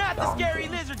 it's not the scary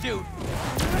lizard dude.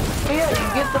 Oh yeah, you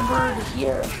get the bird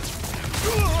here.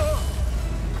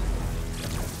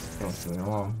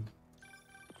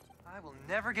 I will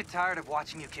never get tired of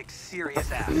watching you kick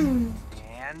serious ass.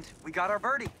 And we got our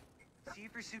birdie. See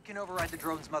if your suit can override the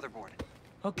drone's motherboard.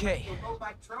 Okay.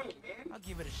 I'll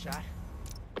give it a shot.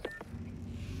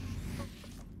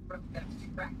 Okay.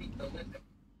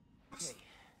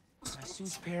 My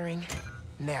suit's pairing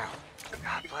now.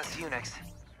 God bless Unix.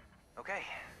 Okay.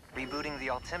 Rebooting the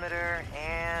altimeter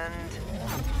and...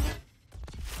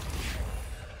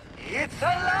 It's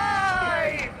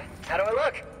alive! How do I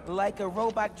look? Like a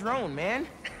robot drone, man.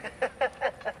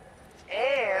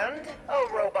 And a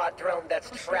robot drone that's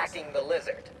tracking the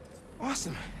lizard.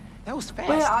 Awesome. That was fast.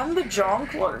 Wait, I'm the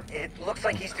jongleur. It looks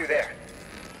like he's through there.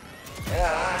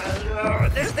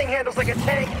 This thing handles like a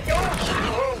tank.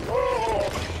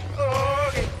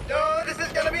 Okay. Oh, this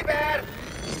is gonna be bad.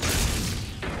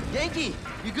 Yankee,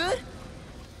 you good?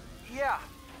 Yeah.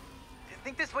 I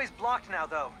think this way's blocked now,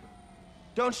 though.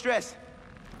 Don't stress.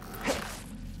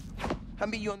 I'll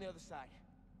meet you on the other side.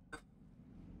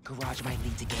 Garage might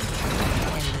lead to game.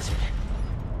 And lizard.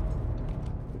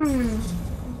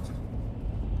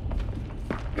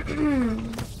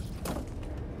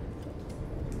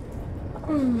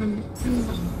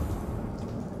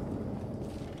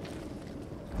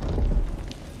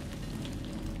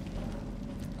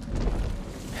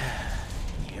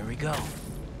 Here we go.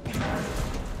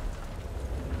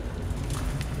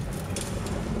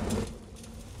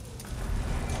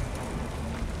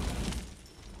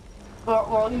 But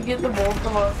while you get the both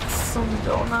of us some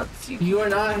donuts, You are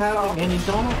not having any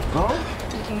donuts, bro.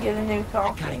 You can get a new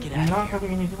coffee. You're not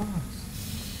having any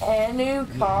donuts. A new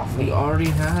coffee. We already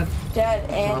had Dad,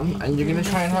 some, and you're gonna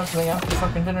try and have something after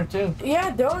fucking dinner too.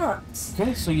 Yeah, donuts.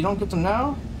 Okay, so you don't get them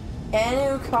now? A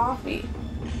new coffee.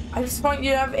 I just want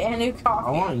you to have a new coffee.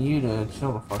 I want you to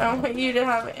chill the fuck I out. want you to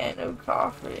have a new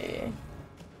coffee.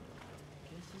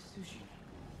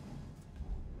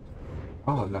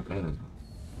 Oh, not bad.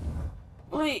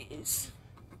 Please.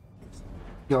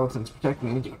 Skeletons, protect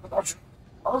me.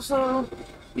 Also,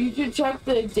 you should check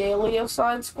the Daily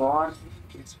Side Squad.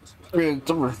 It's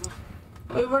over.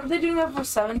 Wait, weren't they doing that for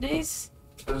 7 days?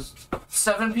 There's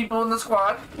 7 people in the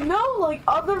squad. No, like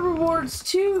other rewards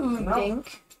too, No.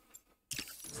 Dink.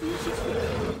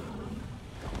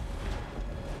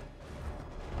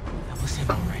 That was him,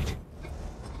 all right.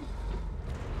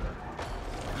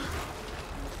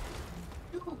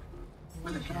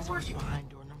 Where the hell were you? Behind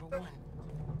door number 1.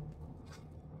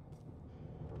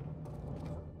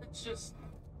 It's just...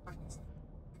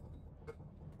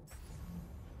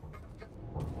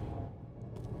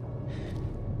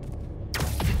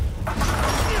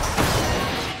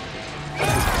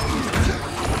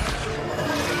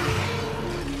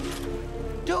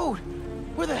 Dude,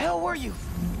 where the hell were you?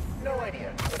 No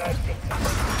idea, but I think so.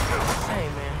 Hey,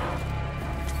 man.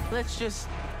 Let's just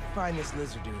find this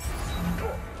lizard dude.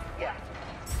 Cool. Yeah.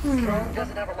 Drone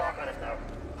doesn't have a lock on him, though.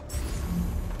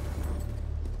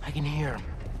 I can hear him.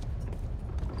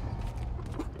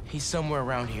 He's somewhere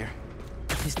around here.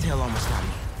 His tail almost got me.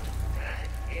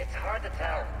 It's hard to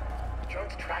tell.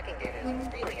 Drone's tracking data is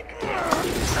really inconvenient.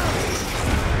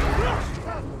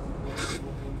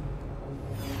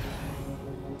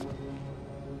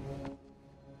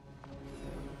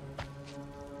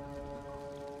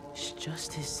 It's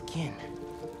just his skin.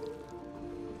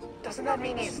 Doesn't that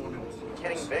mean he's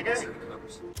getting bigger?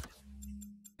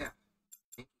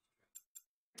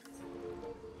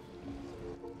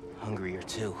 Hungrier,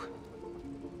 too.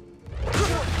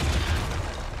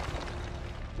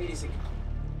 Easy.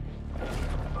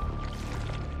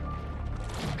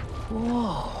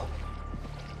 Whoa.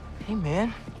 Hey,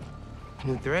 man.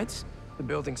 New threads? The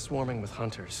building's swarming with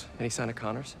hunters. Any sign of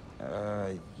Connors?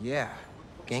 Yeah.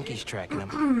 Genki's tracking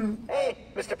him. Hey,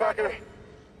 Mr. Parker.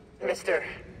 Mr.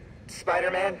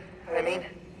 Spider-Man, I mean.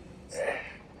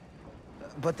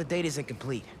 But the date isn't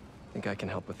complete. Think I can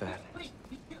help with that.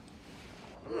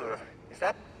 Ugh, is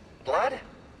that blood?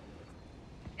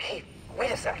 Hey,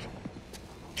 wait a sec.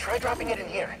 Try dropping it in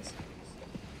here.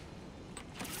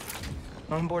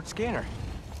 Onboard scanner.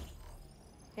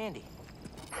 Handy.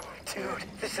 Dude,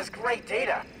 this is great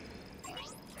data.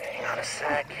 Hang on a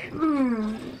sec.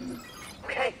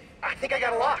 Okay, I think I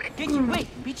got a lock. Genki, wait,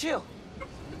 be chill.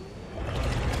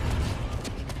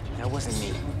 That wasn't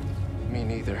me. Me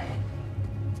neither.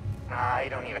 I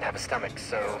don't even have a stomach,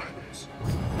 so...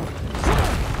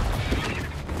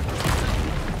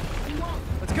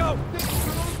 Let's go!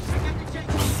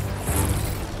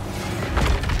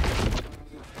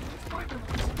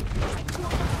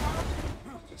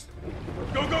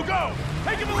 Go, go, go!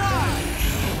 Take him alive!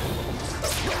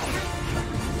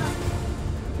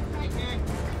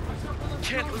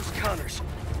 Can't lose Connors.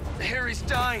 Harry's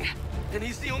dying, and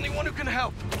he's the only one who can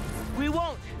help. We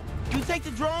won't. You take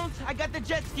the drones, I got the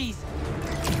jet skis.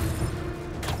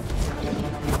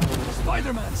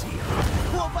 Spider-Man's here.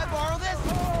 Cool if I borrow this?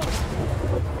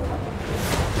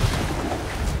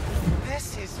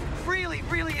 This is really,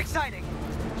 really exciting.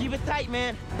 Keep it tight,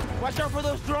 man. Watch out for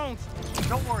those drones.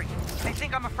 Don't worry. They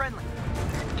think I'm a friendly.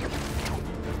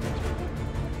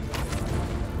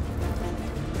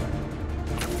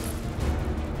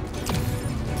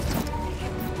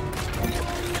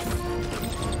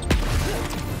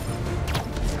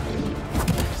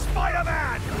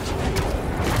 Spider-Man!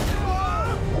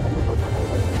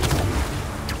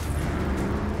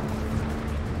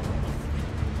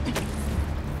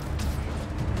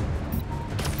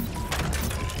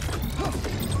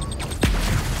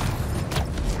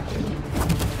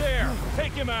 There,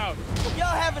 take him out. Y'all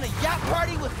having a yacht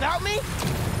party without me?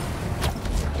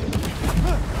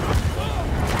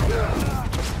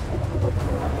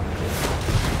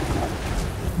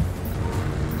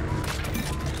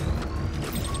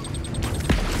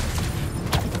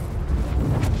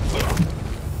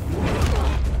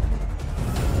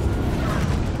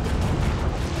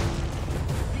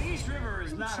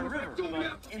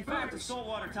 In fact, a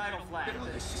saltwater tidal flat.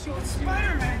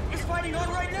 Spider-Man is fighting on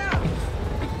right now!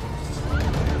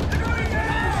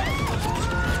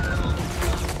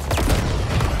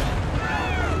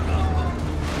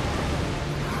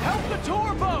 Help the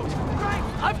tour boat! Right!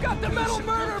 I've got the metal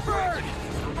murder bird!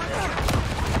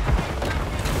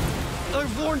 I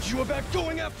warned you about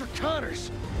going after Connors.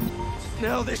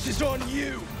 Now this is on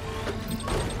you.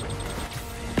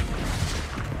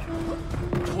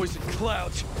 Poison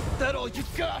clouds. That all you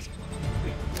got?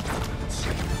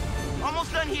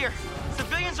 Almost done here.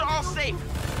 Civilians are all safe.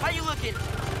 How you looking?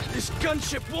 This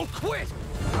gunship won't quit.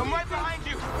 I'm right behind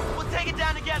you. We'll take it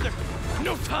down together.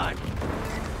 No time.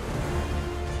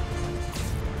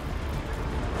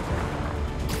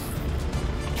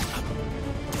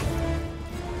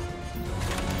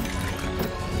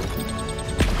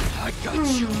 I got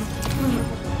you.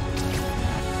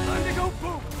 Time to go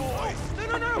boom, boys!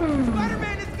 No!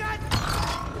 Spider-Man has got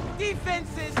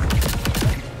defenses!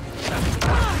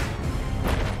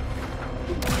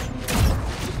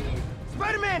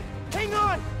 Spider-Man, hang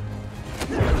on!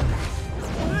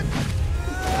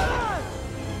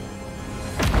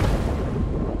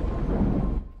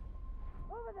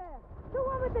 Over there! The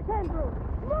one with the tendrils!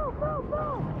 Move, move,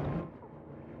 move!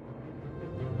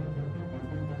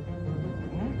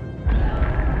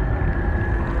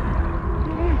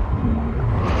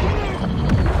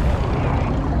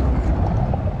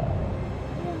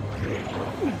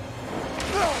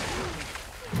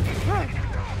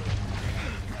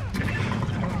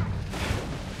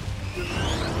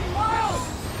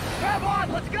 Come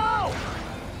on, let's go!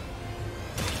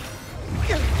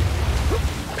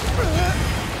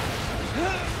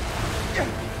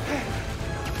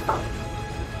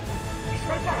 He's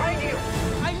right behind you!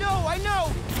 I know!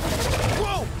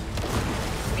 Whoa!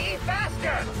 Be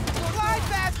faster! Fly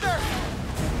faster!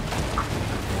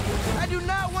 I do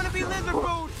not want to be lizard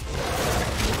food!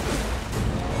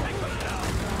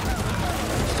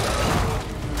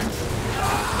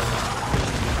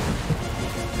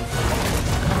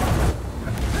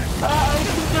 I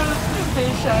think there was the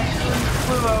fish actually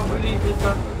flew out when he did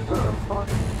that.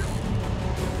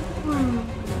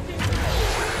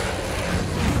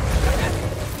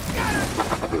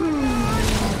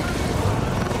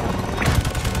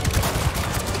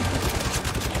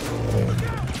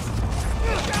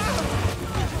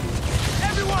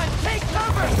 Everyone, take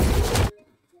cover!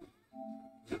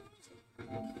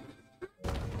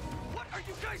 What are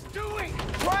you guys doing?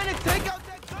 Trying to take out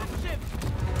that gunship!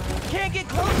 Can't get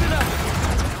close enough!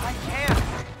 I can't.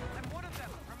 I'm one of them,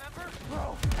 remember?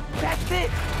 Bro, that's it!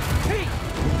 Pete!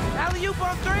 Alley-oop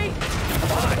on 3?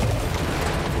 Fine.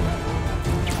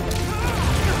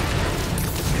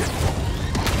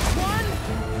 1,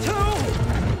 2,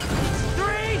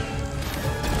 3,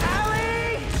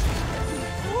 alley!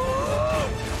 Woo!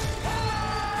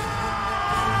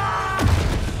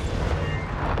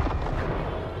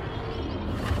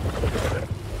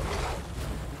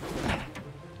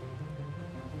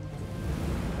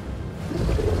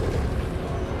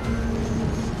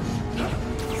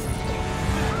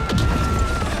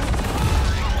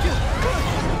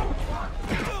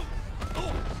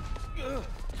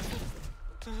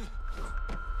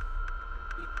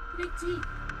 Big T.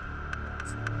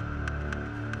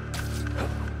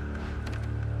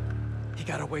 He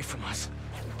got away from us.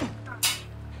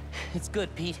 It's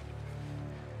good, Pete.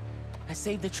 I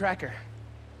saved the tracker.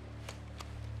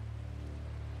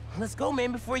 Let's go,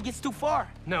 man, before he gets too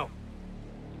far. No.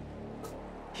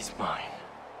 He's mine.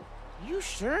 You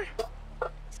sure?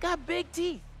 He's got big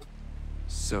teeth.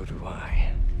 So do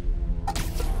I.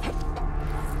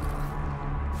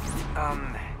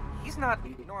 He's not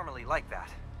normally like that,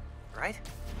 right?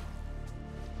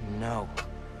 No.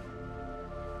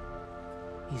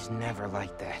 He's never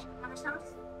like that.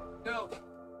 No.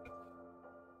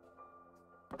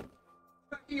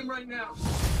 Tracking him right now.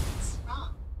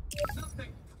 Stop.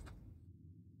 Nothing.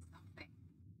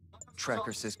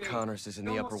 Tracker says Connors is in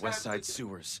the Upper West Side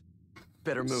sewers.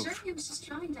 Better move. Sure, he was just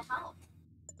trying to help.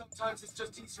 Sometimes it's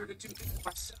just easier to do things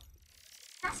myself.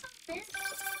 That's not fair.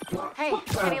 Hey,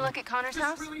 any look at Connor's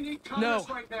house? Really need No. Connors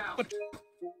right now. But...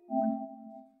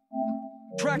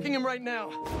 Tracking him right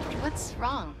now. What's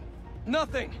wrong?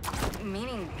 Nothing.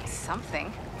 Meaning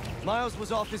something. Miles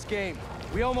was off his game.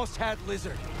 We almost had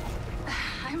Lizard.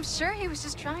 I'm sure he was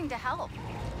just trying to help.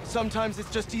 Sometimes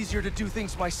it's just easier to do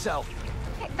things myself.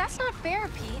 Hey, that's not fair,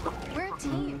 Pete. We're a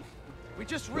team. We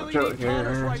just really need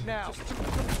Connors right now.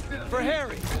 For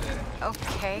Harry.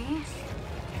 Okay.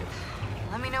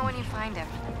 Let me know when you find him.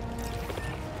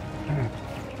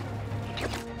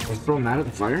 Let's throw him out of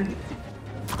the fire.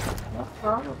 What's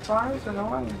wrong with fire's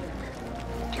annoying?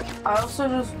 I also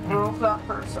just broke that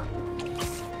person.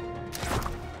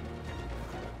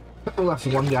 I left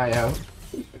one guy out.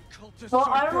 Well,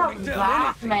 I don't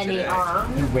have that many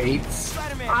arms. He waits.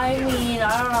 I mean,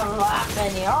 I don't have that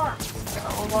many arms. So,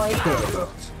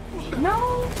 like,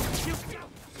 no.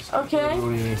 Okay,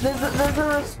 there's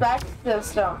a respect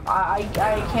system. I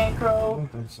can't grow.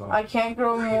 I can't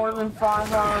grow more than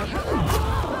 5 arms.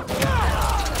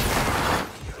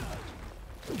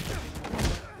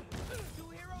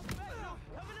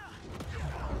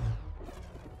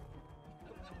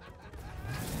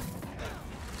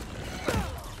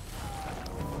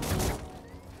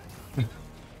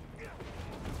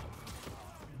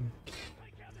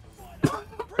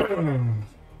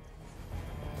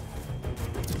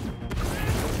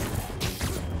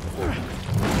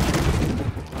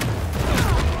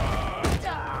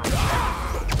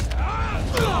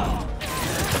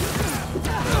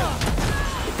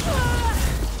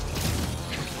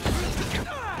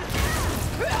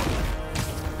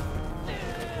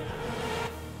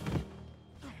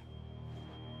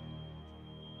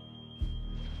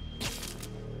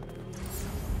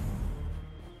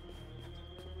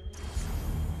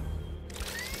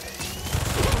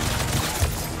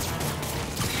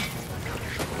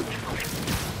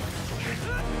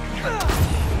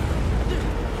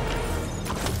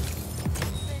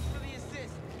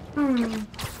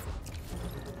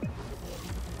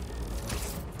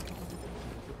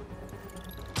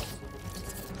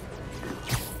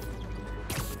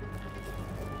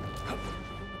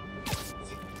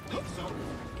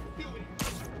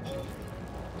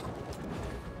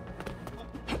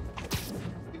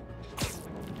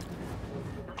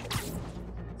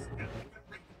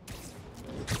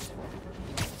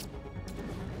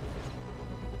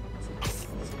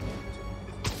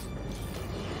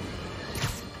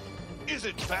 Is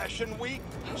it Fashion Week?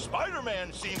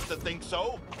 Spider-Man seems to think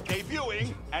so,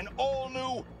 debuting an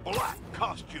all-new black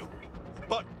costume.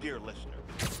 But, dear listener,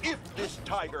 if this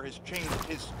tiger has changed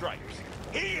his stripes,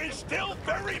 he is still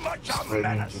very much a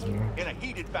menace. In a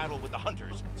heated battle with the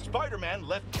Hunters, Spider-Man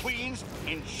left Queens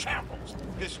in shambles,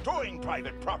 destroying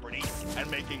private property and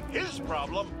making his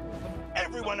problem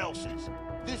everyone else's.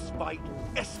 This fight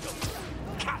escalated,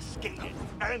 cascaded,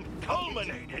 and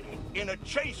culminated in a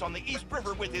chase on the East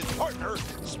River with his partner,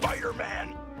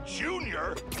 Spider-Man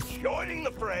Jr., joining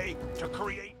the fray to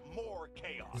create more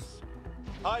chaos.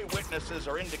 Eyewitnesses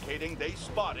are indicating they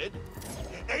spotted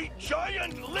a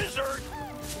giant lizard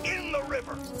in the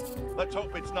river. Let's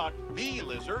hope it's not the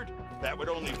lizard. That would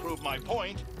only prove my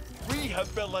point.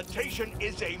 Rehabilitation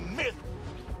is a myth,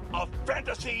 a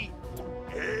fantasy,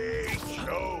 a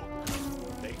joke.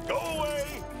 They go away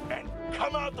and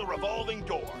come out the revolving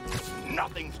door.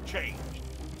 Nothing's changed,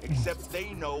 except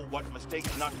they know what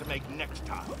mistakes not to make next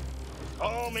time.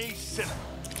 Call me cynical,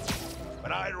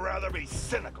 but I'd rather be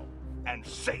cynical and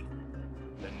safe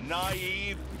than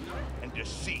naive and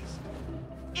deceased.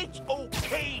 It's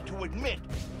okay to admit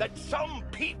that some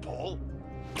people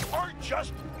are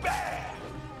just bad.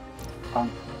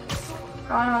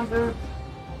 Dude.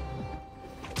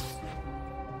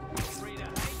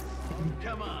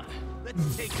 Come on,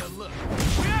 let's take a look.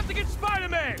 We have to get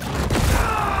Spider-Man!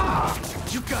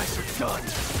 You guys are done.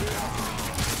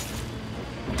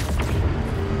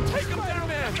 Take him down,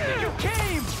 man! You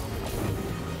came!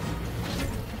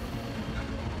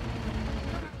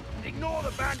 Ignore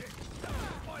the bandit.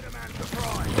 Spider-Man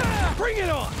surprise. Bring it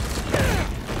on!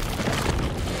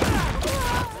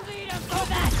 Lead him for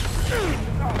that!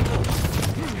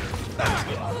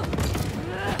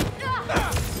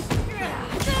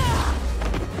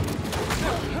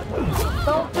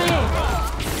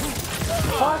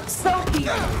 Fuck selfie!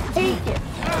 Take it!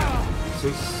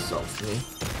 Say selfie.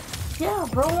 Yeah,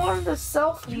 bro wanted a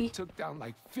selfie. You took down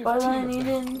like 15 but then of he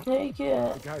them. didn't take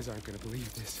it. The guys aren't gonna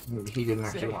believe this. He didn't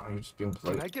actually want him to be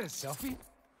Can I get a selfie?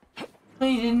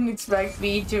 He didn't expect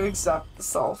me to accept the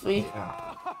selfie. Yeah.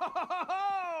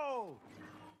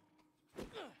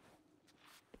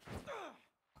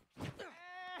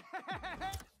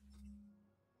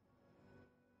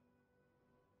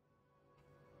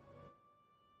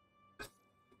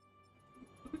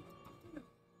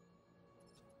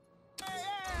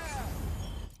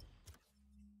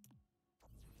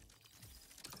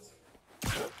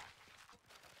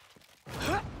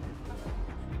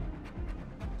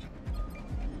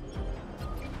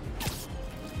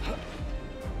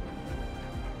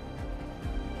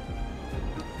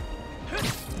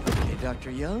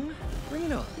 Dr. Young, bring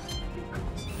it on.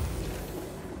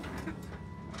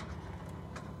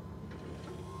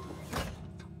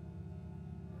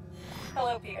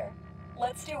 Hello, Peter.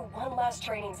 Let's do one last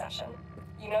training session.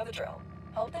 You know the drill.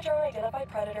 Help the drone identify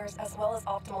predators as well as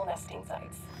optimal nesting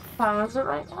sites. Time is it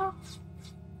right now?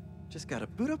 Just gotta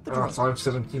boot up the drone.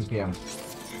 5:17 p.m.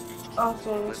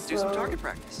 Okay, Let's do some target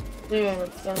practice. Dude,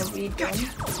 it's gonna be done.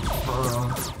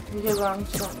 Because I'm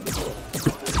starting to do it.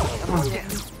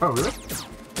 Oh, really?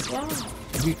 Yeah.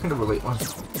 You kind of relate one.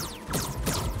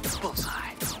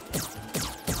 Bullseye.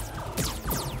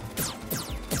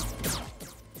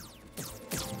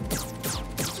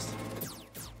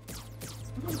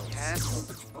 Yes.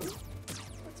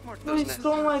 Let's mark Oh, those he nests.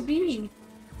 stole my bee.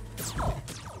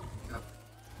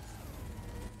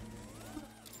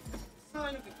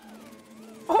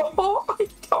 Oh, I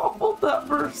told that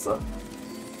person.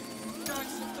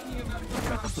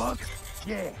 Got the bug?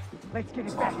 Yeah. Let's get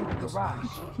it back in the garage.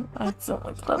 That's so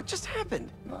much What just happened?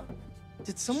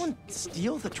 Did someone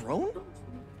steal the drone?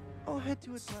 I'll head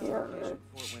to its last location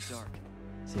before it went dark.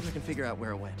 See if I can figure out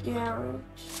where it went. Yeah.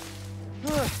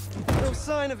 No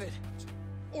sign of it.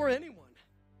 Or anyone.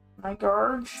 My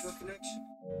garage.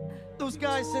 Those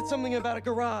guys said something about a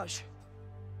garage.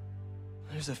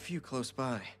 There's a few close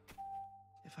by.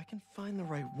 If I can find the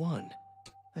right one,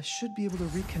 I should be able to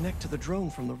reconnect to the drone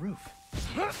from the roof.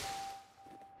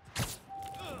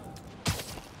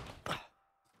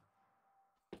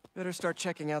 Better start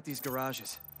checking out these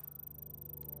garages.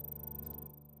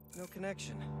 No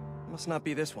connection. Must not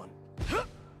be this one.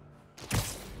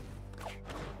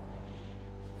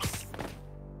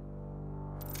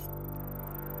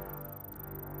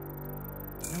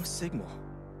 No signal.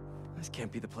 This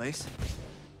can't be the place.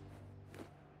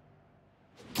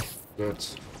 Good.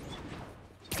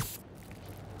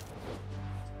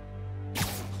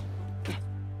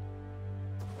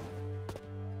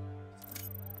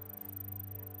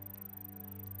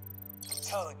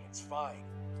 Telling you it's fine.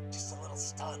 Just a little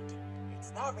stunned.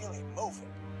 It's not really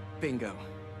moving. Bingo.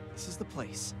 This is the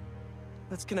place.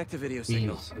 Let's connect the video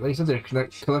signal. They said they're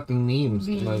collecting memes.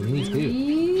 Like me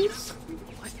too.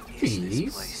 What is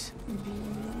this place?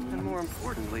 And more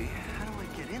importantly, how do I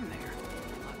get in there?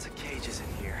 Lots of cages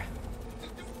in here.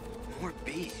 More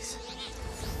bees.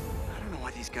 I don't know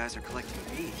why these guys are collecting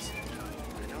bees.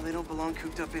 I know they don't belong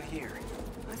cooped up in here.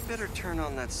 I'd better turn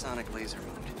on that sonic laser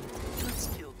mode. Let's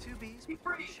kill 2 bees with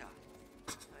 1 shot.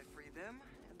 I free them,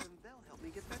 and then they'll help me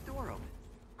get that door open.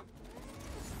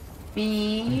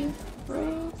 Bee.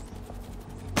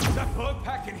 Is that bug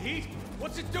packing heat?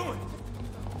 What's it doing?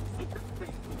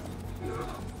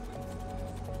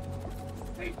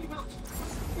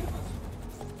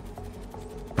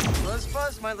 Buzz,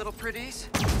 buzz, my little pretties.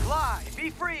 Fly, be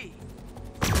free.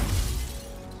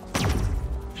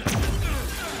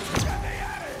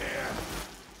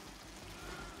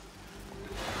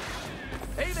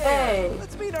 Hey there! Hey.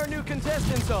 Let's meet our new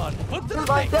contestants on. What the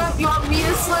Like that? You want me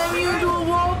to slam you into a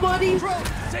wall, buddy?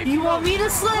 You want me to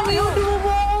slam you into a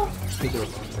wall?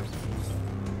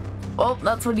 Well,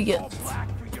 that's what he gets.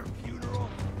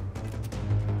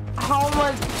 How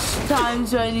much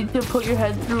times do I need to put your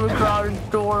head through a garage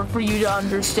door for you to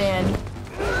understand?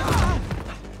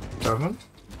 7?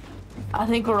 I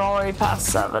think we're already past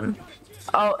 7.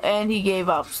 Oh, and he gave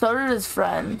up. So did his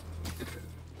friend.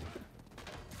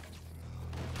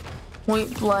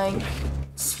 Point blank,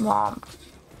 swamped.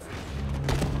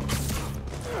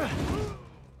 There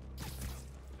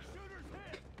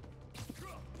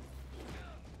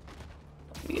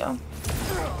we go.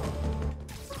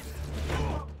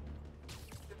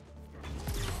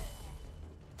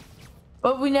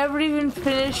 But we never even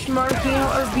finished marking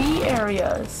out our B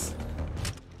areas.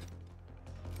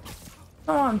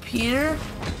 Come on, Peter.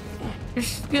 You're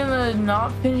just gonna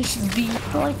not finish B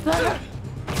like that?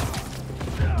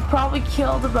 Probably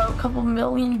killed about a couple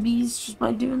million bees just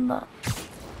by doing that.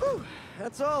 Whew,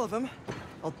 that's all of them.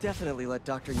 I'll definitely let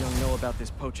Dr. Young know about this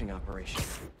poaching operation.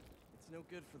 It's no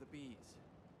good for the bees,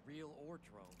 real or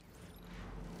drone.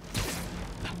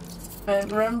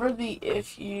 And remember the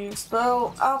if you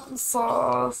spell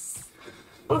applesauce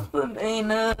with an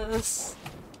anus.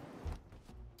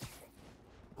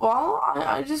 Well,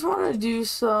 I just want to do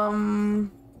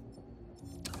some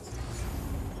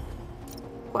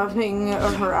webbing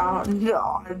around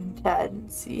on Ted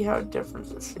and see how different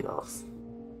this feels.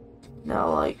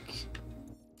 No, like...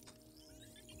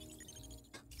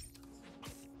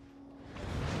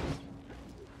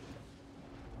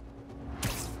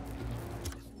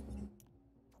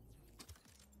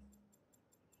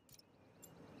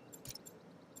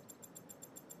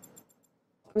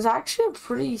 It was actually a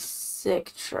pretty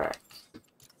sick trick.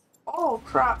 Oh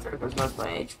crap, there goes most of my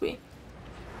HP.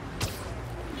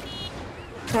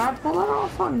 Can I pull that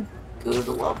off on good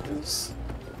levels?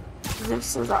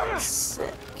 This is that was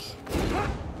sick.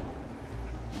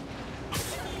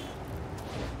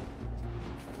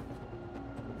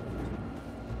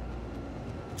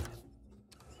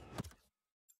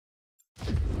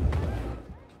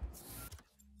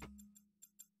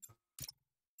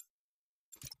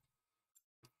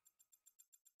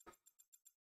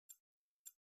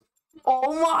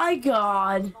 Oh my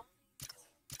god.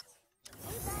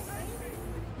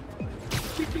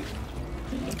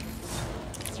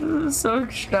 This is so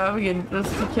extravagant just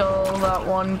to kill that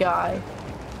one guy.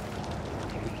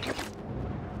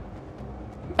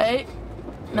 Hey,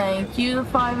 thank you, the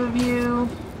 5 of you.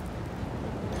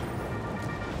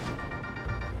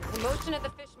 Promotion at the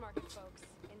fish market, folks.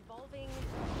 Involving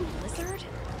lizard?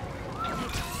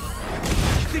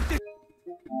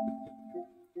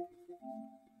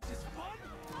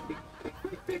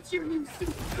 It's your new suit.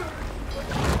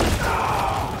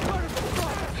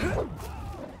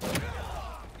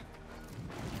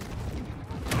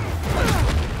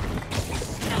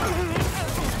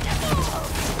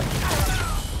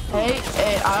 Hey,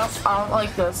 I don't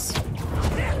like this.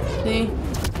 See?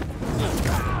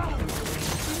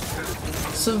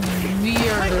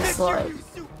 Severe dislike.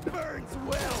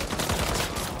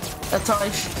 That's how I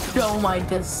show my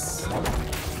this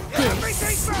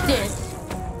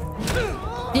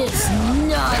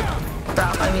nut.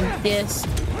 Crap, I mean this.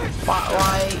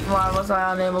 Why was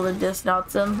I unable to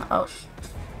disnuts him? Oh. Is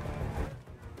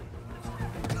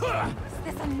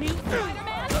this a new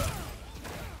Spider-Man?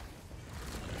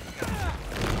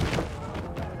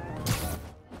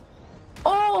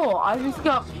 Oh, I just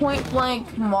got point blank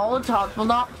Molotov. Well,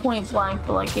 not point blank,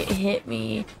 but like it hit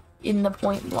me in the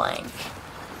point blank.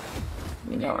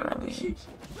 You know what I mean?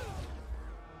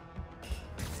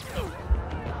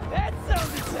 That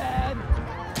sounded bad.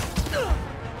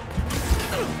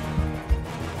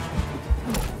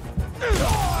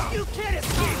 You can't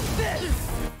escape this.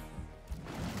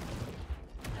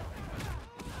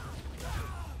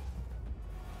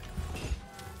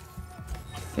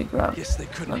 Figure out. Guess they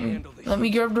couldn't handle the Let me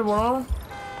grab the wall.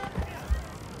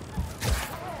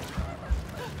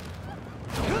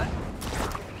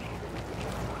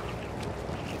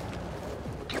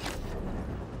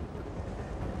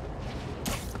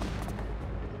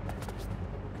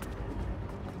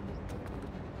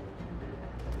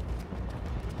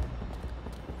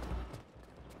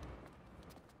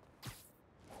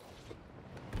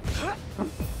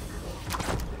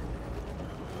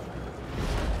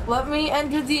 Let me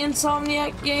enter the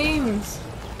Insomniac Games.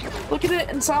 Look at it,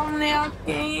 Insomniac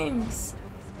Games.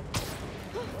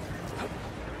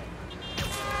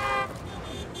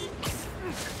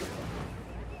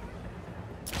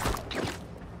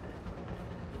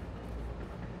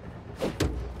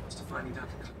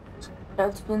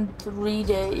 It's been 3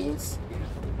 days.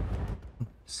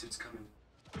 Suit's coming.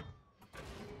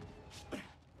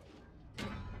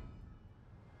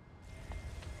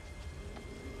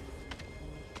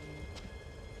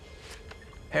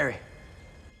 Harry,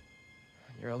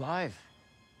 you're alive.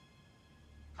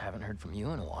 I haven't heard from you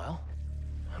in a while.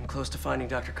 I'm close to finding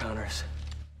Dr. Connors.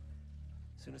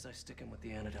 As soon as I stick him with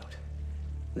the antidote,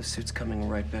 this suit's coming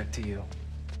right back to you.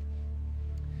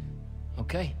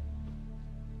 Okay.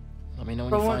 Let me know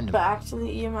when But you went find him. back to the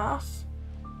EMF.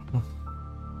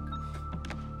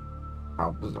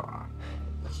 How bizarre.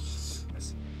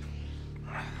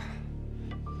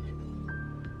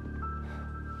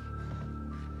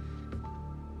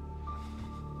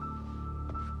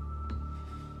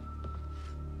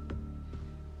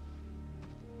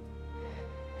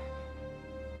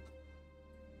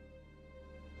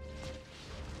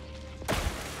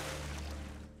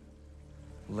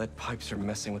 Lead pipes are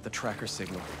messing with the tracker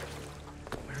signal.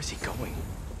 Where is he going?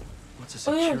 What's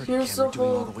a Oh yeah, security here's the camera doing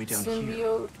all whole the way down here?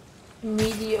 symbiote,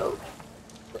 mediate.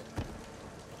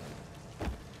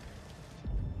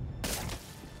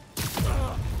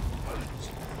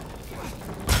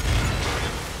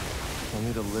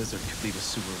 Only the lizard could leave a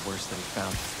sewer worse than he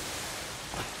found it.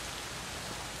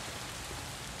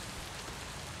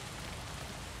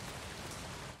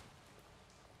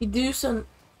 You do some.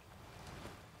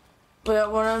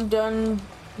 But when I'm done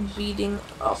beating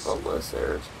up a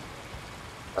lizard,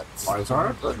 let's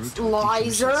Lizer?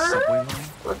 Lizer.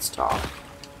 Let's talk.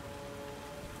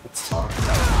 Let's talk. I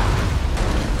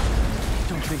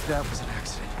don't think that was an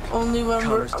accident. Only when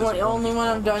Connors doesn't want only to when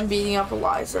be I'm done beating up a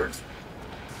lizard.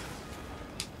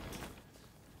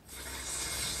 He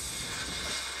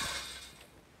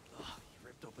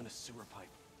ripped open a sewer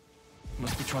pipe.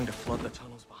 Must be trying to flood the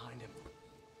tunnels behind him.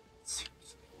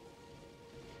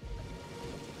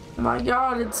 My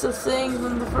god, it's the thing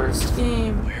from the first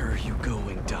game. Where are you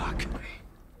going, Doc?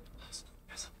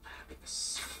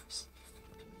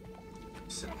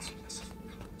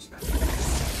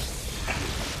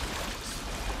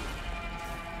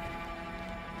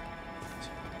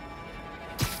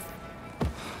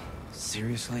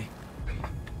 Seriously?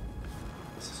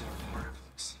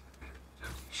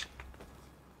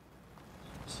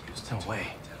 No way.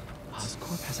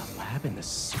 Oscorp has a lab in the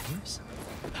sewers?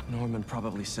 Norman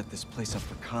probably set this place up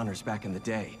for Connors back in the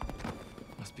day.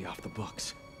 Must be off the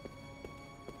books.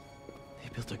 They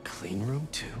built a clean room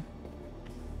too?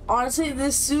 Honestly,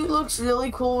 this suit looks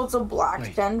really cool with the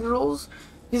black tendrils.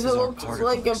 Because it looks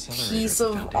like a piece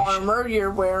of armor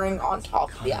you're wearing on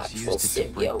top of the actual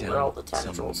studio where all the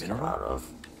tendrils come out of.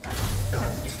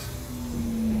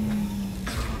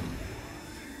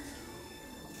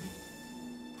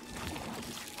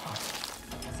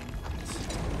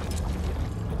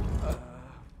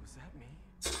 Was that me?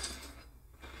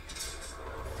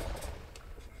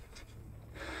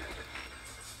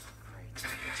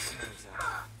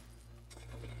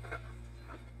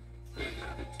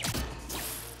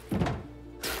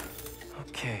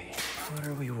 Okay, what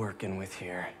are we working with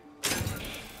here?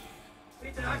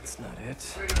 That's not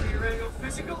it. Ready for your annual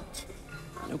physical?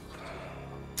 Nope.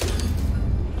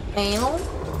 Anal?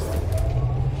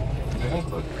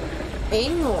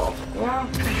 Anal, yeah.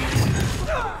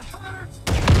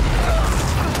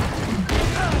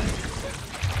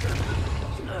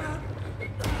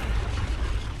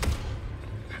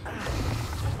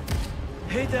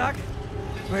 Hey, Doc.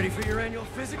 Ready for your annual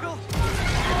physical?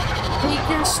 Take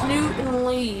your snoot and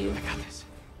leave. I got this.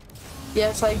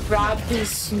 Yes, I grabbed his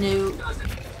snoot.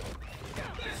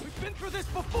 We've been through this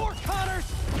before, Connors!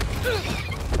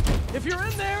 If you're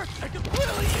in there, I could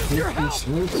really use your help!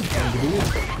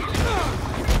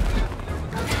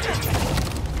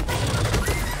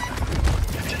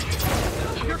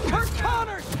 You're Kurt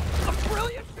Connors! A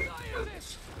brilliant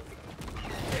scientist!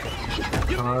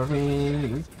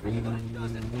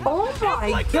 Oh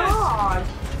my god!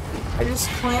 I just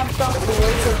clamped up the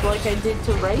lizard like I did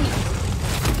to Wraith.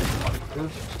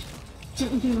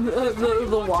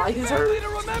 the wiser.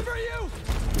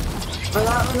 But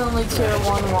that was only tier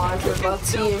 1 wiser. Let's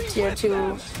see if tier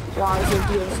 2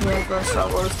 wiser gives me as much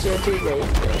trouble as tier 2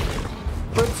 Wraith did.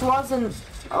 Which wasn't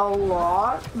a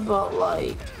lot, but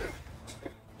like...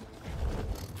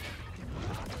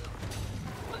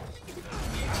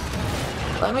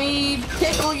 Let me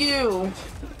tickle you!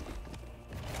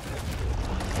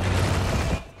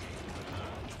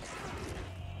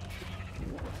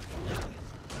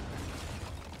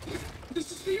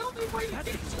 This is the only way to get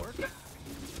it work.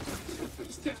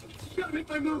 Step, you gotta make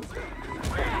my move.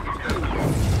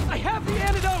 I have the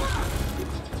antidote!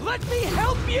 Let me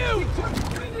help you!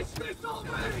 Finish this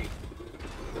already!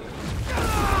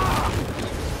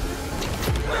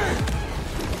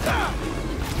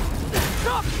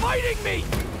 Stop fighting me!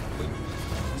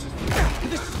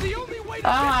 This is the only way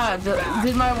to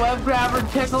did my web grabber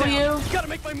tickle you? Gotta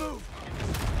make my move!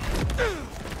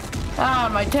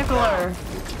 My tickler.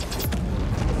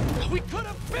 We could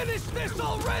have finished this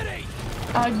already!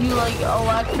 How'd you like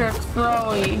electric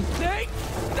throwy? Stay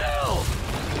still!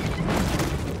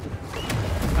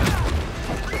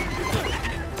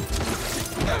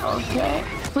 Okay.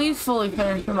 Please fully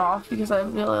finish him off because I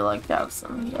really like to have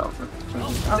some heals.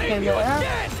 Okay,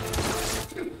 there.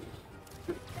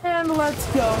 And let's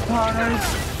go, Connors.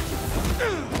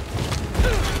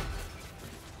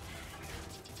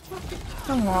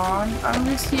 Come on, I'm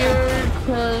just here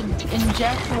to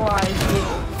injectilize you.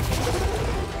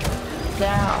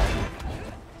 Down.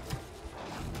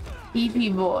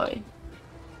 EP boy.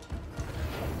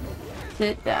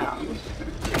 Sit down.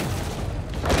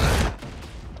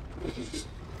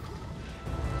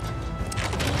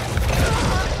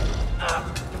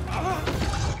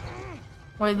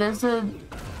 Wait, there's a...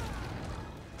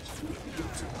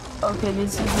 Okay,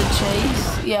 this is the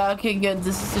chase. Yeah, okay, good.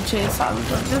 This is the chase.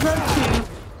 There's not 2.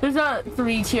 There's not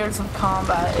 3 tiers of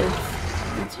combat.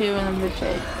 It's the 2 and then the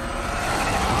chase.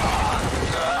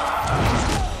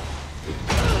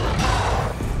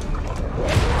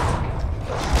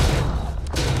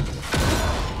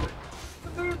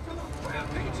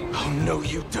 Oh, no,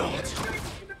 you don't.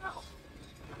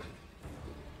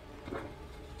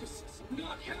 This is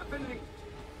not happening.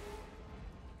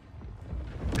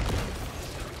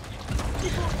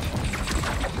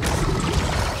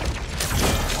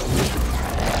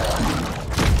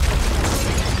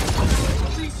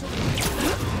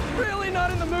 Really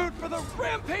not in the mood for the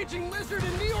rampaging lizard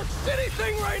in New York City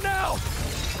thing right now!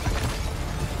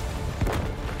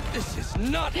 This is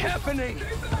not happening!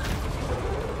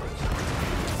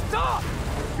 Stop!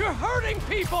 You're hurting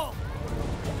people!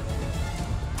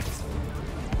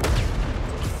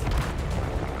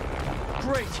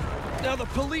 Great. Now the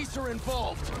police are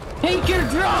involved. Take your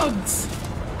drugs!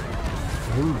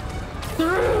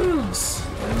 Drugs!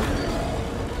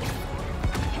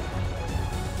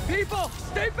 People,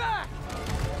 stay back!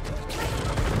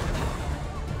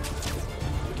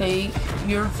 Take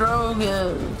your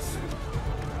drugs.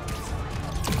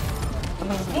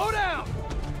 Slow down!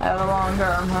 I have a long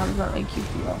arm. How does that make you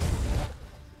feel?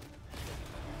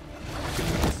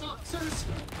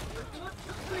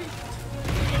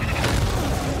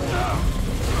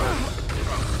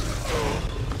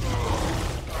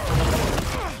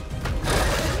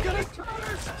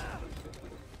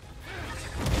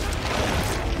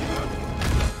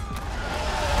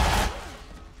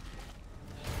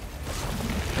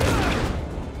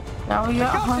 Now we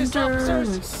got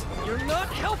hunters. You're not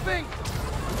helping!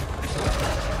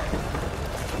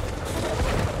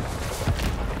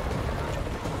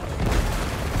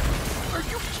 Are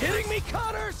you kidding me,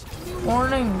 Connors?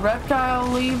 Warning, reptile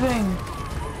leaving.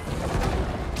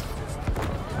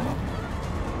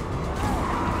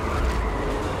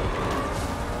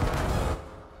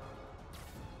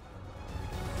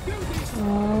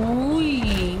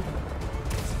 Wee.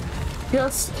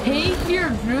 Just take your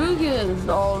drugas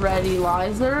already,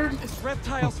 Lizard. This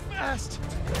reptile's fast.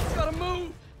 It's gotta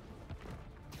move.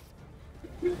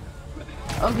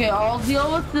 Okay, I'll deal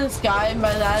with this guy, and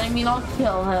by that I mean I'll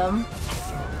kill him.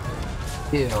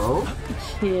 Kill.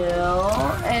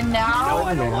 And now, You know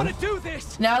I don't want to do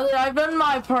this. Now that I've done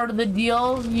my part of the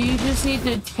deal, you just need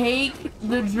to take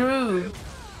the Druid.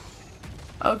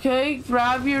 Okay,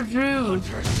 grab your Druid.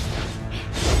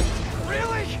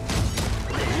 Really?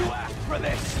 You asked for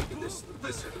this.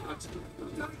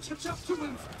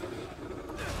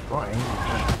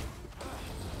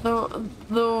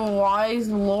 The wise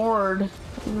lord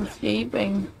is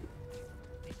escaping.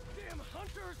 Damn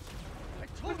hunters! I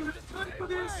told you to stay for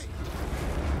this.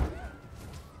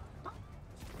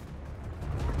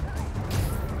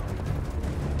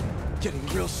 Getting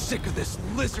real sick of this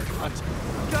lizard hunt.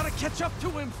 Gotta catch up to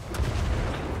him.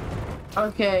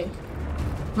 Okay,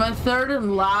 my third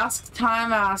and last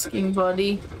time asking,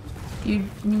 buddy. You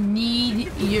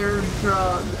need your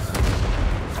drugs.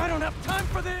 I don't have time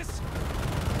for this.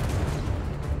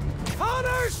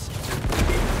 Hunters!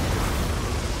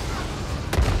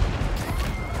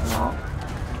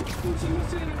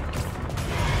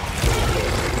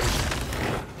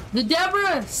 The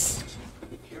Debris!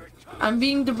 I'm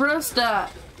being depressed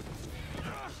at.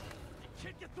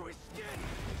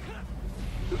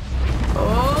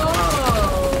 Oh!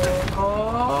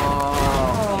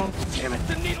 Damn it,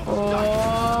 the needle's Oh!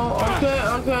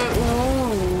 Okay. Oh!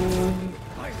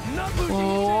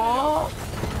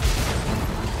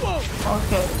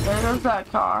 Okay, there goes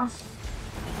that car.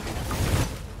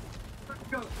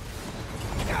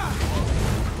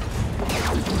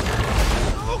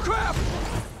 Oh crap!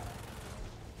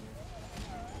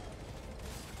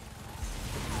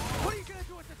 What are you gonna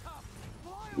do at the top?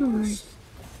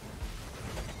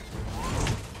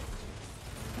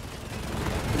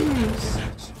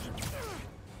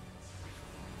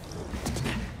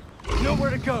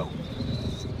 Nowhere to go.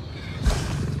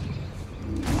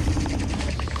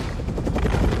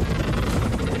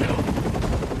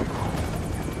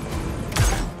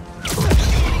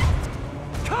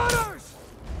 Cutters!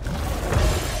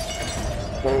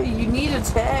 Hey, you need a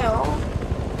tail.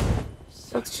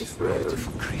 That's just rude.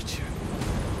 Creature.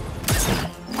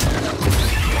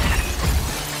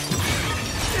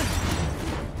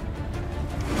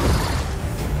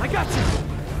 I got you.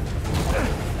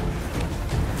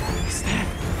 Stand.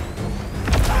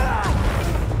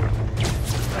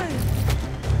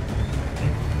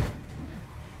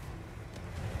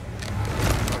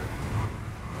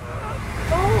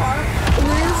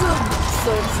 There's a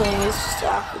third thing. It's just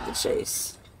after the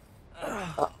chase.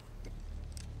 Oh.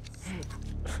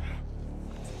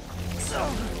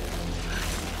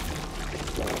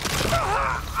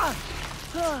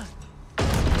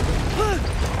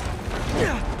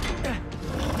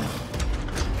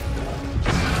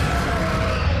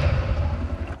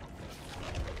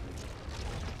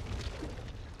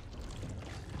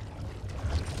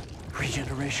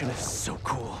 Regeneration is so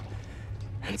cool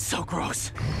and so gross.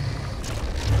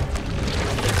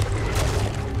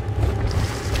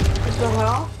 What the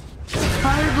hell?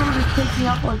 How did you just pick me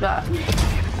up like that?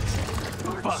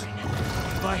 Fine.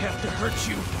 If I have to hurt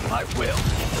you, I will.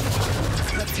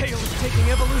 That tail is taking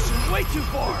evolution way too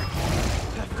far.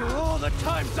 After all the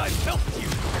times I've helped you, I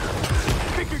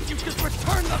figured you could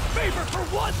return the favor for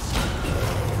once.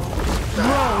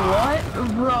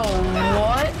 Bro,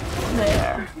 what?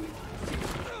 There.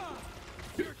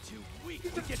 You're too weak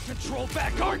to get control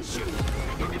back, aren't you?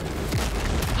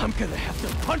 I'm gonna have to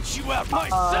punch you out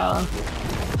myself.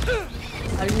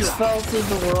 I just fell through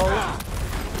the world.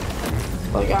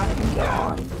 Like I can go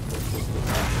on.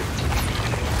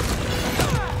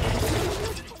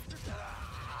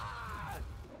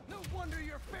 No wonder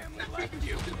your family left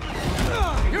you.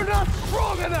 You're not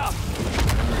strong enough.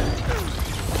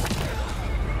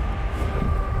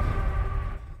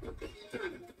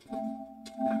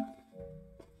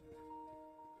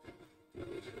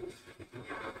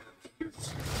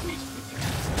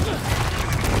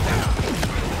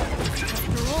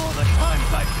 After all the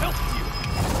times I've helped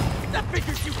you, that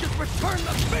figures you could return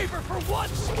the favor for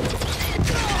once!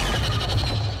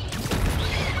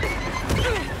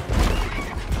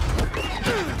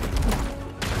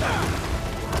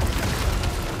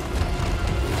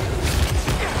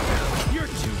 You're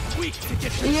too weak to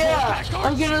get control back,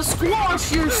 I'm gonna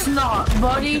squash your snot,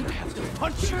 buddy.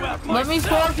 punch you out Let me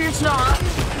myself. squash your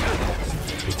snot.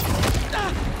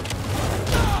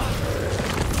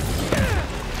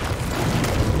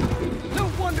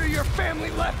 No wonder your family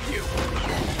left you!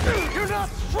 You're not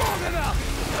strong enough!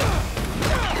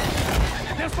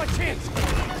 There's my chance!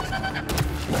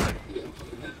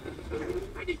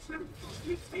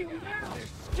 They're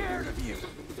scared of you!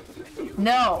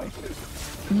 No.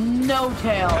 No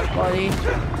tail, buddy.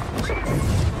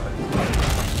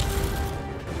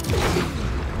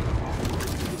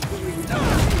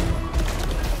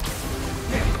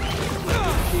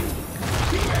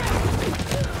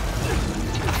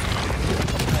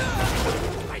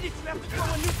 I just have to throw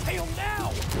a new tail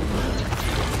now!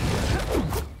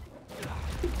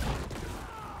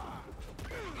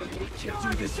 I can't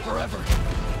do this forever.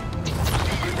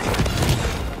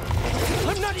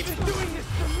 I'm not even doing this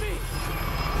for me!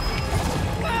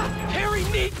 Harry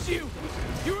needs you!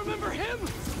 You remember him?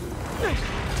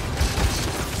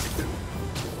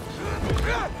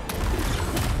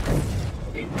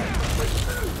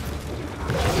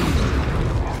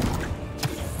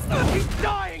 He's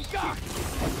dying, Doc!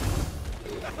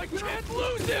 I can't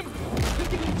lose him!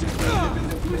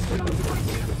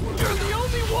 You're the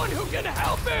only one who can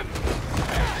help him!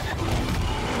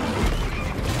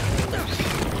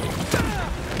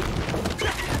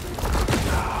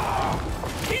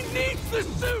 He needs the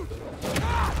suit!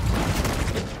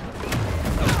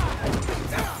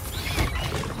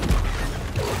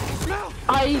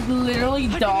 I literally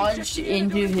dodged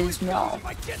into his mouth. If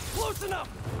I get close enough!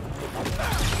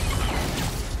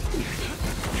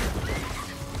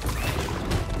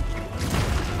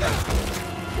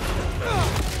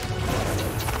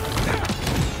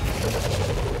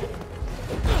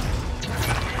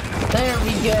 There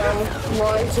we go.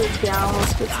 Lights are down.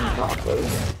 Let's get some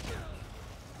tacos.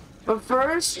 But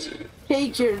first,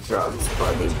 take your drugs,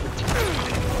 buddy.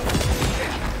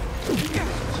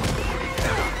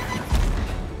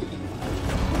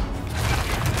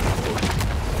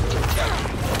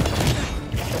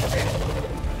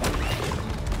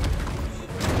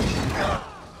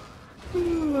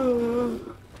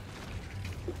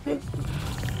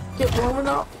 Get warming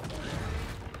up.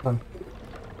 Time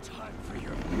for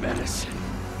your medicine.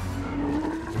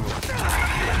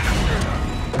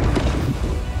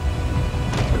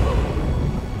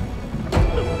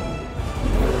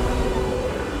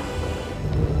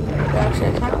 Actually,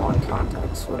 I kind of want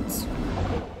contact swords.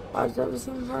 Why is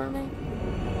everything burning?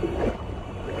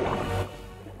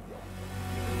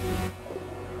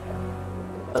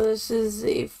 Oh, this is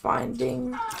a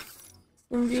finding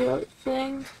symbiote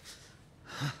thing.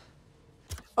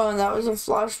 Oh, and that was a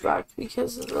flashback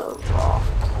because of the rock.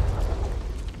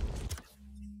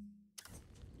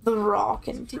 The rock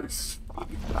and these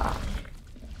flashback.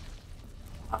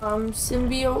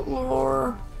 Symbiote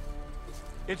lore.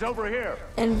 It's over here.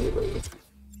 And believe.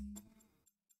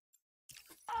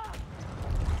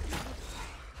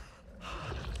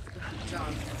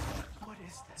 John, What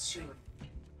is that? sure.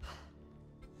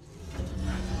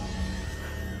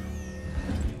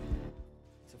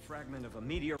 It's a fragment of a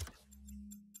meteor.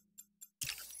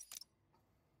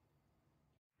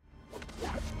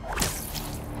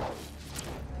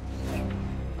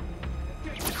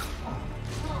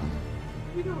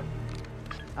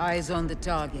 Eyes on the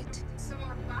target.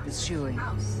 Pursuing.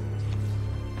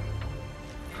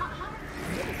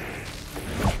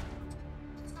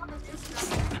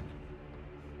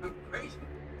 Oh, great.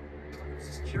 This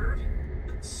is cured.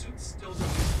 The suit's still going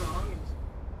strong.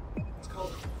 And it's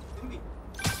called Indy.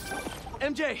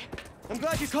 MJ, I'm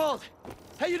glad you called.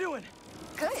 How you doing?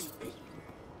 Good.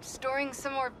 Storing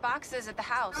some more boxes at the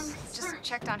house. Just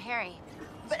checked on Harry.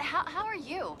 But how are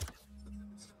you?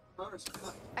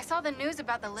 I saw the news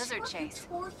about the lizard chase.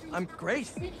 I'm great.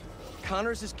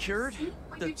 Connors is cured,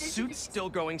 the suit's still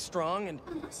going strong, and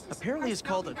apparently is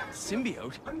called a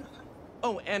symbiote.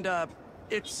 Oh, and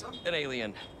it's an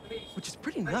alien, which is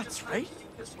pretty nuts, right?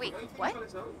 Wait, what?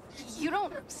 You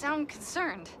don't sound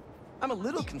concerned. I'm a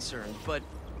little concerned, but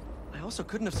I also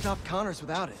couldn't have stopped Connors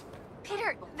without it.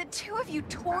 Peter, the two of you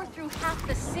tore through half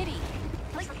the city.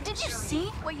 Like, did you see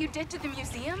what you did to the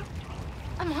museum?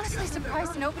 I'm honestly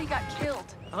surprised nobody got killed.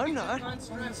 I'm not.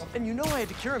 And you know I had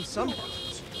to cure him somehow.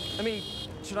 I mean,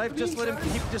 should I have just let him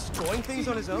keep destroying things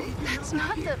on his own? That's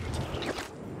not the...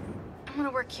 I'm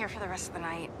gonna work here for the rest of the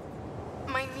night.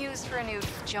 My muse for a new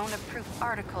Jonah-proof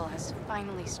article has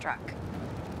finally struck.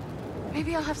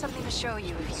 Maybe I'll have something to show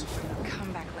you if you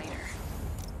come back later.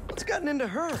 What's gotten into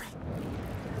her?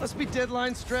 Must be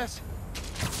deadline stress.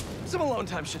 Some alone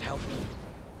time should help.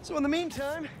 So in the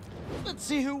meantime, let's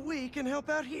see who we can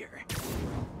help out here.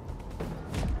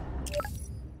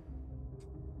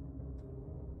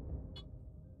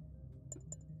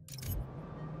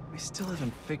 We still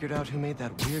haven't figured out who made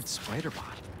that weird spider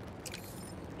bot.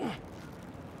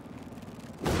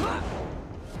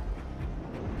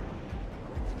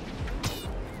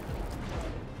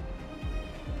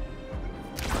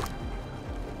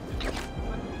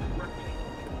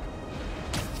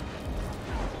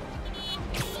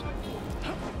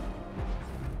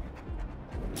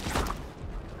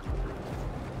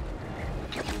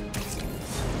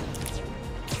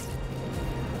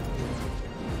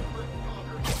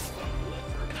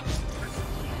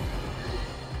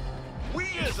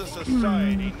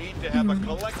 Society need to have a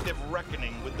collective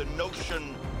reckoning with the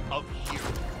notion of hero.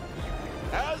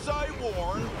 As I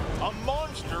warned, a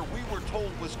monster we were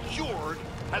told was cured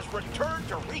has returned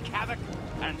to wreak havoc,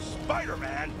 and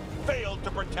Spider-Man failed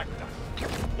to protect us.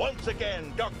 Once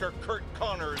again, Dr. Kurt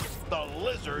Connors, the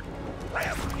lizard,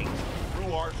 rampaged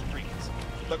through our streets.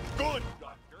 The good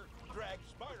doctor dragged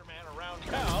Spider-Man around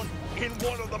town in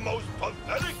one of the most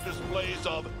pathetic displays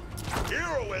of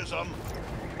heroism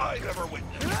I've ever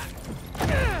witnessed.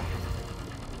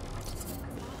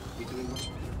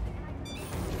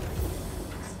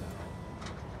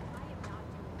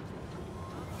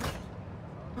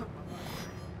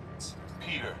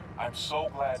 Peter, I'm so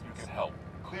glad you can help.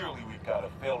 Clearly we've got a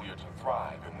failure to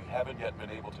thrive, and we haven't yet been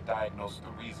able to diagnose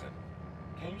the reason.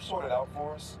 Can you sort it out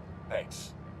for us?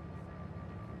 Thanks.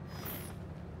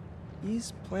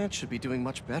 These plants should be doing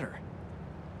much better.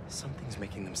 Something's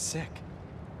making them sick.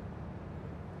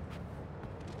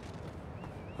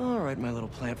 All right, my little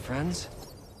plant friends.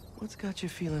 What's got you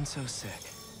feeling so sick?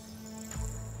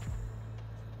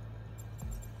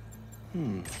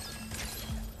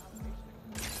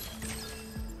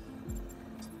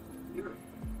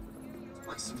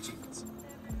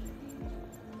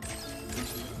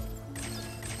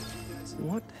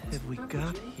 What have we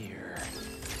got here?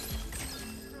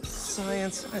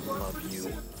 Science, I love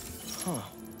you. Huh.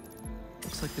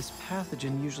 Looks like this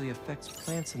pathogen usually affects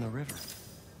plants in the river.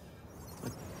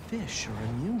 But fish are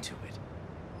immune to it.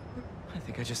 I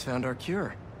think I just found our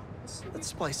cure. Let's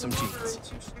splice some genes.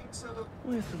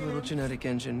 With a little genetic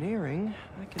engineering,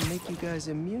 I can make you guys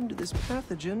immune to this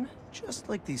pathogen, just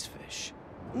like these fish.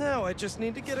 Now I just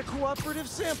need to get a cooperative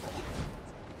sample.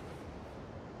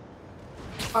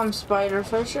 I'm spider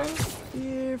fishing?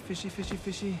 Here, fishy, fishy,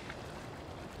 fishy.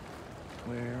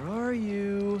 Where are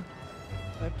you?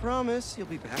 I promise you'll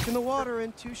be back in the water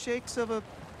in 2 shakes of a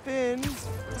fin.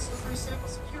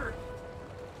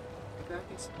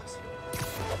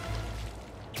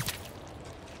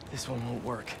 This one won't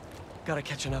work. Gotta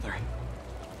catch another.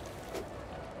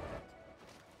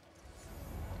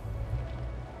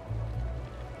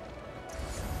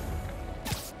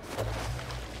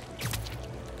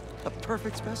 A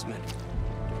perfect specimen.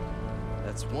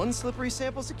 That's 1 slippery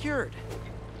sample secured.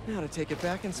 Now to take it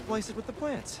back and splice it with the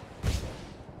plants.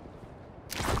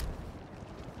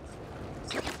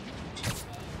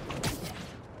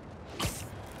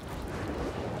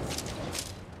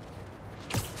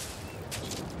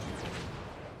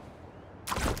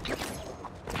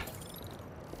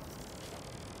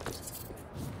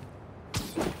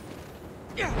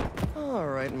 All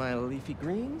right, my leafy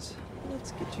greens.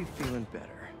 Let's get you feeling better.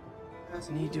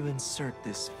 Need to insert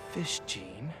this fish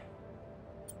gene.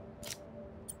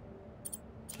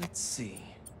 Let's see.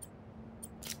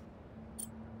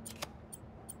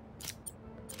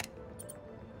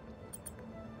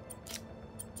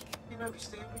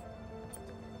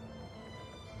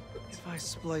 If I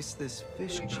splice this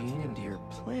fish gene into your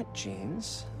plant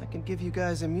genes, I can give you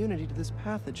guys immunity to this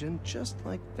pathogen just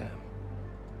like them.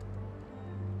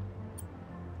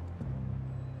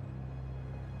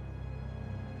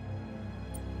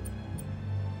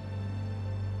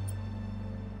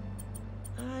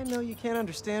 though you can't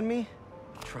understand me?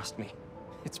 Trust me,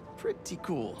 it's pretty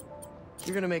cool.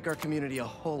 You're gonna make our community a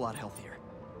whole lot healthier.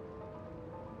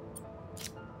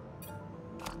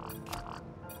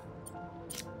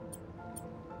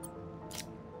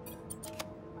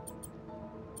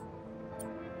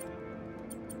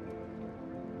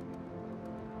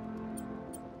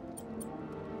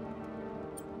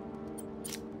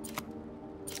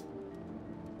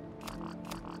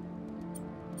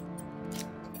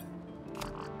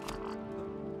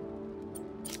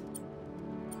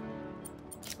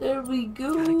 There we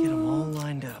go. Gotta get them all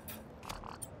lined up.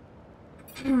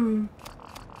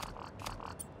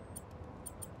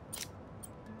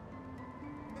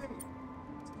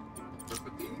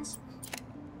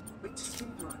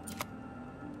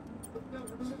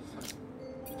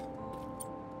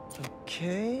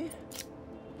 Okay.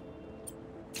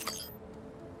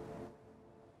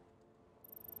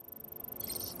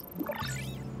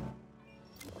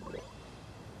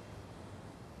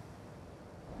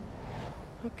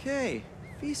 Okay,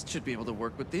 Feast should be able to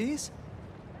work with these.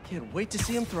 Can't wait to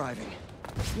see him thriving.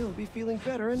 You'll be feeling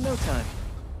better in no time.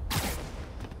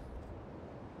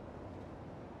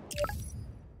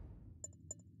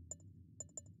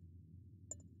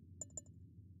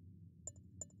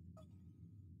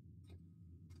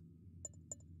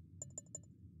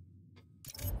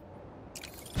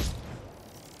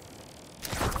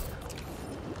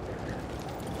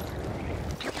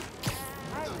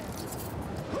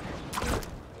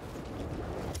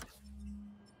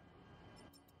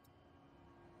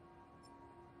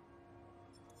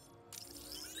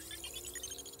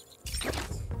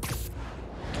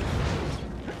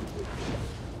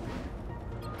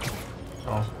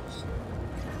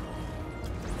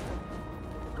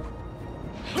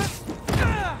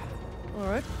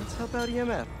 Alright, let's help out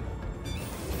EMF.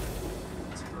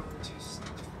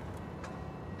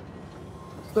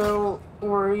 So,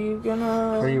 were you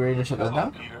gonna... Are you ready to shut that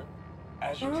down? Peter,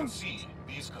 as you can see,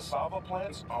 these cassava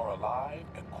plants are alive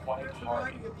and quite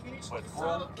hardy, but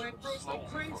grow slowly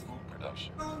for food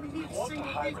production. We want to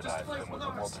hybridize them with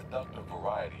a more productive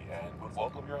variety and would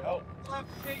welcome your help.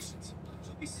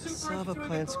 Cassava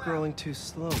plants growing too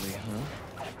slowly,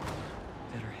 huh?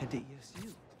 Better head to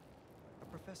ESU. A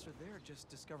professor there just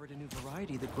discovered a new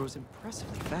variety that grows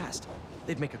impressively fast.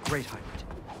 They'd make a great hybrid.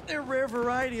 Their rare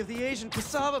variety of the Asian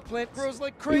cassava plant grows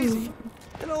like crazy.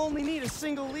 It'll only need a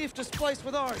single leaf to splice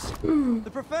with ours.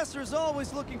 The professor is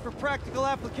always looking for practical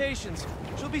applications.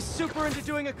 She'll be super into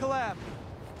doing a collab.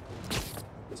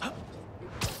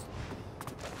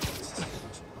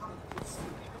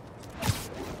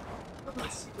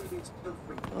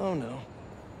 Oh no.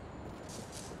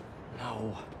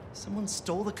 No. Someone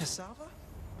stole the cassava?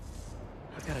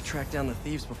 I've got to track down the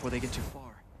thieves before they get too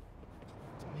far.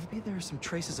 Maybe there are some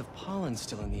traces of pollen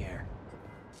still in the air.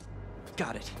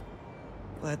 Got it.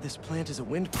 Glad this plant is a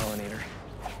wind pollinator.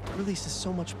 It releases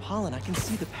so much pollen I can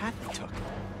see the path they took.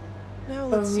 Now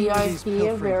The let's see where these VIP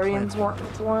pilfering variants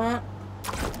plants went.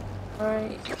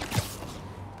 Right.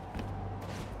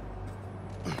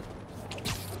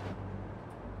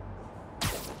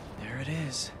 There it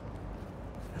is.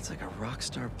 That's like a rock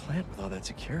star plant with all that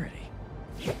security.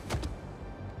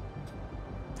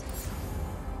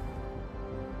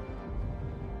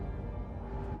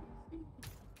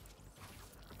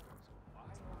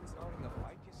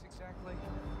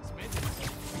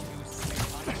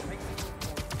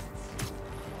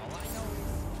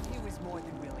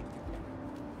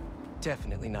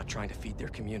 Definitely not trying to feed their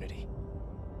community.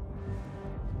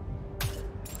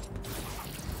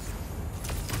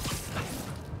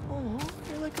 Oh,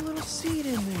 they're like a little seed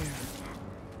in there.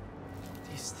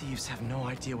 These thieves have no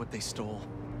idea what they stole.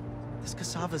 This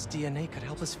cassava's DNA could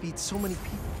help us feed so many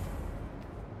people.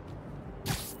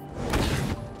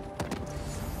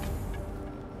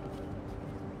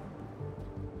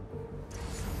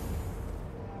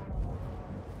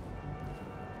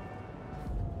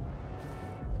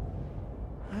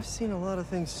 I've seen a lot of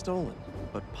things stolen,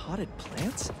 but potted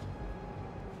plants?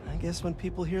 I guess when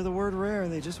people hear the word rare,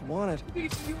 they just want it.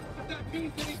 It's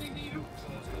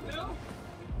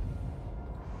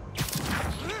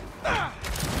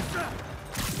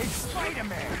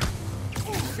Spider-Man!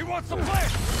 He wants to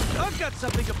plant! I've got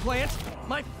something to plant!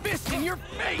 My fist in your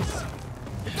face!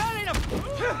 That ain't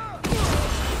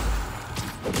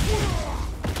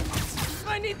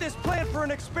I need this plant for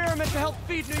an experiment to help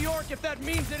feed New York, if that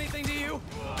means anything to you.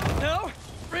 No?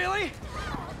 Really?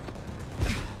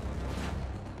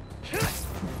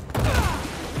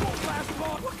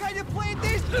 What kind of plant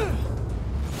is this?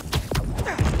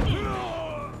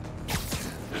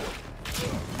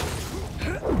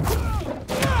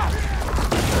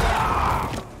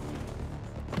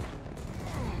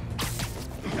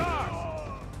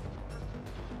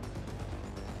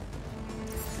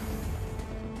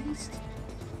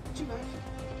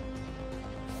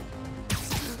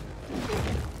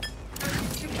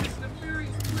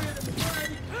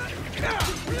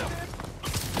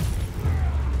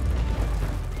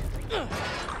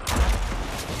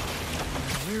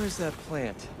 Where is that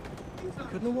plant?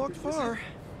 Couldn't have walked far.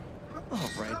 All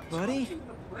right, buddy.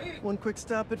 One quick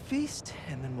stop at Feast,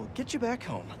 and then we'll get you back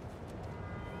home.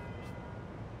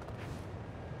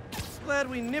 Glad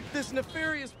we nipped this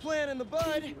nefarious plan in the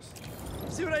bud.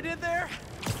 See what I did there?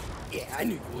 Yeah, I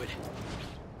knew you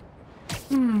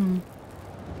would.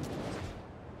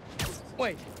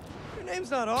 Wait, your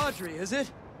name's not Audrey, is it?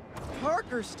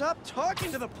 Parker, stop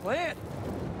talking to the plant.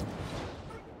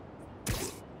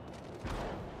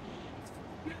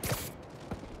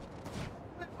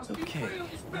 Okay,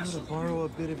 now to borrow a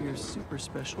bit of your super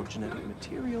special genetic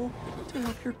material to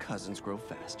help your cousins grow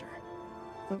faster.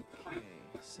 Okay,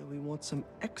 so we want some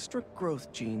extra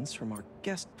growth genes from our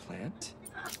guest plant.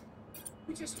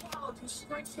 We just followed you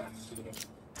straight to that shit.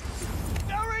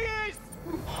 There he is!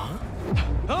 Huh?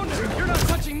 Oh no, you're not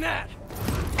touching that!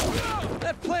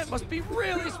 That plant must be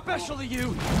really special to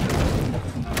you!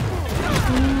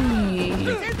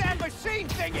 It's in that machine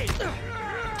thingy!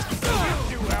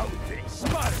 You do outthink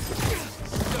Spider!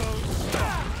 So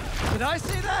smart! Did I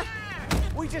say that?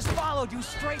 We just followed you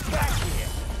straight back here.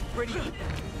 Pretty.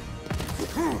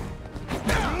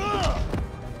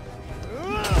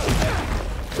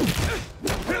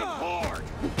 Hard!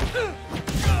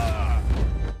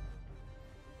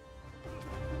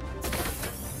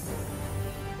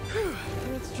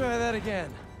 Let's try that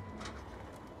again.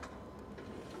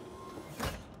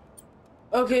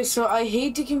 Okay, so I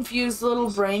hate to confuse little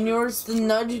brain yours. The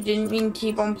nudge didn't mean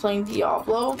keep on playing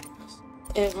Diablo.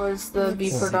 It was the be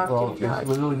productive Well, nudge. it's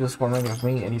literally just wondering if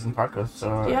me and even Parker,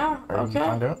 so Yeah, are you okay.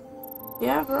 find out?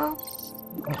 Yeah, bro.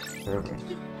 Sure.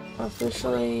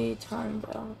 Officially timed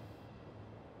out.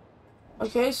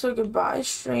 Okay, so goodbye,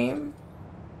 stream.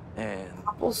 And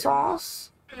applesauce.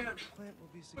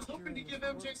 I was hoping to give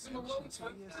MJ some alone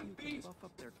time. Buff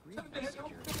up their greenhouse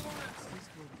security. These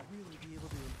will really be able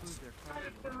to improve their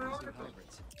carbon with these new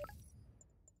hybrids.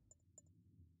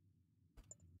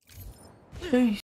 Peace.